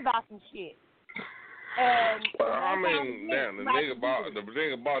talk about some shit. And well, I mean, damn, the nigga bought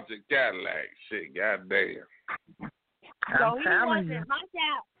your Cadillac. Shit, goddamn. So he wasn't my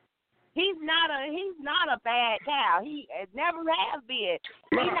child. He's not a bad cow. He never has been.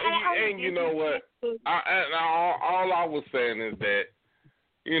 And you know what? All I was saying is that,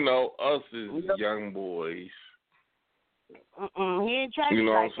 you know, us as young boys. He ain't trying. You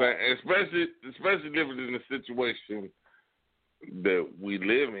know what I'm saying? Especially living in the situation that we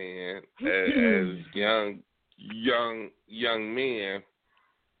live in as young men.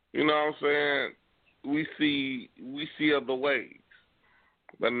 You know what I'm saying? We see other ways.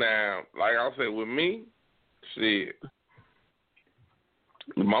 But now, like I said, with me, shit,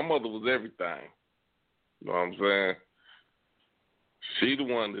 my mother was everything. You know what I'm saying? She the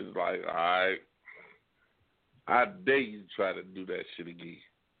one that's like, all right, I dare you to try to do that shit again.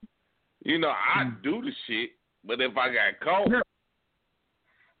 You know, I do the shit, but if I got caught,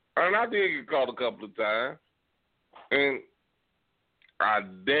 and I did get caught a couple of times, and I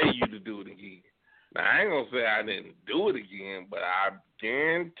dare you to do it again. Now, I ain't going to say I didn't do it again, but I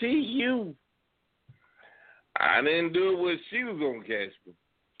guarantee you I didn't do it when she was going to catch me.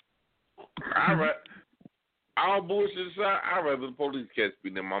 All bullshit aside, I'd rather the police catch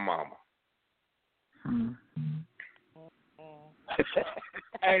me than my mama.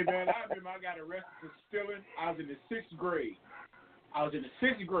 Hey, man, I remember I got arrested for stealing. I was in the 6th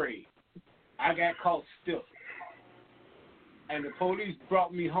grade. I got caught stealing. And the police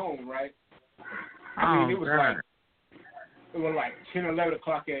brought me home, right? I mean, it was like 10, 11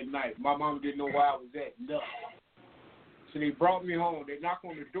 o'clock at night. My mom didn't know where I was at. Nothing. So they brought me home. They knocked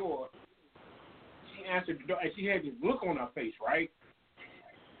on the door. She answered the door, and she had this look on her face, right?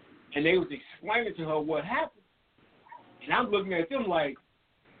 And they was explaining to her what happened. And I'm looking at them like,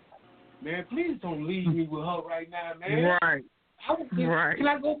 man, please don't leave me with her right now, man. Right. Can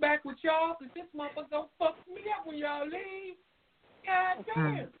I go back with y'all? Because this motherfucker don't fuck me up when y'all leave. God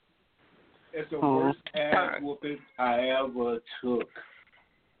damn. That's the worst ass whooping I ever took.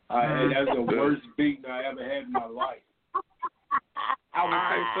 That's the worst beating I ever had in my life.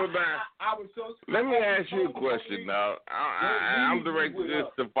 Let me ask you a question now. I'm directing this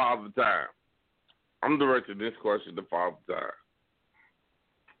to Father Time. I'm directing this question to Father Time.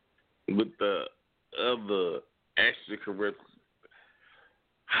 With the other extracurricular,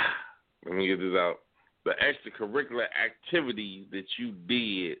 let me get this out. The extracurricular activities that you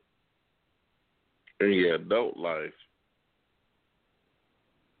did in your adult life.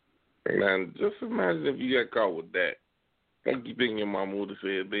 Now, just imagine if you got caught with that. What do you think your mom would have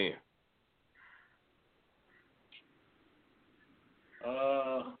said then?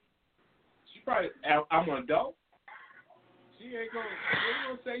 She probably, I'm an adult. She ain't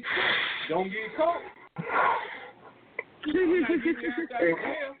gonna say shit. Don't get caught.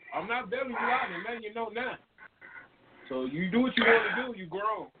 I'm not bailing you out, and man, you know now. So you do what you want to do. You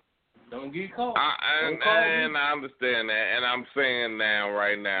grown. Don't get caught. And I understand that, and I'm saying now,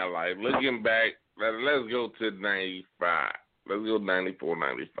 right now, like looking back, let's go to 95. Let's go 94,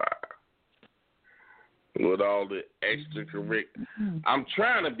 95. With all the extracurricular. I'm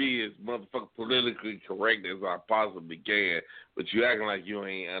trying to be as motherfucking politically correct as I possibly can, but you acting like you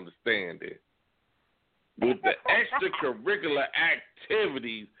ain't understanding. With the extracurricular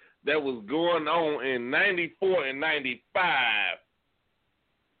activities that was going on in 94 and 95.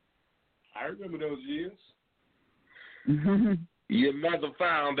 I remember those years. Your mother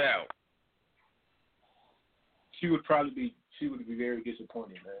found out. She would be very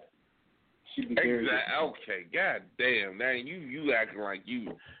disappointed, man. She'd be very disappointed. Okay, god damn. Now you acting like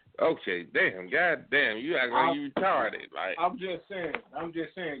you. Okay, damn, god damn. You acting like you retarded. Like I'm just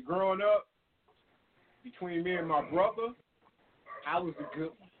saying. Growing up, between me and my brother, I was the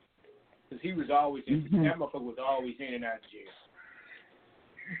good one. Because he was always in, that motherfucker was always in and out of jail.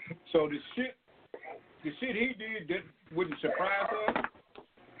 So the shit he did that wouldn't surprise her.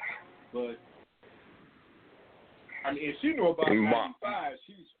 But I mean, if she knew about 95,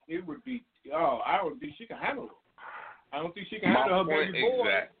 it would be. I don't think she can handle it. I don't think she can handle her baby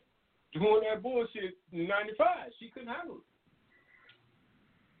boy doing that bullshit in 95. She couldn't handle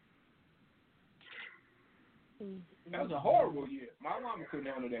it. That was a horrible year. My mama couldn't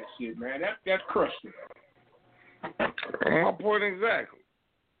handle that shit, man. That crushed her. My point exactly.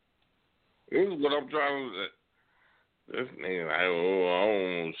 This is what I'm trying to say. This nigga like, oh, I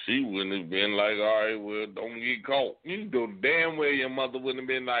don't know. She wouldn't have been like, all right, well, don't get caught. You know damn well your mother wouldn't have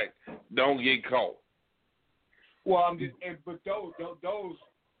been like, don't get caught. Well, I'm just, but those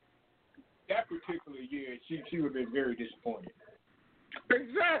that particular year, she would have been very disappointed.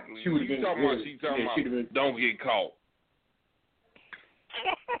 Exactly. She talking about don't get caught.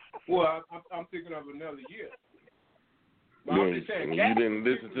 Well, I'm thinking of another year. But Yeah, I'm just saying, you didn't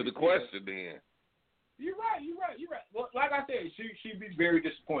listen to the question then. You're right. Well, like I said, she'd be very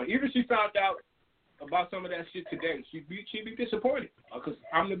disappointed. Even if she found out about some of that shit today, she'd be disappointed. Because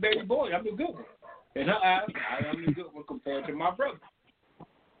I'm the baby boy. I'm the good one. In her eyes, I am the good one compared to my brother.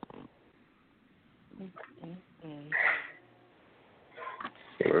 Yeah.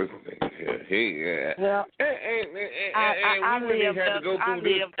 And we really had to go through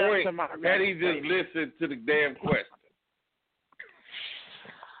this point had he just listened to the damn question.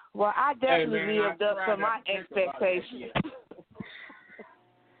 Well, I definitely lived up to my expectations.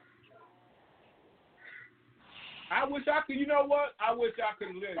 I wish I could. You know what? I wish I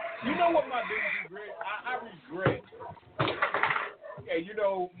could live. You know what my biggest regret? I regret. Yeah, you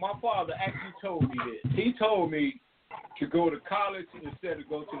know, my father actually told me this. He told me to go to college instead of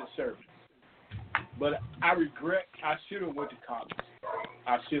go to the service. But I regret. I should have went to college.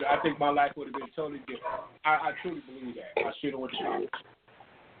 I think my life would have been totally different. I truly believe that. I should have went to college.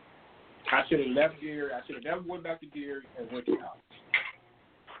 I should have left Gary. I should have never went back to Gary and went to college.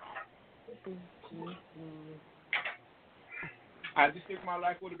 I just think my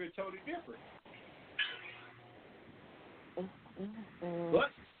life would have been totally different.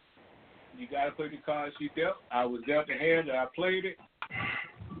 But you got to play the cards you dealt. I was dealt the hand and I played it.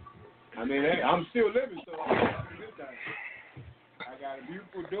 I mean, hey, I'm still living, so I'm having a good time. I got a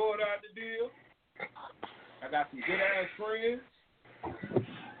beautiful daughter out the deal. I got some good-ass friends.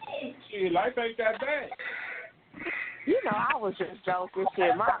 Shit, life ain't that bad. You know, I was just joking.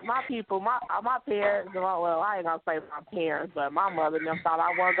 Shit, my people, my parents. Well, I ain't gonna say my parents, but my mother and them thought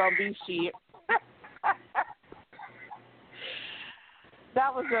I wasn't gonna be shit.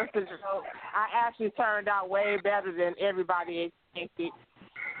 That was just a joke. I actually turned out way better than everybody expected.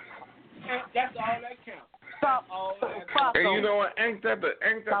 That's all that counts. So, and you know what? Ain't that the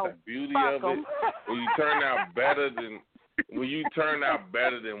beauty of it? When you turn out better than. When you turn out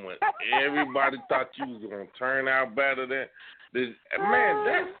better than when everybody thought you was gonna turn out better than, man,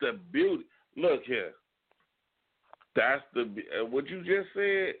 that's the beauty. Look here, that's what you just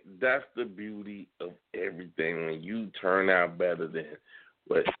said. That's the beauty of everything when you turn out better than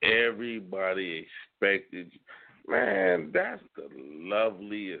what everybody expected. Man, that's the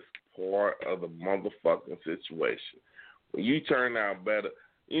loveliest part of the motherfucking situation. When you turn out better,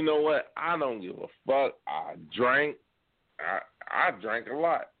 you know what? I don't give a fuck. I drank a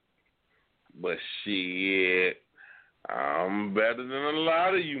lot. But shit, I'm better than a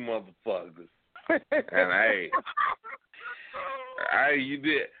lot of you motherfuckers. And hey, you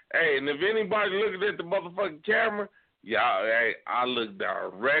did. Hey, and if anybody looking at the motherfucking camera, y'all, hey, I looked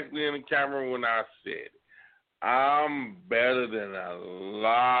directly in the camera when I said it. I'm better than a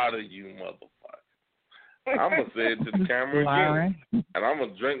lot of you motherfuckers. I'm going to say it to the camera again. And I'm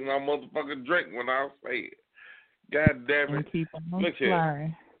going to drink my motherfucking drink when I say it. God damn it. Look here.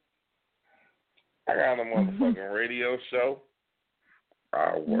 I got a motherfucking radio show.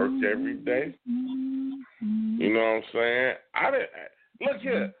 I work every day. You know what I'm saying? Look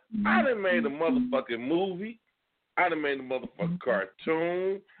here. I done made a motherfucking movie. I done made a motherfucking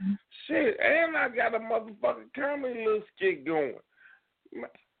cartoon. Shit. And I got a motherfucking comedy little skit going.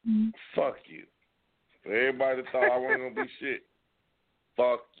 Fuck you. Everybody thought I wasn't going to be shit.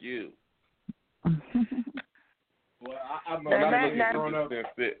 Fuck you. Well, I'm looking grown up.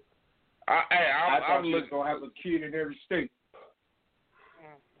 I'm looking to have a kid in every state.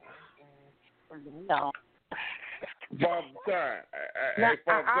 No. Father Time.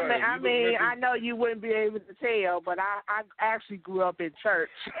 I mean, I know you wouldn't be able to tell, but I actually grew up in church.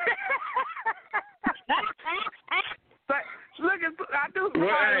 But look, I do some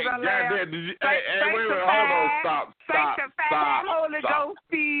wait, hold on, stop. Holy Ghost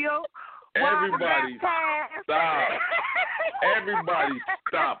feel. Everybody stop. Everybody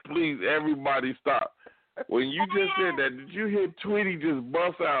stop. Please, everybody stop. When you just said that, did you hear Tweety just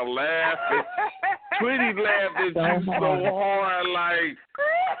bust out laughing? Tweety laughed at you so hard, like,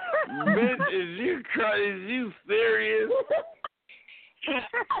 bitch, is you serious?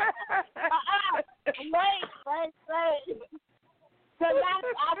 Wait. Because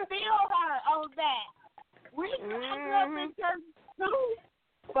I feel her on that. We grew up in church too.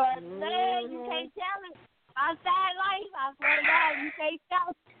 But, man, you can't tell it. Outside life, I swear to God, you can't tell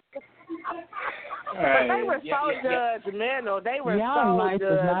it. They were so judgmental. They were y'all so life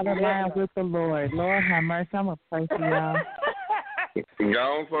is not aligned with the Lord. Lord have mercy. I'm going to pray for y'all.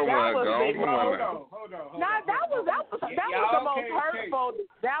 Go somewhere. Hold on. That was the most hurtful.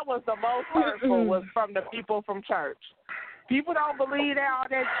 That was the most hurtful was from the people from church. People don't believe that all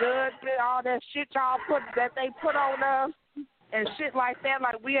that judgment, all that shit y'all they put on us and shit like that.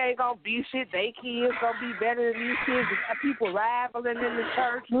 Like we ain't gonna be shit. They kids gonna be better than these kids. You got people rivaling in the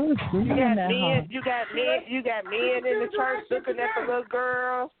church. You got men in the church looking at the little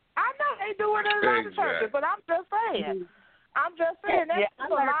girls. I know they do it in other churches, but I'm just saying. That's a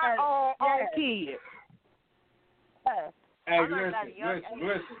lot on kids. Hey,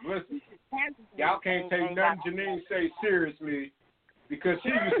 listen. Y'all can't take nothing Janine say seriously because she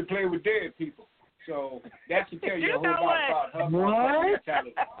used to play with dead people. So that should tell you a whole lot about her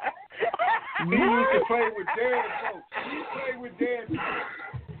mentality. She used to play with dead folks. She played with dead people.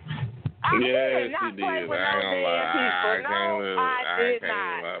 Yeah, she did. I ain't gonna lie. I can't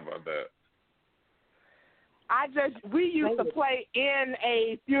lie about that. We used to play in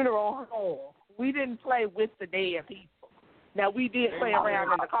a funeral home. We didn't play with the dead people. Now, we did play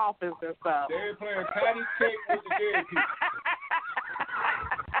around in the coffins and stuff. They were playing patty cake with the dead people.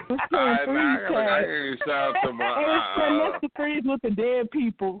 I can shout to my... Let's freeze with the dead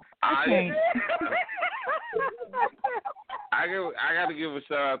people. I can't. I got to give a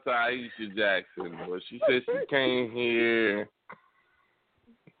shout out to Aisha Jackson. She said she can't hear...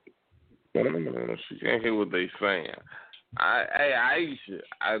 She can't hear what they saying. Hey, Aisha,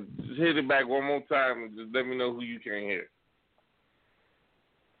 just hit it back one more time and just let me know who you can't hear.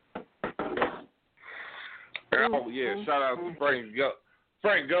 Oh, yeah, shout out to Frank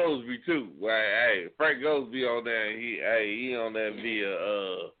Goldsby, too. Hey, Frank Goldsby on there. He on there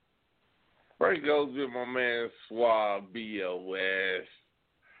via, Frank Goldsby, my man, Swab, BOS.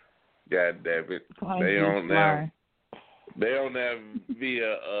 God damn it. They on there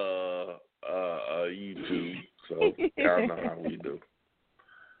via, YouTube. So, y'all know how we do.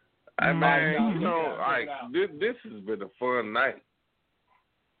 Hey, man, this has been a fun night.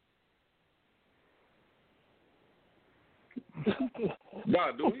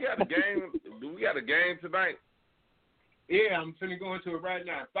 Do we got a game? Do we got a game tonight? Yeah, I'm finna go into it right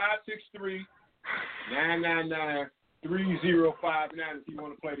now. 563-999-3059 if you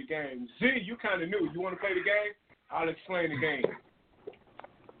want to play the game. Z, you kind of new. You want to play the game? I'll explain the game.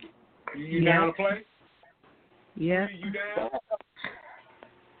 You down to play? Yeah. You down?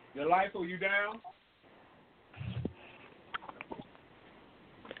 Your life, are you down?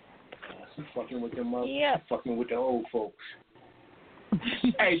 She's fucking with them fucking with the old folks.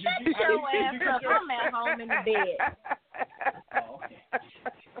 Hey, I'm at home in the bed. Oh, okay.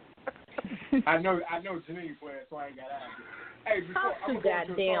 I know Janine playing, so I ain't got out of it. Hey, before I'm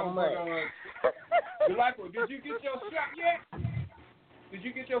goddamn much. Delightful, did you get your shot yet? Did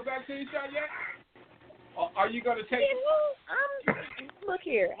you get your vaccine shot yet? Or are you gonna take it? Look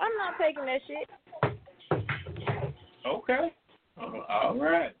here, I'm not taking that shit. Okay. All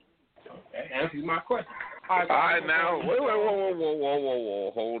right. That answers my question. All right, now,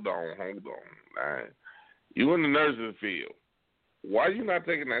 whoa. Hold on. All right. You in the nursing field. Why are you not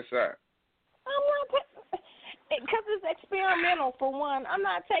taking that shot? I'm not because it's experimental, for one. I'm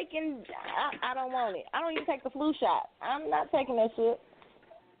not taking, I don't want it. I don't even take the flu shot. I'm not taking that shit.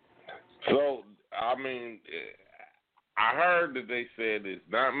 So, I mean, I heard that they said it's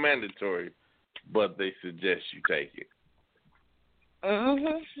not mandatory, but they suggest you take it.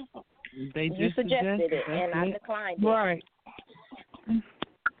 Mm-hmm. You suggested it, and I declined it. Right.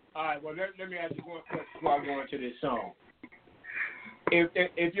 All right, well, let me ask you one question before I go into this song.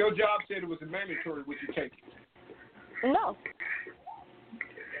 If your job said it was a mandatory, would you take it? No.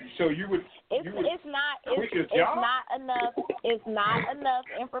 So you would. It's not enough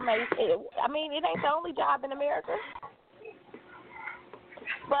information. I mean, it ain't the only job in America.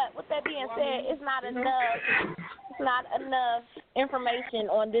 But with that being said, it's not enough information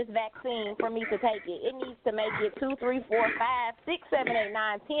on this vaccine for me to take it. It needs to make it 2, 3, 4, 5, 6, 7, 8,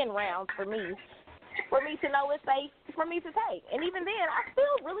 9, 10 rounds for me to know it's safe for me to take. And even then, I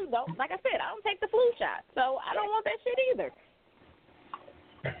still really don't. Like I said, I don't take the flu shot, so I don't want that shit either.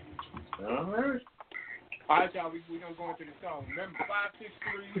 All right. All right, y'all, we're going to go into the song. Remember,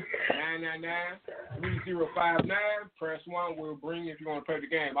 563-999-3059. Press 1. We'll bring you if you want to play the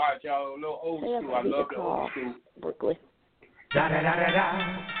game. All right, y'all, a little old school. I love the old school. Brooklyn.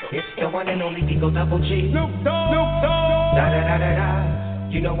 Da-da-da-da-da. It's the one and only Digo Double G. Snoop Dogg. Da-da-da-da-da.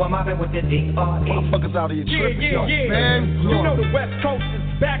 You know I'm mobbing with the D.R.E. Motherfuckers out of your tripping, man. You know the West Coast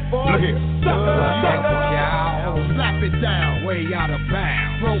is back, boy. Look here. down, slap it down, way out of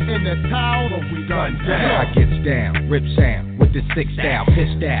bounds. Throw in the towel or we done down. I gets down, rip sound with this sick style, piss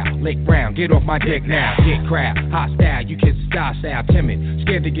style, lick round, get off my dick now, get crap, hostile, you kids is docile, timid,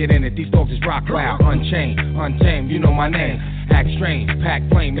 scared to get in it, these folks is rock wild, unchained, untamed, you know my name. Act strange, pack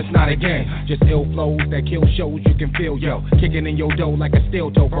flame, it's not a game. Just ill flows that kill shows you can feel, yo. Kicking in your dough like a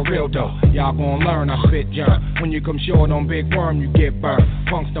steel toe, for real though. Y'all gon' learn, I spit germ. When you come short on big worm, you get burned.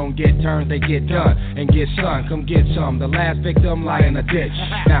 Punks don't get turns, they get done. And get sun, come get some. The last victim lie in a ditch.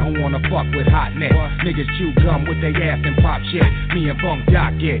 Now who wanna fuck with hot neck? Niggas chew gum with their ass and pop shit. Me and Funk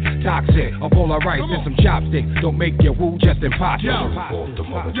Doc get toxic. A bowl of rice and some chopsticks. Don't make your woo just impossible.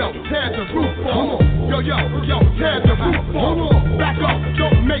 Yo, tear the roof off. Yo, tear the roof off. Back up,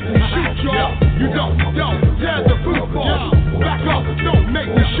 don't make me shoot y'all. You don't, tear the roof off. Back up, don't make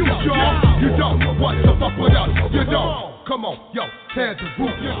me shoot y'all. You don't want to fuck with us. You don't. Come on, yo, tear the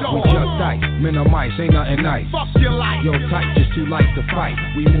roof. You don't. We just tight, minimize, ain't nothing nice. Fuck your life. Yo, tight, just too light to fight.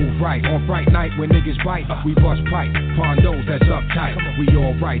 We move right on bright night when niggas bite. We bust pipe, pondos that's uptight. We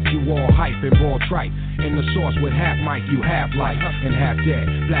all right, you all hype and raw tripe. In the sauce with half mic, you half life and half dead.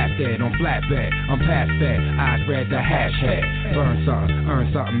 Blasted on flatbed, I'm past that. Eyes red, the hash head. Burn something,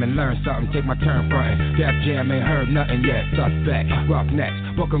 earn something, and learn something. Take my turn frontin'. Def Jam ain't heard nothing yet. Suspect, rough necks,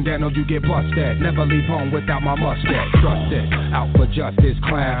 book 'em down or you get busted. Never leave home without my mustache. Trust it, out for justice,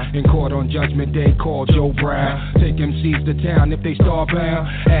 clown. In court on Judgment Day, call Joe Brown. Take MCs to town if they starbound.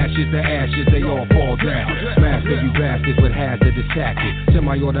 Ashes to ashes, they all fall down. Master you bastards with hazardous tactics.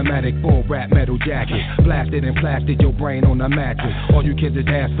 Semi-automatic full rap metal jacket. Blasted and plastered your brain on the mattress. All you kids is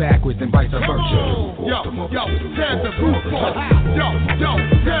ass backwards and vice versa. Yo, tear the roof off. Yo,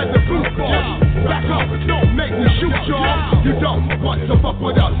 tear the roof off. Back up, don't make me shoot y'all. You don't want to fuck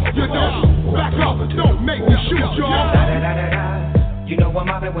with us. You don't. Back up, don't make me shoot y'all. You know I'm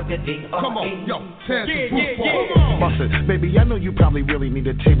mobbing with the D.R.E. Come on, yo, tear the roof off. Bustin', baby, I know you probably really need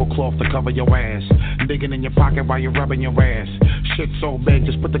a tablecloth to cover your ass. Digging in your pocket while you're rubbing your ass. Shit so big,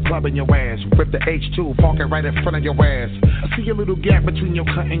 just put the club in your ass. Rip the H2, park it right in front of your ass. I see a little gap between your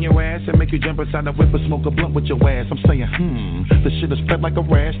cunt and your ass and make you jump inside the whip and smoke a blunt with your ass. I'm saying, the shit is spread like a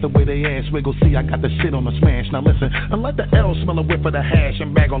rash. The way they ass wiggle, see I got the shit on the smash. Now listen, and let the L smell a whip of the hash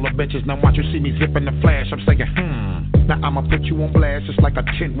and bag all the bitches. Now watch you see me zipping the flash. I'm saying, now I'ma put you on blast just like a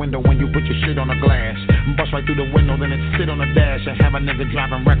tint window when you put your shit on the glass. Bust right through the window, then it sit on the dash and have a nigga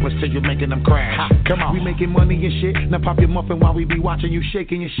driving reckless till you're making them crash. Come on, we making money and shit. Now pop your muffin while we be watching you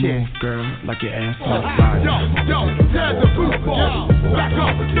shaking your shit. Move, girl, like your ass on fire. Yo, tear the roof off. Back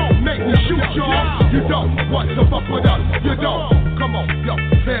up, don't make me shoot y'all. You don't want to fuck with us. You don't. Come on, yo,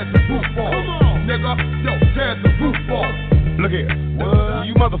 tear the roof off. Nigga, yo, tear the roof off. Look here,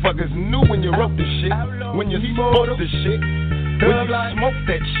 you motherfuckers knew when you wrote this shit, when you spoke this shit, when you smoked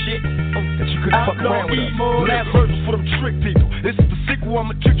that shit, that you couldn't fuck around with us. Last verse was for them trick people. This is the sequel,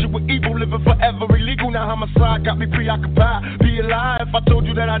 I'ma treat you with evil, living forever illegal. Now homicide got me preoccupied. Be alive, if I told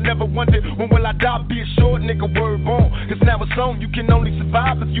you that I never wondered when will I die, be a short nigga, word born. Cause now it's on, you can only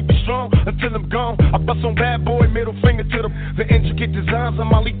survive if you be strong until I'm gone. I bust on bad boy, middle finger to the intricate designs of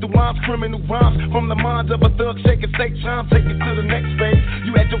my lethal rhymes, criminal rhymes. From the minds of a thug, shake and stay time, take it to the next phase.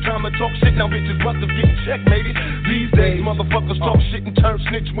 You had your time to talk shit, now bitches must have getting checkmated. These days, motherfuckers talk shit and turn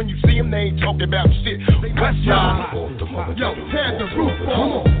snitch. When you see them, they ain't talking about shit. West Side. Yo, tear the roof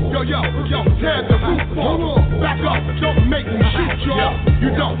off. Yo, tear the roof off. Back up, don't make me shoot y'all.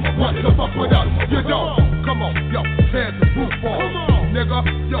 You don't want to fuck with us. You don't. Come on, yo, tear the roof off. Nigga,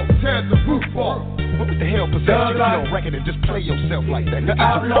 yo, tear the roof off. What the hell possessed you? You don't reckon and just play yourself like that. The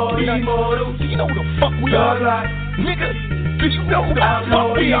outlaw immortal. Do you know who the fuck we are? Nigga, do you know who the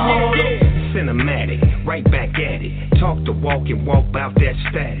fuck we are? Cinematic, right back at it. Talk the walk and walk about that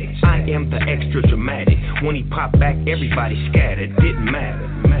static. I am the extra dramatic. When he popped back, everybody scattered. Didn't matter.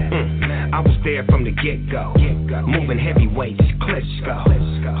 I was there from the get-go. Moving heavyweights,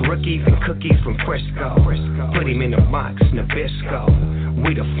 Klitschko. Rookies and cookies from Frisco. Put him in a box, Nabisco.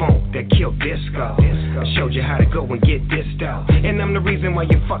 We the funk that killed disco. I showed you how to go and get this though. And I'm the reason why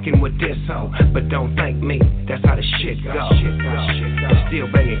you're fucking with this hoe. But don't thank me, that's how the shit go. Still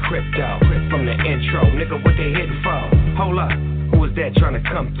banging crypto from the intro. Nigga, what they hitting for? Hold up, who was that trying to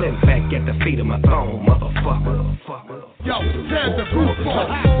come through? Back at the feet of my throne, motherfucker. Yo, tear the roof off.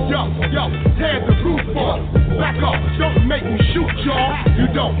 Yo, tear the roof off. Back up, don't make me shoot y'all.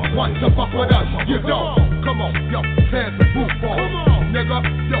 You don't want to fuck with us. You don't. Come on, yo, tear the roof off. Nigga,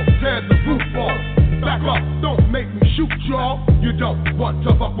 yo, tear the roof off. Back up, don't make me shoot y'all. You don't want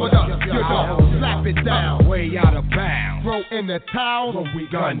to fuck with us. You don't. Slap it down, way out of bounds. Throw throw in the towel when we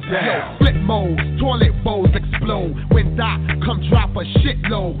gun down. Yo, flip modes, toilet bowls explode. When Doc come drop a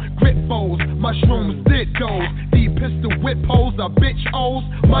shitload. Grip foes, mushrooms did those. D pistol whip holes, a bitch owes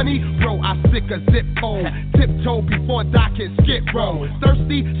money. Bro, I sick a zip code. Tiptoe before Doc hit skid row.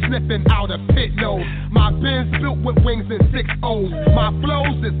 Thirsty, sniffing out a pit nose. My Benz built with wings and 6 O's. My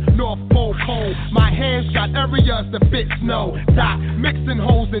flows is North Pole cold. My hands shot areas to fit snow. Doc mixing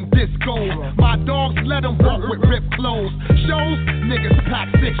holes in discos. My dogs let them walk with ripped clothes. Shows, niggas pack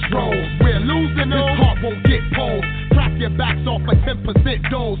 6 rolls. We're losing, this heart won't get pulled. Crack your backs off a 10%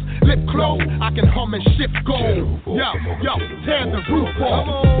 dose. Lip closed, I can hum and shift gold. Yo, tear the roof off.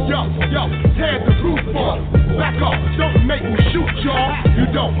 Yo, tear the roof off. Back up, don't make me shoot y'all. You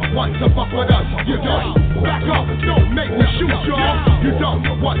don't want to fuck with us. You don't. Back up, don't make me shoot y'all. You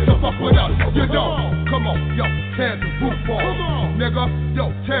don't want to fuck with us. You don't. Come on, yo, tear the roof off. Nigga,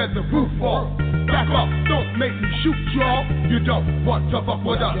 yo, tear the roof off. Back up, don't make me shoot y'all. You don't want to fuck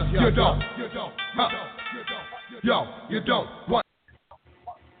with us. You don't. Yo, you don't want.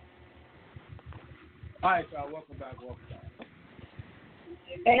 All right, y'all, welcome back.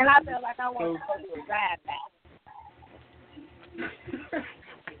 And I feel like I want to go to a drive back.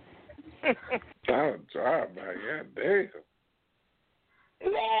 Drive back, yeah, damn.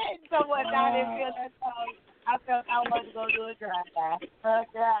 Man, someone down there feel that song. I felt I wanted to go do a drive back.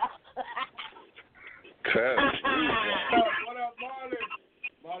 What up, Marlon?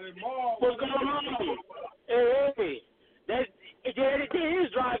 What's going on? Hey, that it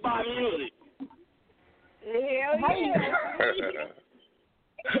is drive-by music. Hell yeah.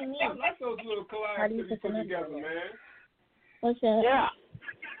 I like those little collabs that we put together, man. What's up? Yeah.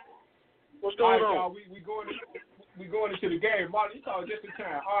 What's going on? Y'all, we going into the game. Marlon, you called just in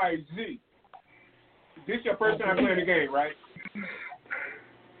time. All right, Z. This your first time playing the game, right?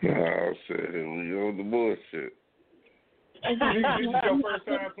 Oh, shit. Here we go with the bullshit. This is your first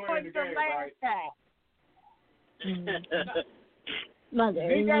time playing the game, right? Mother,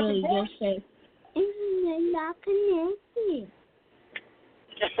 Z got the point? just say, isn't not connected?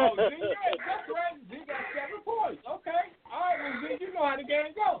 Oh, Z, that's right. Z got 7 points. Okay. All right, well, Z, you know how the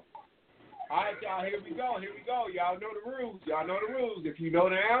game goes. All right, y'all, here we go. Y'all know the rules. If you know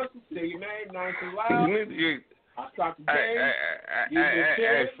the answer, say your name nice and loud. I stop the game.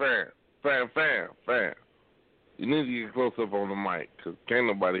 Hey, fam. You need to get close up on the mic, because can't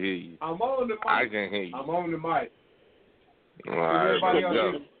nobody hear you. I'm on the mic. I can hear you. I'm on the mic. All right, let's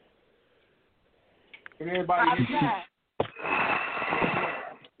go. Can everybody hear you?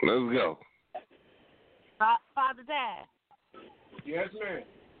 Let's go. Father Dad. Yes, ma'am.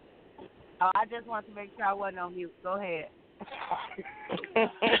 Oh, I just want to make sure I wasn't on mute. Go ahead. Wait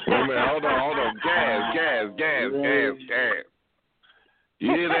a minute, hold on. Gas. You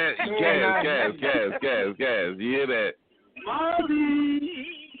hear that? Gas. You hear that?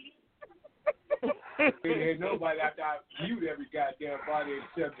 Ain't nobody after I mute every goddamn body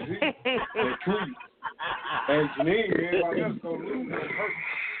except Z and Tweet and Janine. Everybody else gonna lose that person.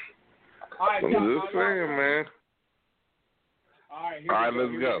 All right, I'm just saying, man. All right,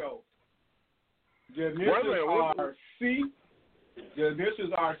 let's go. The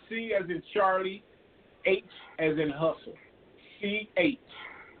initials are C as in Charlie, H as in hustle. CH.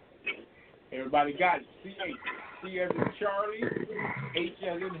 Everybody got it. CH. C as in Charlie, H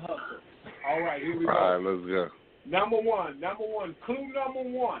as in hustle. All right, here we go. All right, let's go. Number one. Clue number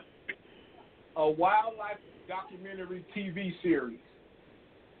 1. A wildlife documentary TV series.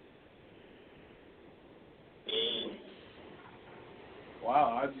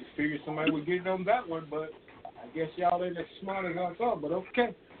 Wow, I just figured somebody would get on that one, but I guess y'all ain't as smart as I thought, but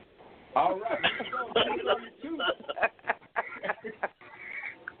okay. All right, let's go. Clue number 2.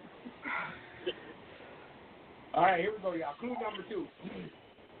 All right, here we go, y'all. Clue number 2.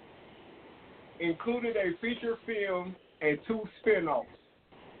 Included a feature film and 2 spin-offs.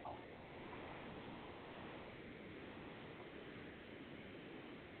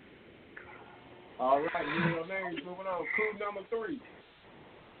 All right, here are names. Moving on. Clue number 3.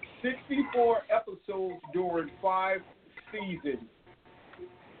 64 episodes during 5 seasons.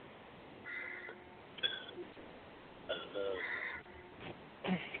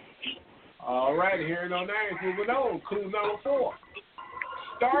 All right, here are no names. Moving on. Clue number 4.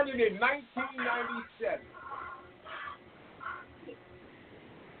 Started in 1997.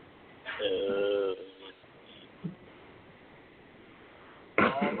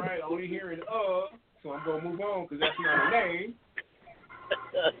 All right, only hearing so I'm going to move on because that's not a name.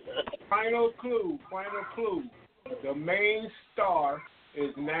 Final clue. The main star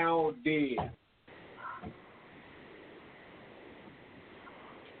is now dead.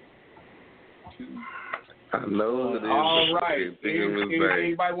 I know it is. All right. I can't think of his name.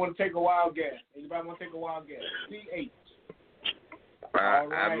 Anybody want to take a wild guess? CH.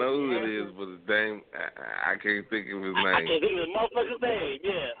 I know who it is, but his name, I can't think of his name. I can't think of the motherfucker's name,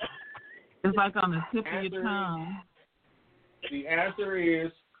 yeah. It's like on the tip of your tongue. The answer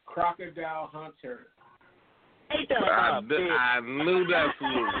is Crocodile Hunter. I knew that's who it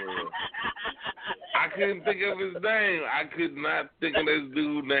was. I couldn't think of his name. I could not think of this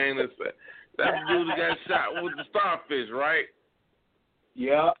dude's name. That's the dude that got shot with the starfish, right?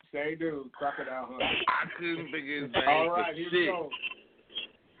 Yep, same dude, Crocodile Hunter. I couldn't think of his name. All right, here we go.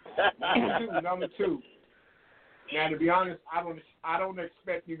 Number two. Now, to be honest, I don't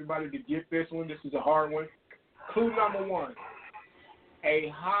expect anybody to get this one. This is a hard one. Clue number one: a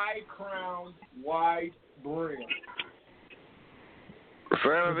high-crowned, wide brim. Say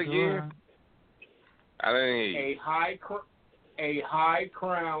it again. I didn't hear you. A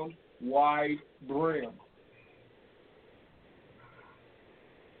high-crowned, wide brim.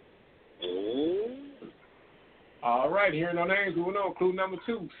 All right, hearing no names, we will know. Clue number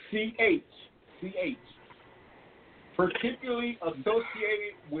two: CH. Particularly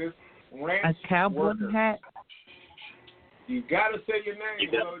associated with ranch a cowboy workers. hat. You gotta say your name.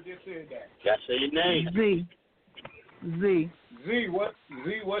 Whoever just said that. Gotta say your name. Z.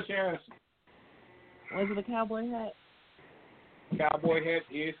 What's your answer? Was it a cowboy hat? Cowboy hat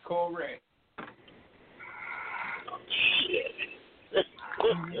is correct.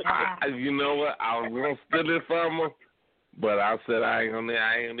 You know what? I was gonna steal it from her, but I said I ain't gonna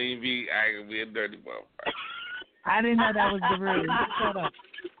be a dirty motherfucker. I didn't know that was the rule. Shut up.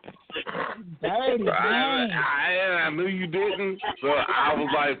 Dirty. I knew you didn't, so I was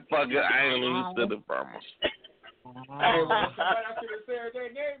like, fuck it, I ain't gonna steal it from her. Hey, well, somebody I should have said their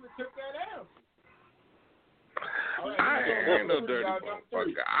name and took that out. Right, I ain't no dirty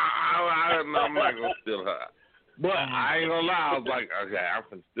motherfucker. I'm not gonna steal her. But I ain't gonna lie, I was like, okay, I'm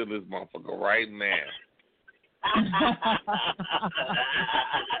gonna steal this motherfucker right now.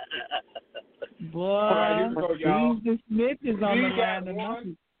 Boy, the snitches on the line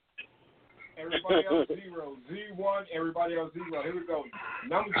tonight. Everybody else zero. Z1, everybody else zero. Here we go.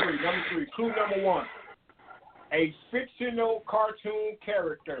 Number three. Clue number one. A fictional cartoon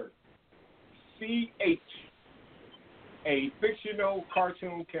character. CH. A fictional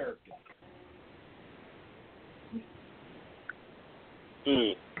cartoon character.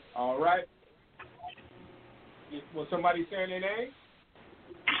 All right. Was somebody saying their name?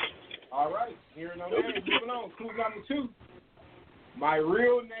 All right. Hearing no names. Moving on. Clue number two. My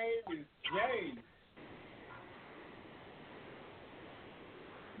real name is James.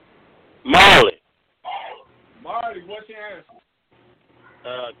 Marley, what's your answer?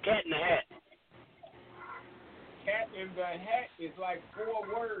 Cat in the Hat. Cat in the Hat is like 4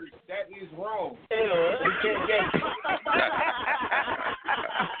 words. That is wrong. You can't guess.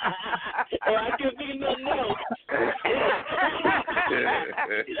 I can't think of nothing else.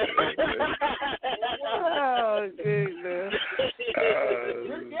 Oh, goodness.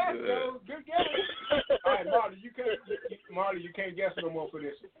 Good guess, though. Good guess. All right, Marty, you can't guess no more for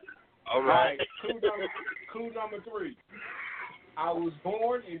this one. All right. Clue number three. I was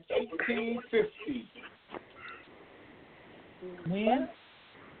born in 1850. When?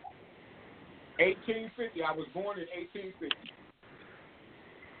 1850. I was born in 1850.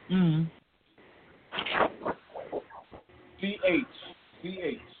 CH.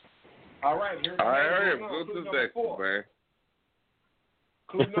 All right, here's all right, go to the next one, man.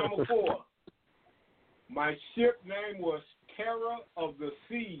 Clue number 4. My ship name was Terror of the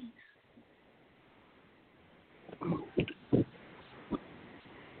Seas.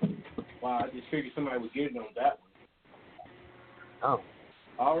 Wow, I just figured somebody was getting on that one. Oh.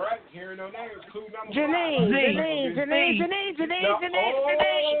 All right, hearing no names. Clue number 5. Janine.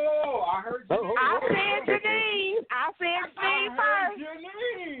 Oh, I heard Janine. I said Janine first.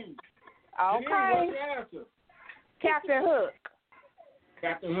 Janine. Okay. Janine, what's your answer? Captain Hook.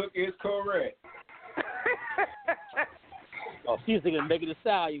 Captain Hook is correct. Oh, she was thinking of making a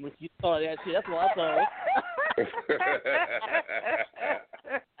stallion when she saw that shit. That's what I thought.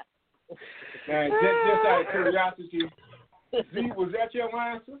 Man, just out of curiosity, Z, was that your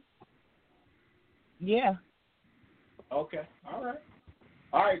answer? Yeah. Okay. All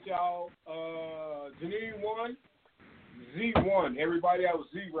right, y'all. Janine 1, Z 1. Everybody else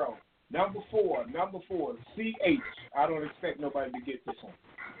 0. Number 4. CH. I don't expect nobody to get this one.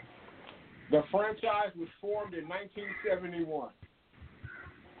 The franchise was formed in 1971.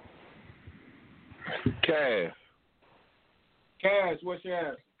 Cass, what's your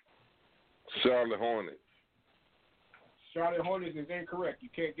answer? Charlotte Hornets. Charlotte Hornets is incorrect. You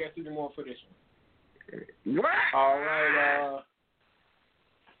can't guess anymore for this one. All right.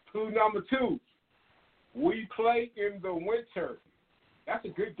 Clue number 2. We play in the winter. That's a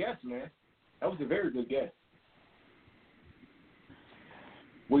good guess, man. That was a very good guess.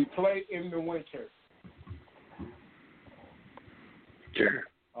 We play in the winter. Damn,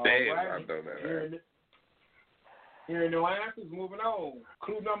 right. I know that. Hearing no answers, moving on.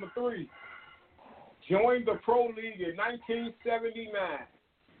 Clue number 3. Joined the Pro League in 1979.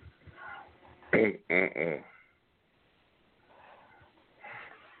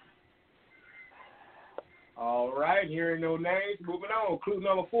 All right, hearing no names, moving on. Clue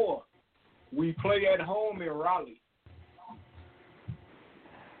number 4. We play at home in Raleigh.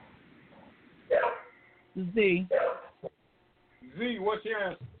 Z. Z, what's your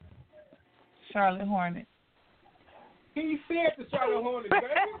answer? Charlotte Hornets. He said the Charlotte Hornets, baby.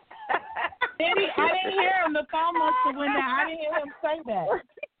 I didn't hear him. The phone must have went down. I didn't hear him say that.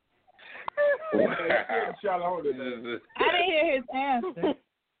 I didn't hear his answer.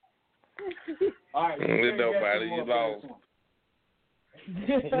 All right, nobody, you lost.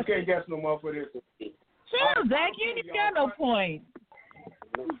 You can't guess no more for this. Chill, Zach, you ain't got no point.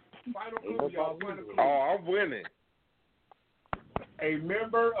 Final clue, y'all. Oh, I'm winning. A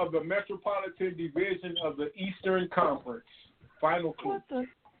member of the Metropolitan Division of the Eastern Conference. Final clue.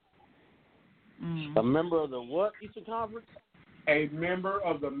 A member of the what? Eastern Conference? A member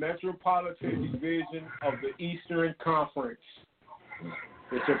of the Metropolitan Division of the Eastern Conference.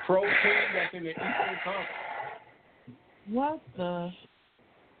 It's a pro team that's in the Eastern Conference. What the?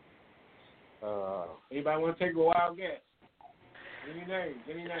 Anybody want to take a wild guess? Any names?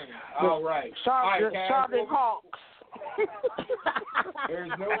 All right. Charlotte Hawks.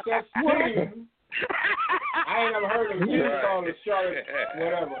 There's no such thing. I ain't never heard of a team called the Charlotte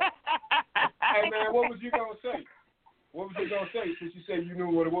whatever. Hey, man, what was you going to say? Since you said you knew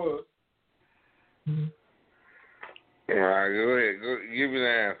what it was? All right, go ahead. Give me the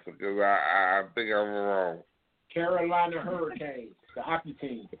answer, because I think I'm wrong. Carolina Hurricanes, the hockey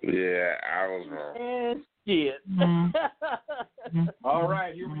team. Yeah, I was wrong. Shit. All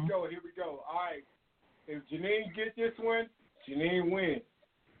right, here we go. All right. If Janine get this one, Janine wins.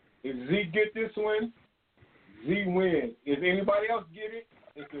 If Z get this one, Z wins. If anybody else get it,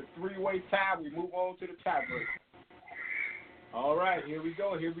 it's a 3-way tie. We move on to the tiebreaker. All right, here we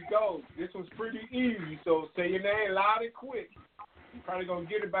go. This one's pretty easy, so say your name loud and quick. You're probably going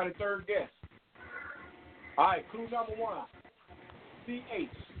to get it by the third guess. All right, clue number 1. CH,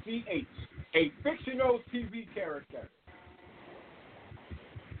 a fictional TV character.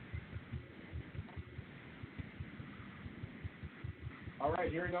 All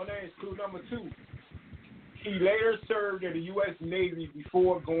right, hearing no names. Clue number 2. He later served in the U.S. Navy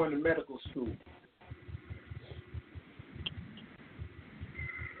before going to medical school.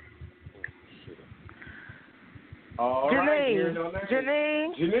 All right, hearing no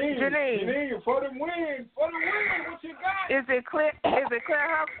names. Janine, for the win. What you got? Is it Claire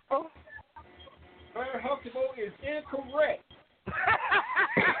Huxtable? Claire Huxtable is incorrect.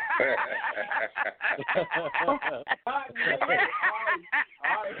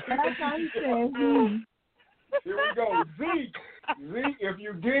 That's how he says. Here we go. Z, if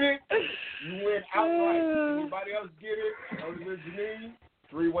you get it, you win outright. Anybody else get it? Other than Janine,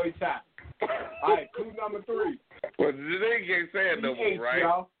 3-way tie. All right, clue number 3. Well, Janine can't say it no more, right?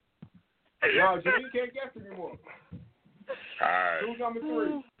 Y'all. No, Janine can't guess anymore. All right. Clue number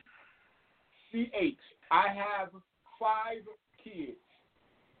 3. CH. I have 5 kids.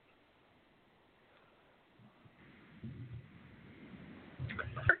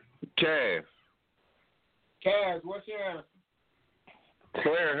 Kaz, what's your answer?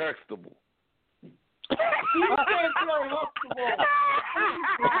 Claire Huxtable. He said Claire Huxtable.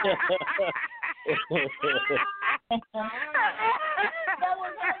 That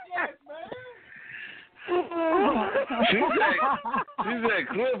was her guess, man. She said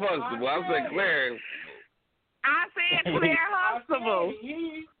Cliff Huxtable. I said Claire. I said Claire Huxtable.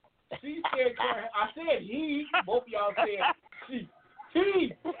 She said Claire. I said he. Both of y'all said she.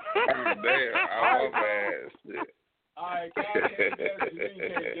 He. Oh, damn. I'm bad. Shit. All right, Kaz can't guess. Janine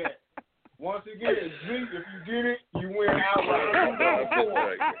can't guess. Once again, Z, if you get it, you win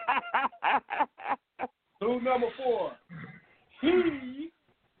outright. Clue number 4. He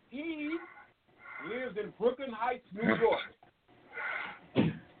lives in Brooklyn Heights, New York.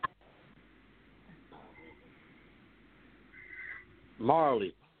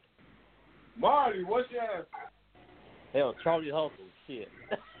 Marley, what's your answer? Hell, Charlie Hustle. Shit.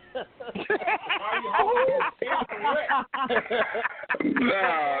 Charlie Hustle is incorrect.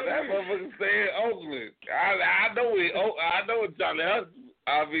 No, that motherfucker stay in Oakland. I know it. I know it, Charlie Hustle.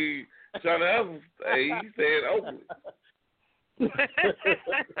 I mean, Hey, he said openly.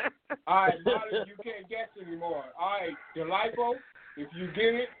 All right, Marty, you can't guess anymore. All right, Delipo, if you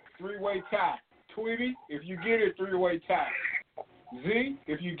get it, 3-way tie. Tweety, if you get it, 3-way tie. Z,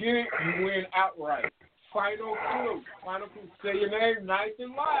 if you get it, you win outright. Final clue. Say your name nice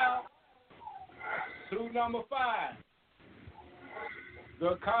and loud. Clue number 5.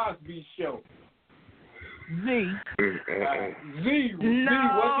 The Cosby Show. Z. Z.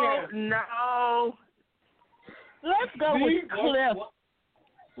 No. Let's go with Cliff.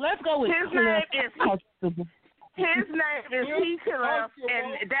 Let's go with Cliff Huxtable. His name is Cliff,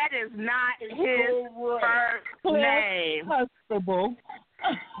 and that is not his first name. Huxtable.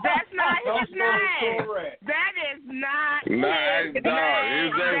 That's not his name. That is not his name. His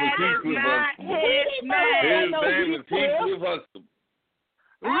name is Cliff Huxtable.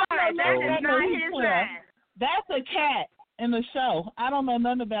 Right, that is not his name. That's a cat in the show. I don't know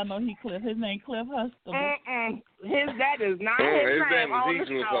nothing about no Heathcliff. His name Cliff Huxtable. That is not his name on the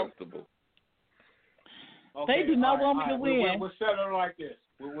show. Huxtable. Okay, they do not want me to win. We'll settle it like this.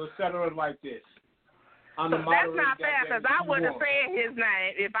 We'll settle it like this. That's not fair, because I would have said his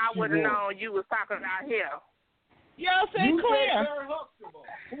name if I would have known you was talking about him. Y'all said Claire.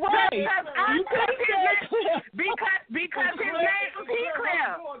 Right. Because his name was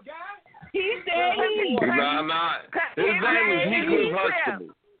Heathcliff. He said he. Nah. His name is Heathcliff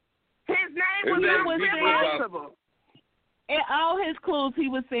Huxtable. His name was Heathcliff Huxtable. In all his clues, he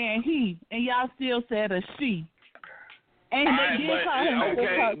was saying he, and y'all still said a she. And they did call him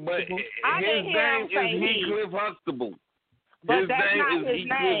Huxtable. But his name is Heathcliff Huxtable. His name is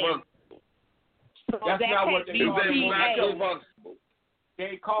Heathcliff Huxtable. That's not what they call him.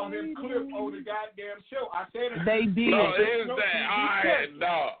 They call him Cliff on the goddamn show. I said it. They did. No, here's that.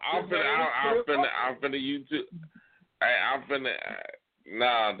 I'm finna YouTube. I'm finna.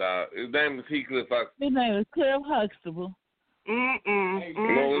 Nah, dog. His name is Heathcliff Huxtable. His name is Cliff Huxtable. No, his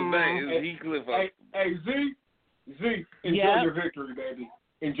name is Heathcliff Huxtable. Hey, Z, enjoy your victory, baby.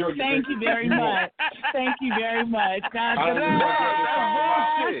 Enjoy your Thank victory. you very much. Thank you very much. That's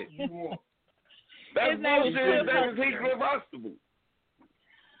bullshit. His name is Heathcliff Huxtable.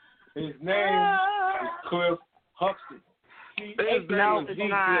 His name is Cliff Huxtable. His name is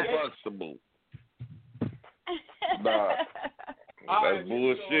Heathcliff Huxtable. Nah, that's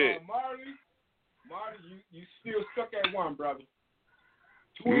bullshit. Marty, you still stuck at 1, brother.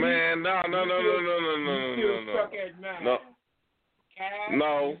 Man, no. You still stuck at 9. Cass,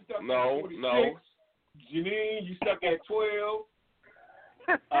 No. Janine, you stuck at 12.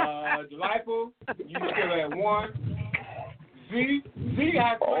 Delipo, you still at 1. Z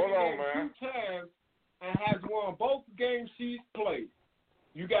has played 2 times and has won both games she's played.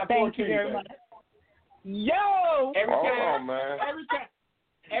 You got 14. Thank you very much. Yo! Every time.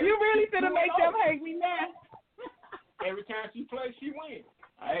 You really finna make them hate me now. Every time she plays, she wins.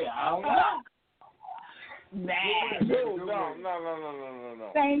 Hey, I don't know. No.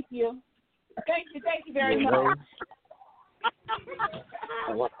 Thank you. Thank you very much.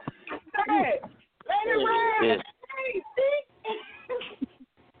 Hey, Lady Red. Hey, see?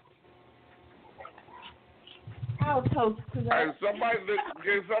 I'll toast to that. Hey,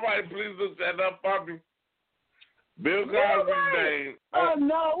 can somebody please look that up for me? Bill Cosby's name. Oh,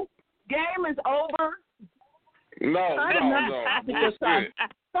 no. Game is over. No.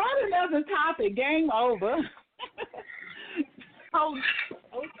 Start another topic. Game over. oh,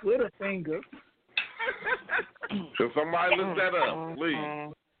 Twitter fingers. Can somebody look that up,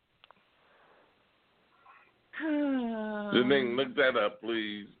 please? Janine, look that up,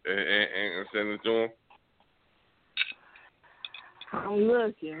 please, and send it to him. I'm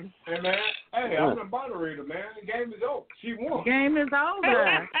looking. Hey, man. Hey, I'm the moderator, man. The game is over. She won. Game is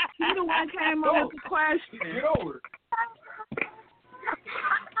over. She the one came up with the question. Get over it.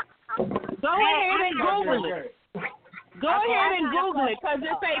 Go ahead and Google it. Go ahead and Google it, because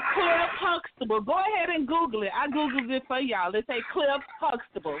it say Cliff Huxtable. Go ahead and Google it. I Googled it for y'all. It say Cliff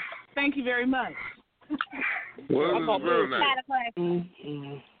Huxtable. Thank you very much. What is his real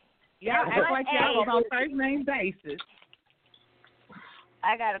name? Y'all act like y'all was on first name basis.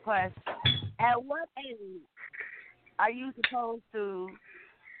 I got a question. At what age are you supposed to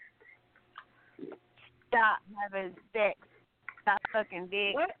stop having sex? Stop sucking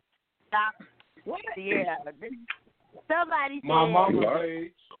dick? What? Stop. What? Yeah. Somebody said. My mama's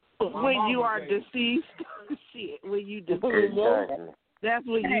age. When you are deceased. Shit. When you deceased. That's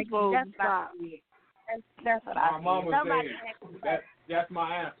when you're supposed to stop. That's what I said. My mama's age. That's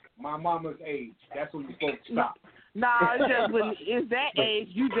my answer. My mama's age. That's when you're supposed to stop. No, it's just when it's that age,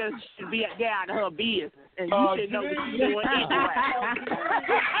 you just should be out of her business, and you should know what you're doing anyway.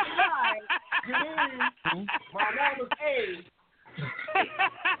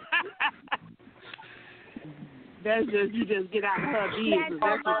 That's just you just get out of her business.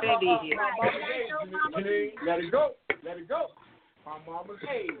 That's what that is. Janine, let it go. Let it go. My mama's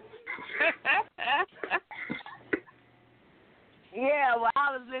age. Yeah, well,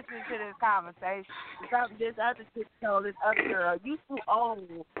 I was listening to this conversation. This other chick told this other girl, "You too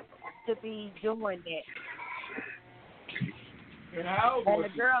old to be doing that." And how old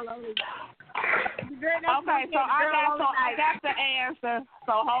was the girl only. Okay, so I got the answer.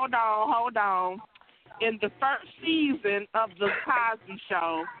 So hold on. In the first season of the Cosby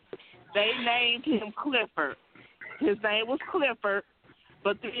Show, they named him Clifford. His name was Clifford,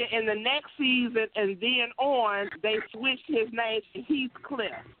 but then in the next season and then on, they switched his name to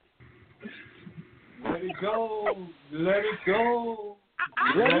Heathcliff. Let it go. Let it go.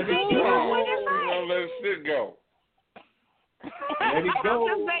 Let it go. Let it go. Let it go.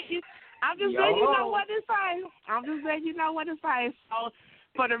 I'm just letting you know what it says. I'm just letting you know what it says. So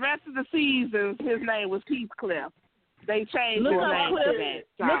for the rest of the seasons, his name was Heathcliff. They changed his name to that.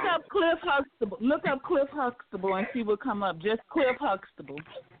 So. Look up Cliff Huxtable. Look up Cliff Huxtable and see what come up. Just Cliff Huxtable.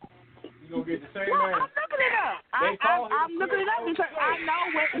 You gonna get the same name? I'm looking it up. I'm looking it up because I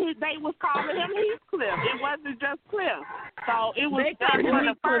know what they was calling him Heathcliff. It wasn't just Cliff. So it was for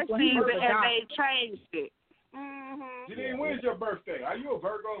the first season and they changed it. Mm-hmm. Janine, when's your birthday? Are you a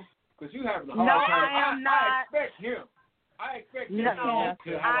Virgo? Because you having a No, hard time. I am not. I expect him. No,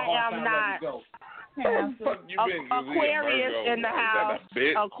 I am not. Aquarius in the house.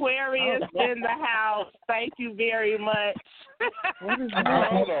 Aquarius in the house. Thank you very much. Hold on,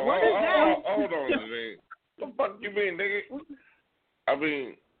 Janine. What the fuck you mean, nigga? I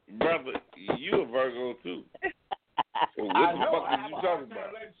mean, brother, you a Virgo too. So what the fuck are you talking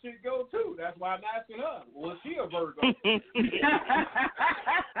about? Let shit go too. That's why I'm asking her. Was she a Virgo?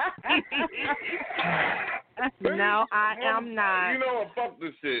 No, I am not. You know what? Fuck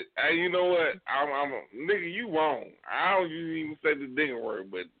this shit. Hey, you know what? I'm nigga, you wrong. I don't even say the ding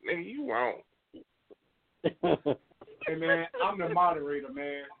word, but nigga, you wrong. Hey man, I'm the moderator,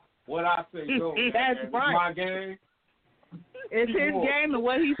 man. What I say go. That's man. right. It's my game. It's his game, and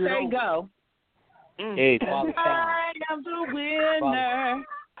what he say go. Hey, Father Time. I am the winner.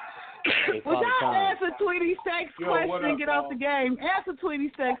 Hey, Well, Father y'all Time. answer Tweety Sex question and get off the game. Answer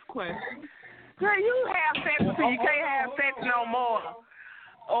Tweety Sex question. Girl, you have sex until you can't have sex no more.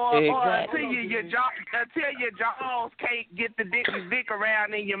 Or until your jaws can't get the dick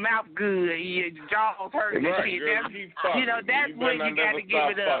around in your mouth good. Your jaws hurt and Right, shit. girl, That's when you got to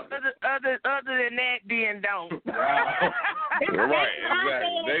give it up. Other than that, then don't. Right,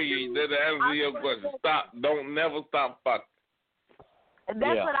 exactly. That answer your question. Stop. Don't never stop fucking.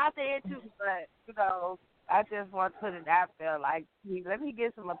 That's what I said too, but you know, I just want to put it out there. Like, let me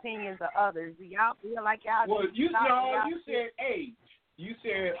get some opinions of others. Do y'all feel like y'all? Well, you said age. You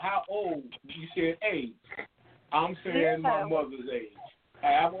said how old. You said age. I'm saying my mother's age.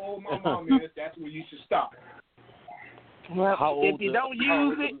 However old my mom is, that's where you should stop. Well, if you don't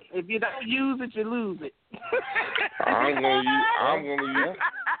use it, you lose it. I'm gonna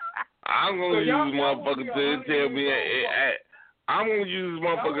use motherfucker to tell me. I'm gonna use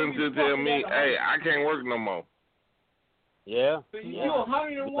motherfucker to tell me, hey, I can't work no more. Yeah. So you're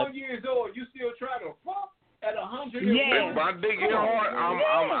 101 years old. You still trying to fuck at 100? Yeah. If my dick is hard,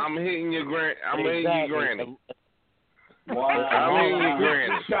 I'm hitting your granny. I'm hitting your granny. Wow. I'm hitting your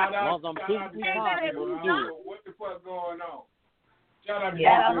granny. Shout out. I'm physically fine. What the fuck going on? Shout out to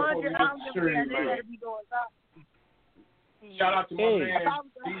at my 100, I'm just saying they better be doing something. Shout out to my man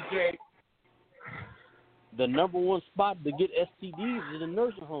DJ. The number one spot to get STDs is a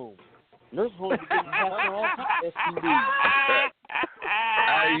nursing home. Nursing homes are getting passed on all STDs.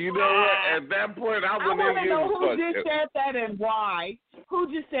 You know what? At that point, I wouldn't even give a fuck. Who just said that and why? Who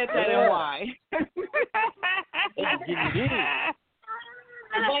just said that and why?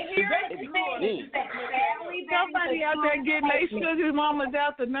 Somebody out there getting their sugar mamas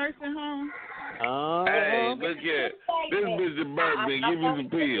out the nursing home. Hey, look at this bitch is burnt me. Give me some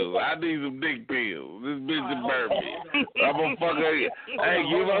pills. I need some dick pills. This bitch is burnt me. I'm gonna fuck her. Hey,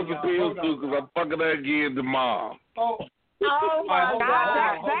 give her some pills too, because I'm fucking her again tomorrow. Oh my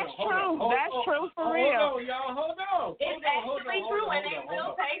God, that's true. That's true for real. Hold on, y'all. Hold on. It's actually true, and they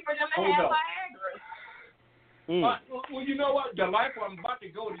will pay for them to have Viagra. Well, you know what? The life I'm about to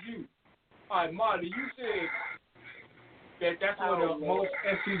go to you. All right, Marty, you said that's where the most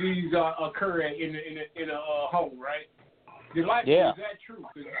STDs occur at in a home, right? The life is that true?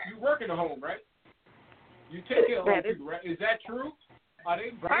 Cause you work in a home, right? You take care of home people, right? Is that true? Are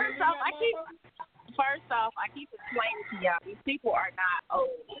they First off, I keep explaining to y'all, these people are not old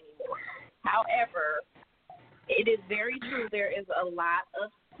anymore. However, it is very true there is a lot of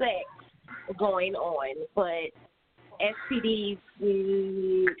sex going on, but STDs,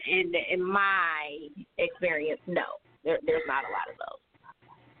 in my experience, no. There's not a lot of those.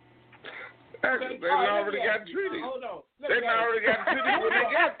 They already got treated. Hold on. They already got treated when they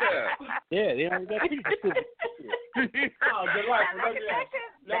got there. Yeah, they already got treated.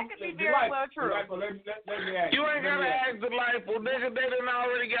 That could be very well true. Let me ask you ain't gotta ask Delightful, nigga. They done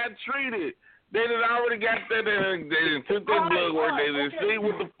already got treated. They done already got that. They done took their blood work. They done see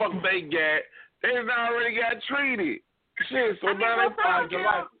what the fuck they got. They done already got treated. Shit, so now they fucking.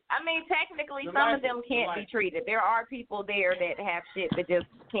 I mean, technically, some of them can't be treated. There are people there that have shit that just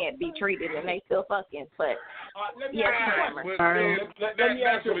can't be treated, and they still fucking. But let me ask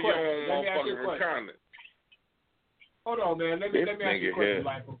you a question. Hold on, man. Let me ask you a question,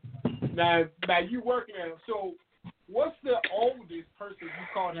 Michael. Now you working at them. So, what's the oldest person you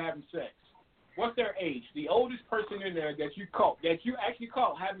caught having sex? What's their age? The oldest person in there that you actually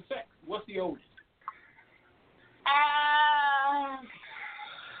caught having sex. What's the oldest?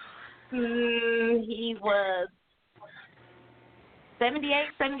 He was 78,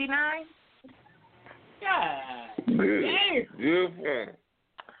 79. Yeah. Beautiful.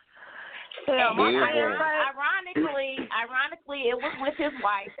 Ironically, it was with his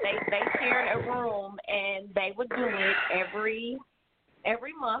wife. They shared a room, and they would do it every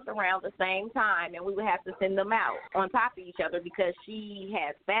month around the same time, and we would have to send them out on top of each other because she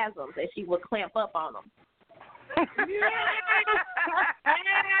had spasms and she would clamp up on them. Let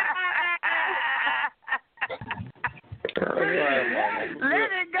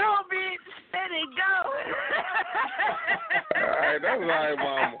it go, bitch. Let it go. All right, that's all right,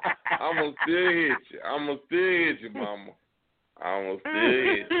 Mama. I'm going to still hit you, Mama. I'm going to still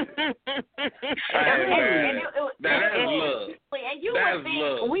hit you. That's love. And you would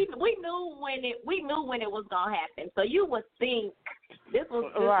think we knew when it was gonna happen. So you would think this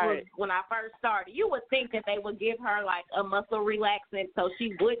was when I first started. You would think that they would give her like a muscle relaxant so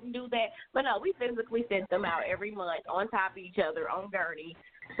she wouldn't do that. But no, we physically sent them out every month on top of each other on gurney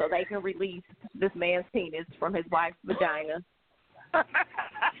so they can release this man's penis from his wife's vagina.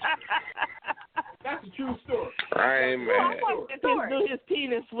 That's a true story. I ain't mad. Do his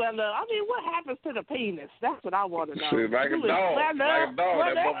penis swell up? I mean, what happens to the penis? That's what I want to know. Shit, like a dog. That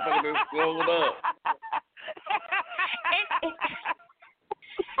motherfucker just swelled up.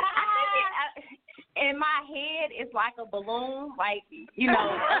 In my head, it's like a balloon. Like,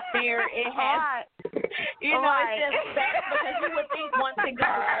 up there, it has, it's just that because you would think once it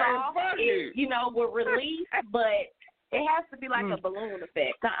goes soft, it, will release, but it has to be like a balloon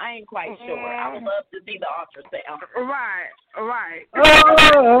effect. I ain't quite sure. I would love to see the ultrasound. Right.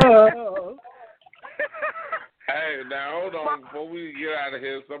 Hey, now hold on. Before we get out of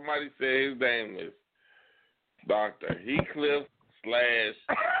here, somebody said his name is Dr. Heathcliff /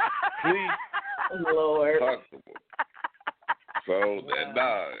 Lord. Huxtable. So that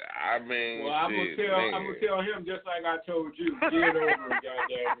dog, I mean, well, I'm gonna tell him just like I told you. Get over it, goddamn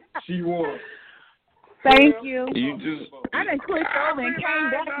it. She won. Thank you. I done clicked over and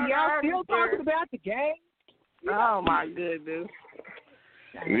came back and y'all still talking about the game. Oh my goodness.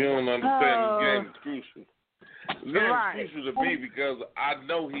 You don't understand this game is crucial. This game is crucial to me because I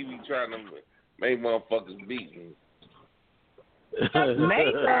know he be trying to make motherfuckers beat me.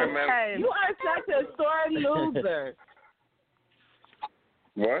 Nathan, you are such a sore loser.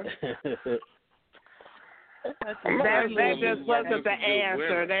 What? That just wasn't the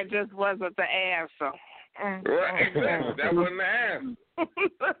answer. That just wasn't the answer. Right, exactly. That wasn't the answer.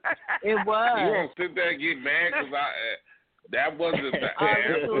 It was. You don't sit there and get mad because that wasn't the answer.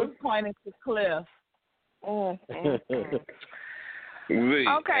 I was pointing to Cliff. Okay,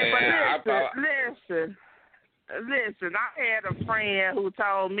 but listen. I had a friend who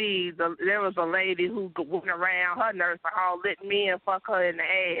told me there was a lady who went around her nursing home letting men fuck her in the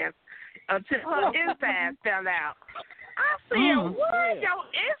ass until her insides fell out. I said, what? Your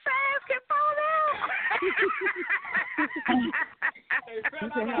insides can fall out? You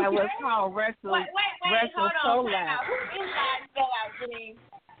can have what's called rectal prolapse. Whose insides fell out, Janine?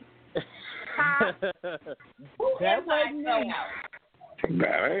 That wasn't me.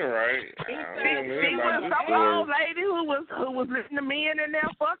 That ain't right. She was some old lady who was listening to men in there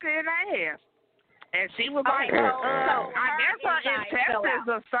fucking in her ass. And she was like, I guess her intestines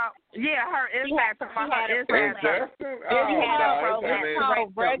or something. Yeah, her insides.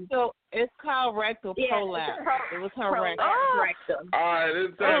 It's called rectal prolapse. It was her rectum. All right,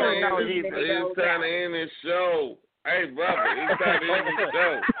 it's time to end this show. Hey, brother, it's time to end this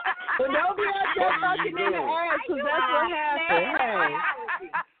show. But don't be out there fucking in the ass, because that's what happened. Hey.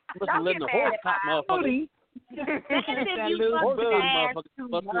 Must have let the horse top motherfucker. That little bug motherfucker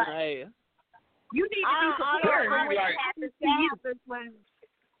fucking in the ass. You need to be prepared for what happens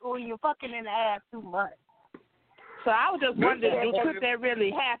when you're fucking in the ass too much. So I was just wondering, could that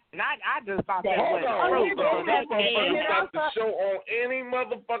really happen? I just thought that was true. Stop the show on any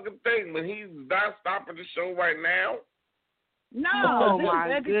motherfucking thing when he's not stopping the show right now. No,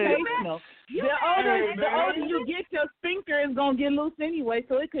 this is educational. The older you get, your sphincter is gonna get loose anyway,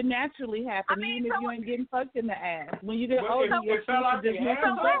 so it could naturally happen, even if you ain't getting fucked in the ass. When you get older, your sphincter just messes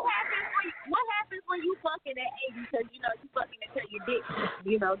up. What happens when you fucking at 80? Because you fucking until your dick,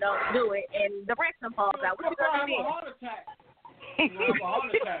 don't do it, and the rectum falls out. What you gonna do? Heart attack.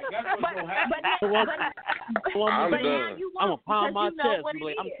 That's what's gonna happen. I'm done. I'm gonna pound my chest and be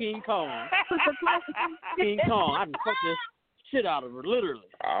like, I'm King Kong. King Kong. I can fuck this shit out of her, literally.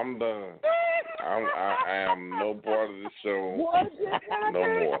 I'm done. I am no part of the show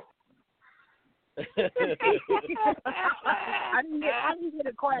no more. I didn't get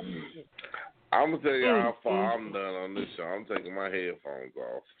a question. I'm gonna tell you how far I'm done on this show. I'm taking my headphones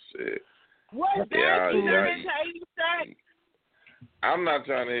off. Shit. What's that? I'm not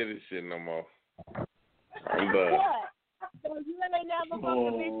trying to hear this shit no more. I'm done. What? So you ain't never fucked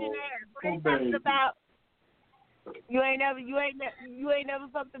a bitch in the ass. What are you talking about? You ain't never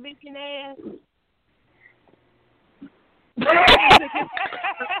fucked a bitch in the ass?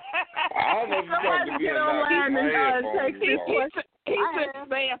 I don't know if you're talking to me or not. He took his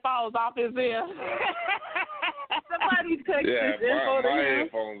headphones off his ear. Somebody took his my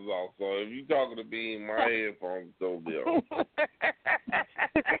headphones off. So if you talking to me, my headphones don't be on.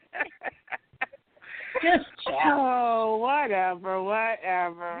 Oh, whatever. All right,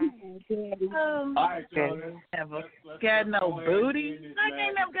 Never got no booty. I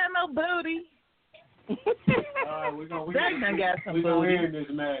ain't never got no booty. We're gonna got some booty. End this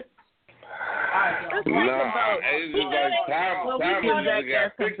match. It's just like time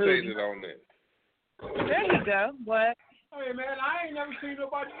got fixated on this. There you go. What? Hey, man, I ain't never seen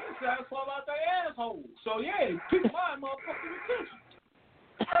nobody inside fall out their asshole. So, yeah, pick my motherfucking attention.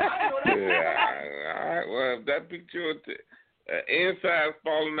 All right. Well, if that piqued your insides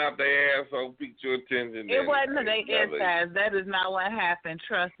falling out their asshole piqued your attention. It wasn't their insides. That is not what happened.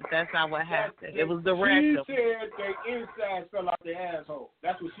 Trust me, that's not what happened. It was the rectum. She said their insides fell out their asshole.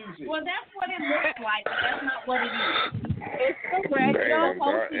 That's what she said. Well, that's what it looks like, but that's not what it is. It's the rectum.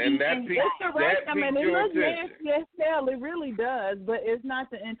 And that it's the rectum, and it looks attention. nasty as hell. It really does, but it's not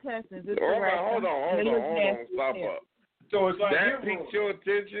the intestines. It's the rectum. Hold on. Stop up. So it's like that piqued your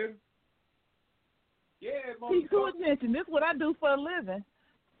attention? Yeah, piqued your attention. This is what I do for a living.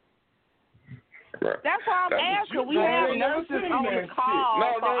 Right. That's why I'm asking. We have nurses on the call.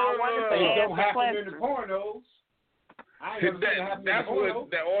 No. It don't happen in the pornos.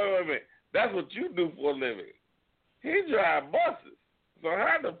 That's what you do for a living. He drive buses. So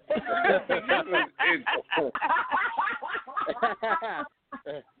how the fuck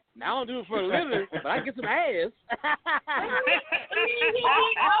Now I don't do it for a living, but I get some ass.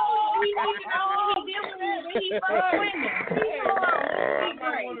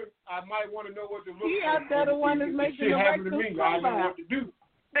 I might want to know what to look for. Yeah, the one that's making the rectum to me. I know what to do.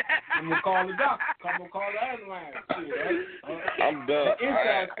 I'm gonna call the doctor. I'm gonna call the ambulance. I'm done.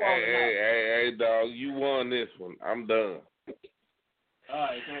 Hey, dog, you won this one. I'm done. All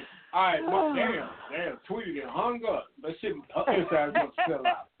right, thank you. All right, well, damn, tweeted and hung up. That shit, her insides must fell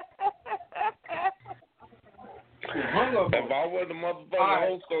out. Hung up. If I was the motherfucking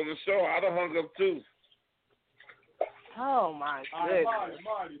host on the show, I'd have hung up too. Oh my goodness.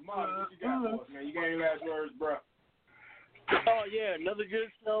 Marty, what you got for us, man? You got any last words, bro? Oh yeah, another good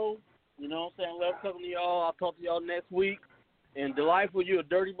show. You know what I'm saying? Love talking to y'all. I'll talk to y'all next week. And Delightful, you a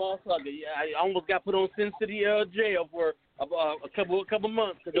dirty motherfucker. I almost got put on Sin City jail for a couple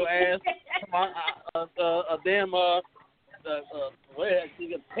months to go ask a damn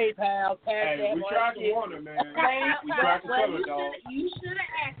PayPal, Cash App. Hey, we tried to warn her, man. We tried to tell her, dog. You should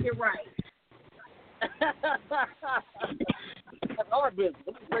have acted right. That's our business.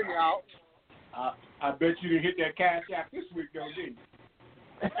 Let's bring it out. I bet you didn't hit that Cash App this week, though, didn't you?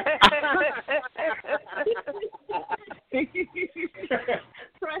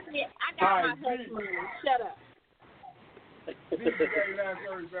 Trust me, I got my husband. Shut up.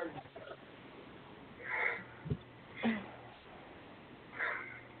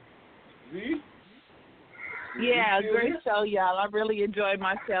 Yeah, great show, y'all. I really enjoyed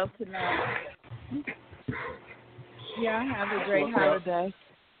myself tonight. Yeah, have a great holiday.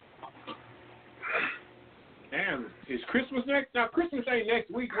 Damn, is Christmas next? Now, Christmas ain't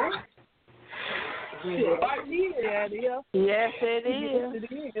next week, right? Yeah, it is. Yes, it is. Yes,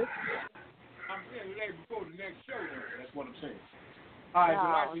 it is. I'm saying the day before the next show, that's what I'm saying. All right,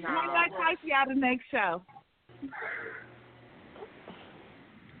 I'm going to talk to y'all the next show.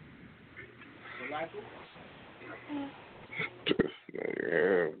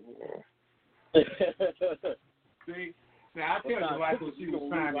 See, now I tell you like when she was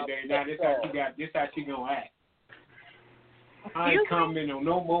fine today. Now this how she gonna act. I ain't commenting on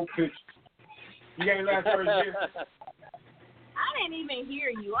no more pictures. You got any last words here? I didn't even hear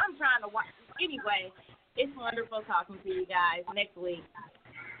you. I'm trying to watch. Anyway, it's wonderful talking to you guys. Next week.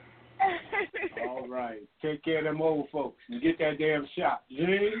 All right. Take care of them old folks and get that damn shot.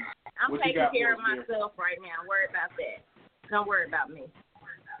 Jean, I'm taking care of myself right now. Worry about that. Don't worry about me.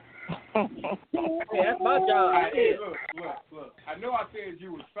 Yeah, that's my job. Right, hey, look. I know I said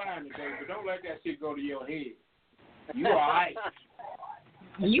you was fine today, but don't let that shit go to your head. You all right.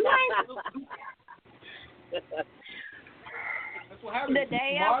 You ain't. That's what happened.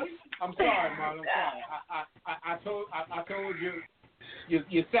 Molly? I'm sorry, Molly. I'm sorry. I told you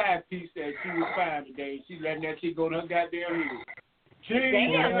your side piece that she was fine today. She letting that shit go to her goddamn head.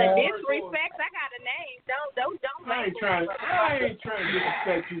 Damn, the disrespect. I got a name. Don't. I ain't trying to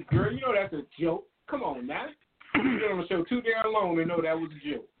disrespect you, girl. You know that's a joke. Come on now. You've been on the show too damn long to know that was a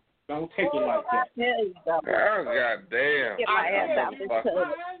joke. Don't take it like that. Oh, goddamn. Get my ass out this tub.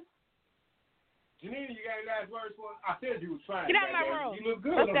 Janina, you got any last words for us? I said you was fine. Get out of my room. You look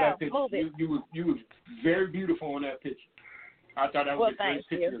good on that picture. You was very beautiful on that picture. I thought that was a great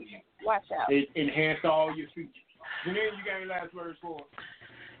picture of you. Watch out. It enhanced all your features. Janine, you got any last words for us?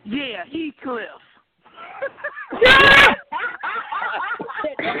 Yeah, Heathcliff.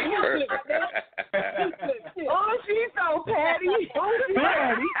 Oh, she's so petty. Oh, she's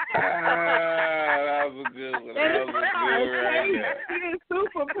petty. That was a good one. That was a good one. She is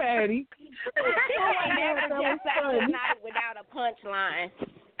super petty. I never just out the night without a punchline.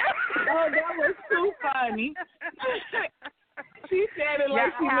 Oh, that was too funny. She said it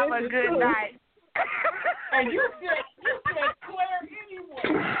like she have meant a it good too. night. And you said Claire anyway.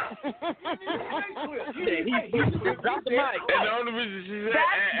 Drop the mic. And the only reason she said,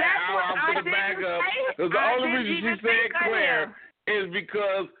 I'm going to back up, because the only reason she said Claire is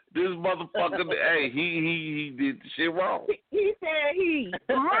because this motherfucker, hey, he did the shit wrong. He said he.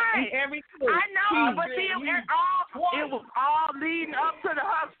 Right. I know, but see, it was all leading up to the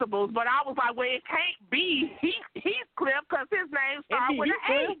Huxtables, but I was like, well, it can't be Heathcliff because his name starts with an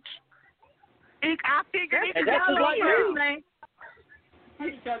H. I figured it that's was like his name.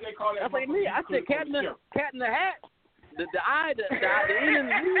 They call that That's like me. I said cat in the hat. The eye, the end in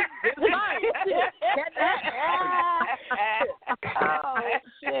the U. It's right. Cat in the hat. Oh,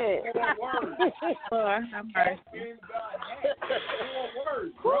 shit.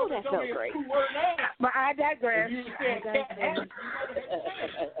 Whew, that's so great. But I digress.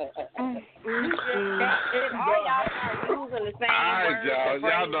 All right,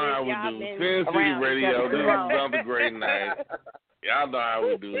 y'all know how we do. Sin City Radio, this is another great night. Y'all know how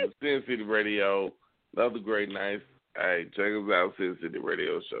we do. Sin City Radio, another great night. Hey, check us out,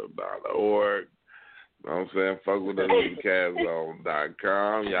 SinCityRadioshow.org. You know what I'm saying? Fuck with us on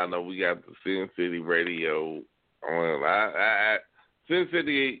CavZone.com. Y'all know we got the Sin City Radio on Sin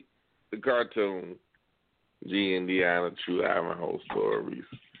City, the cartoon, G Indiana, True Ivanhoe Stories.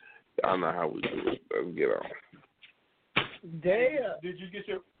 Y'all know how we do it. Let's get on. Damn. Did you get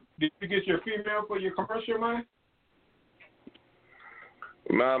your female for your commercial, man?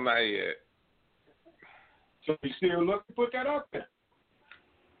 No, not yet. So you still looking to put that up there?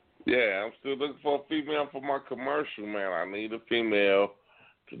 Yeah, I'm still looking for a female for my commercial, man. I need a female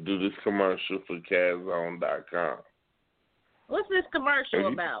to do this commercial for CavZone.com. What's this commercial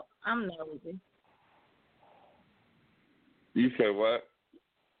about? I'm nosy. You say what?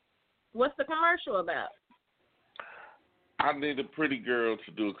 What's the commercial about? I need a pretty girl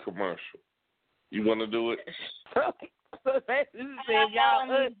to do a commercial. You want to do it? So basically said y'all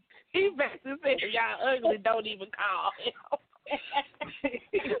ugly. He basically said y'all ugly, don't even call him.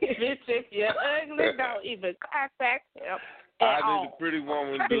 Bitch, if you're ugly, don't even contact him. I need a pretty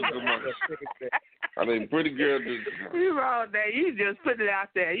woman to do a commercial. I need a pretty girl to do a commercial. You wrong there. You just put it out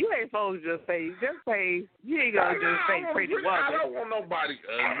there. You ain't supposed to just say, you ain't going to just say pretty woman. I don't want nobody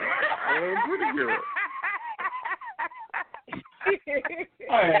ugly. I want a pretty girl.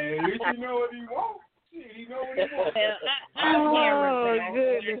 Hey, at least you know what he wants. He know what he wants. Oh,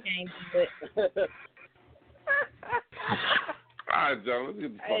 goodness. All right, John, let's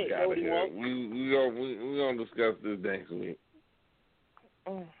get the fuck out of here. We gonna discuss this next week.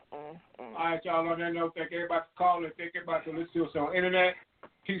 All right, y'all. On that note, thank everybody for calling. Thank everybody for listening to us on the internet.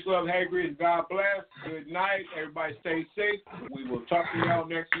 Peace, love, hey, greetings. God bless. Good night. Everybody stay safe. We will talk to y'all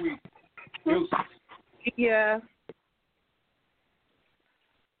next week. Deuces. Yeah.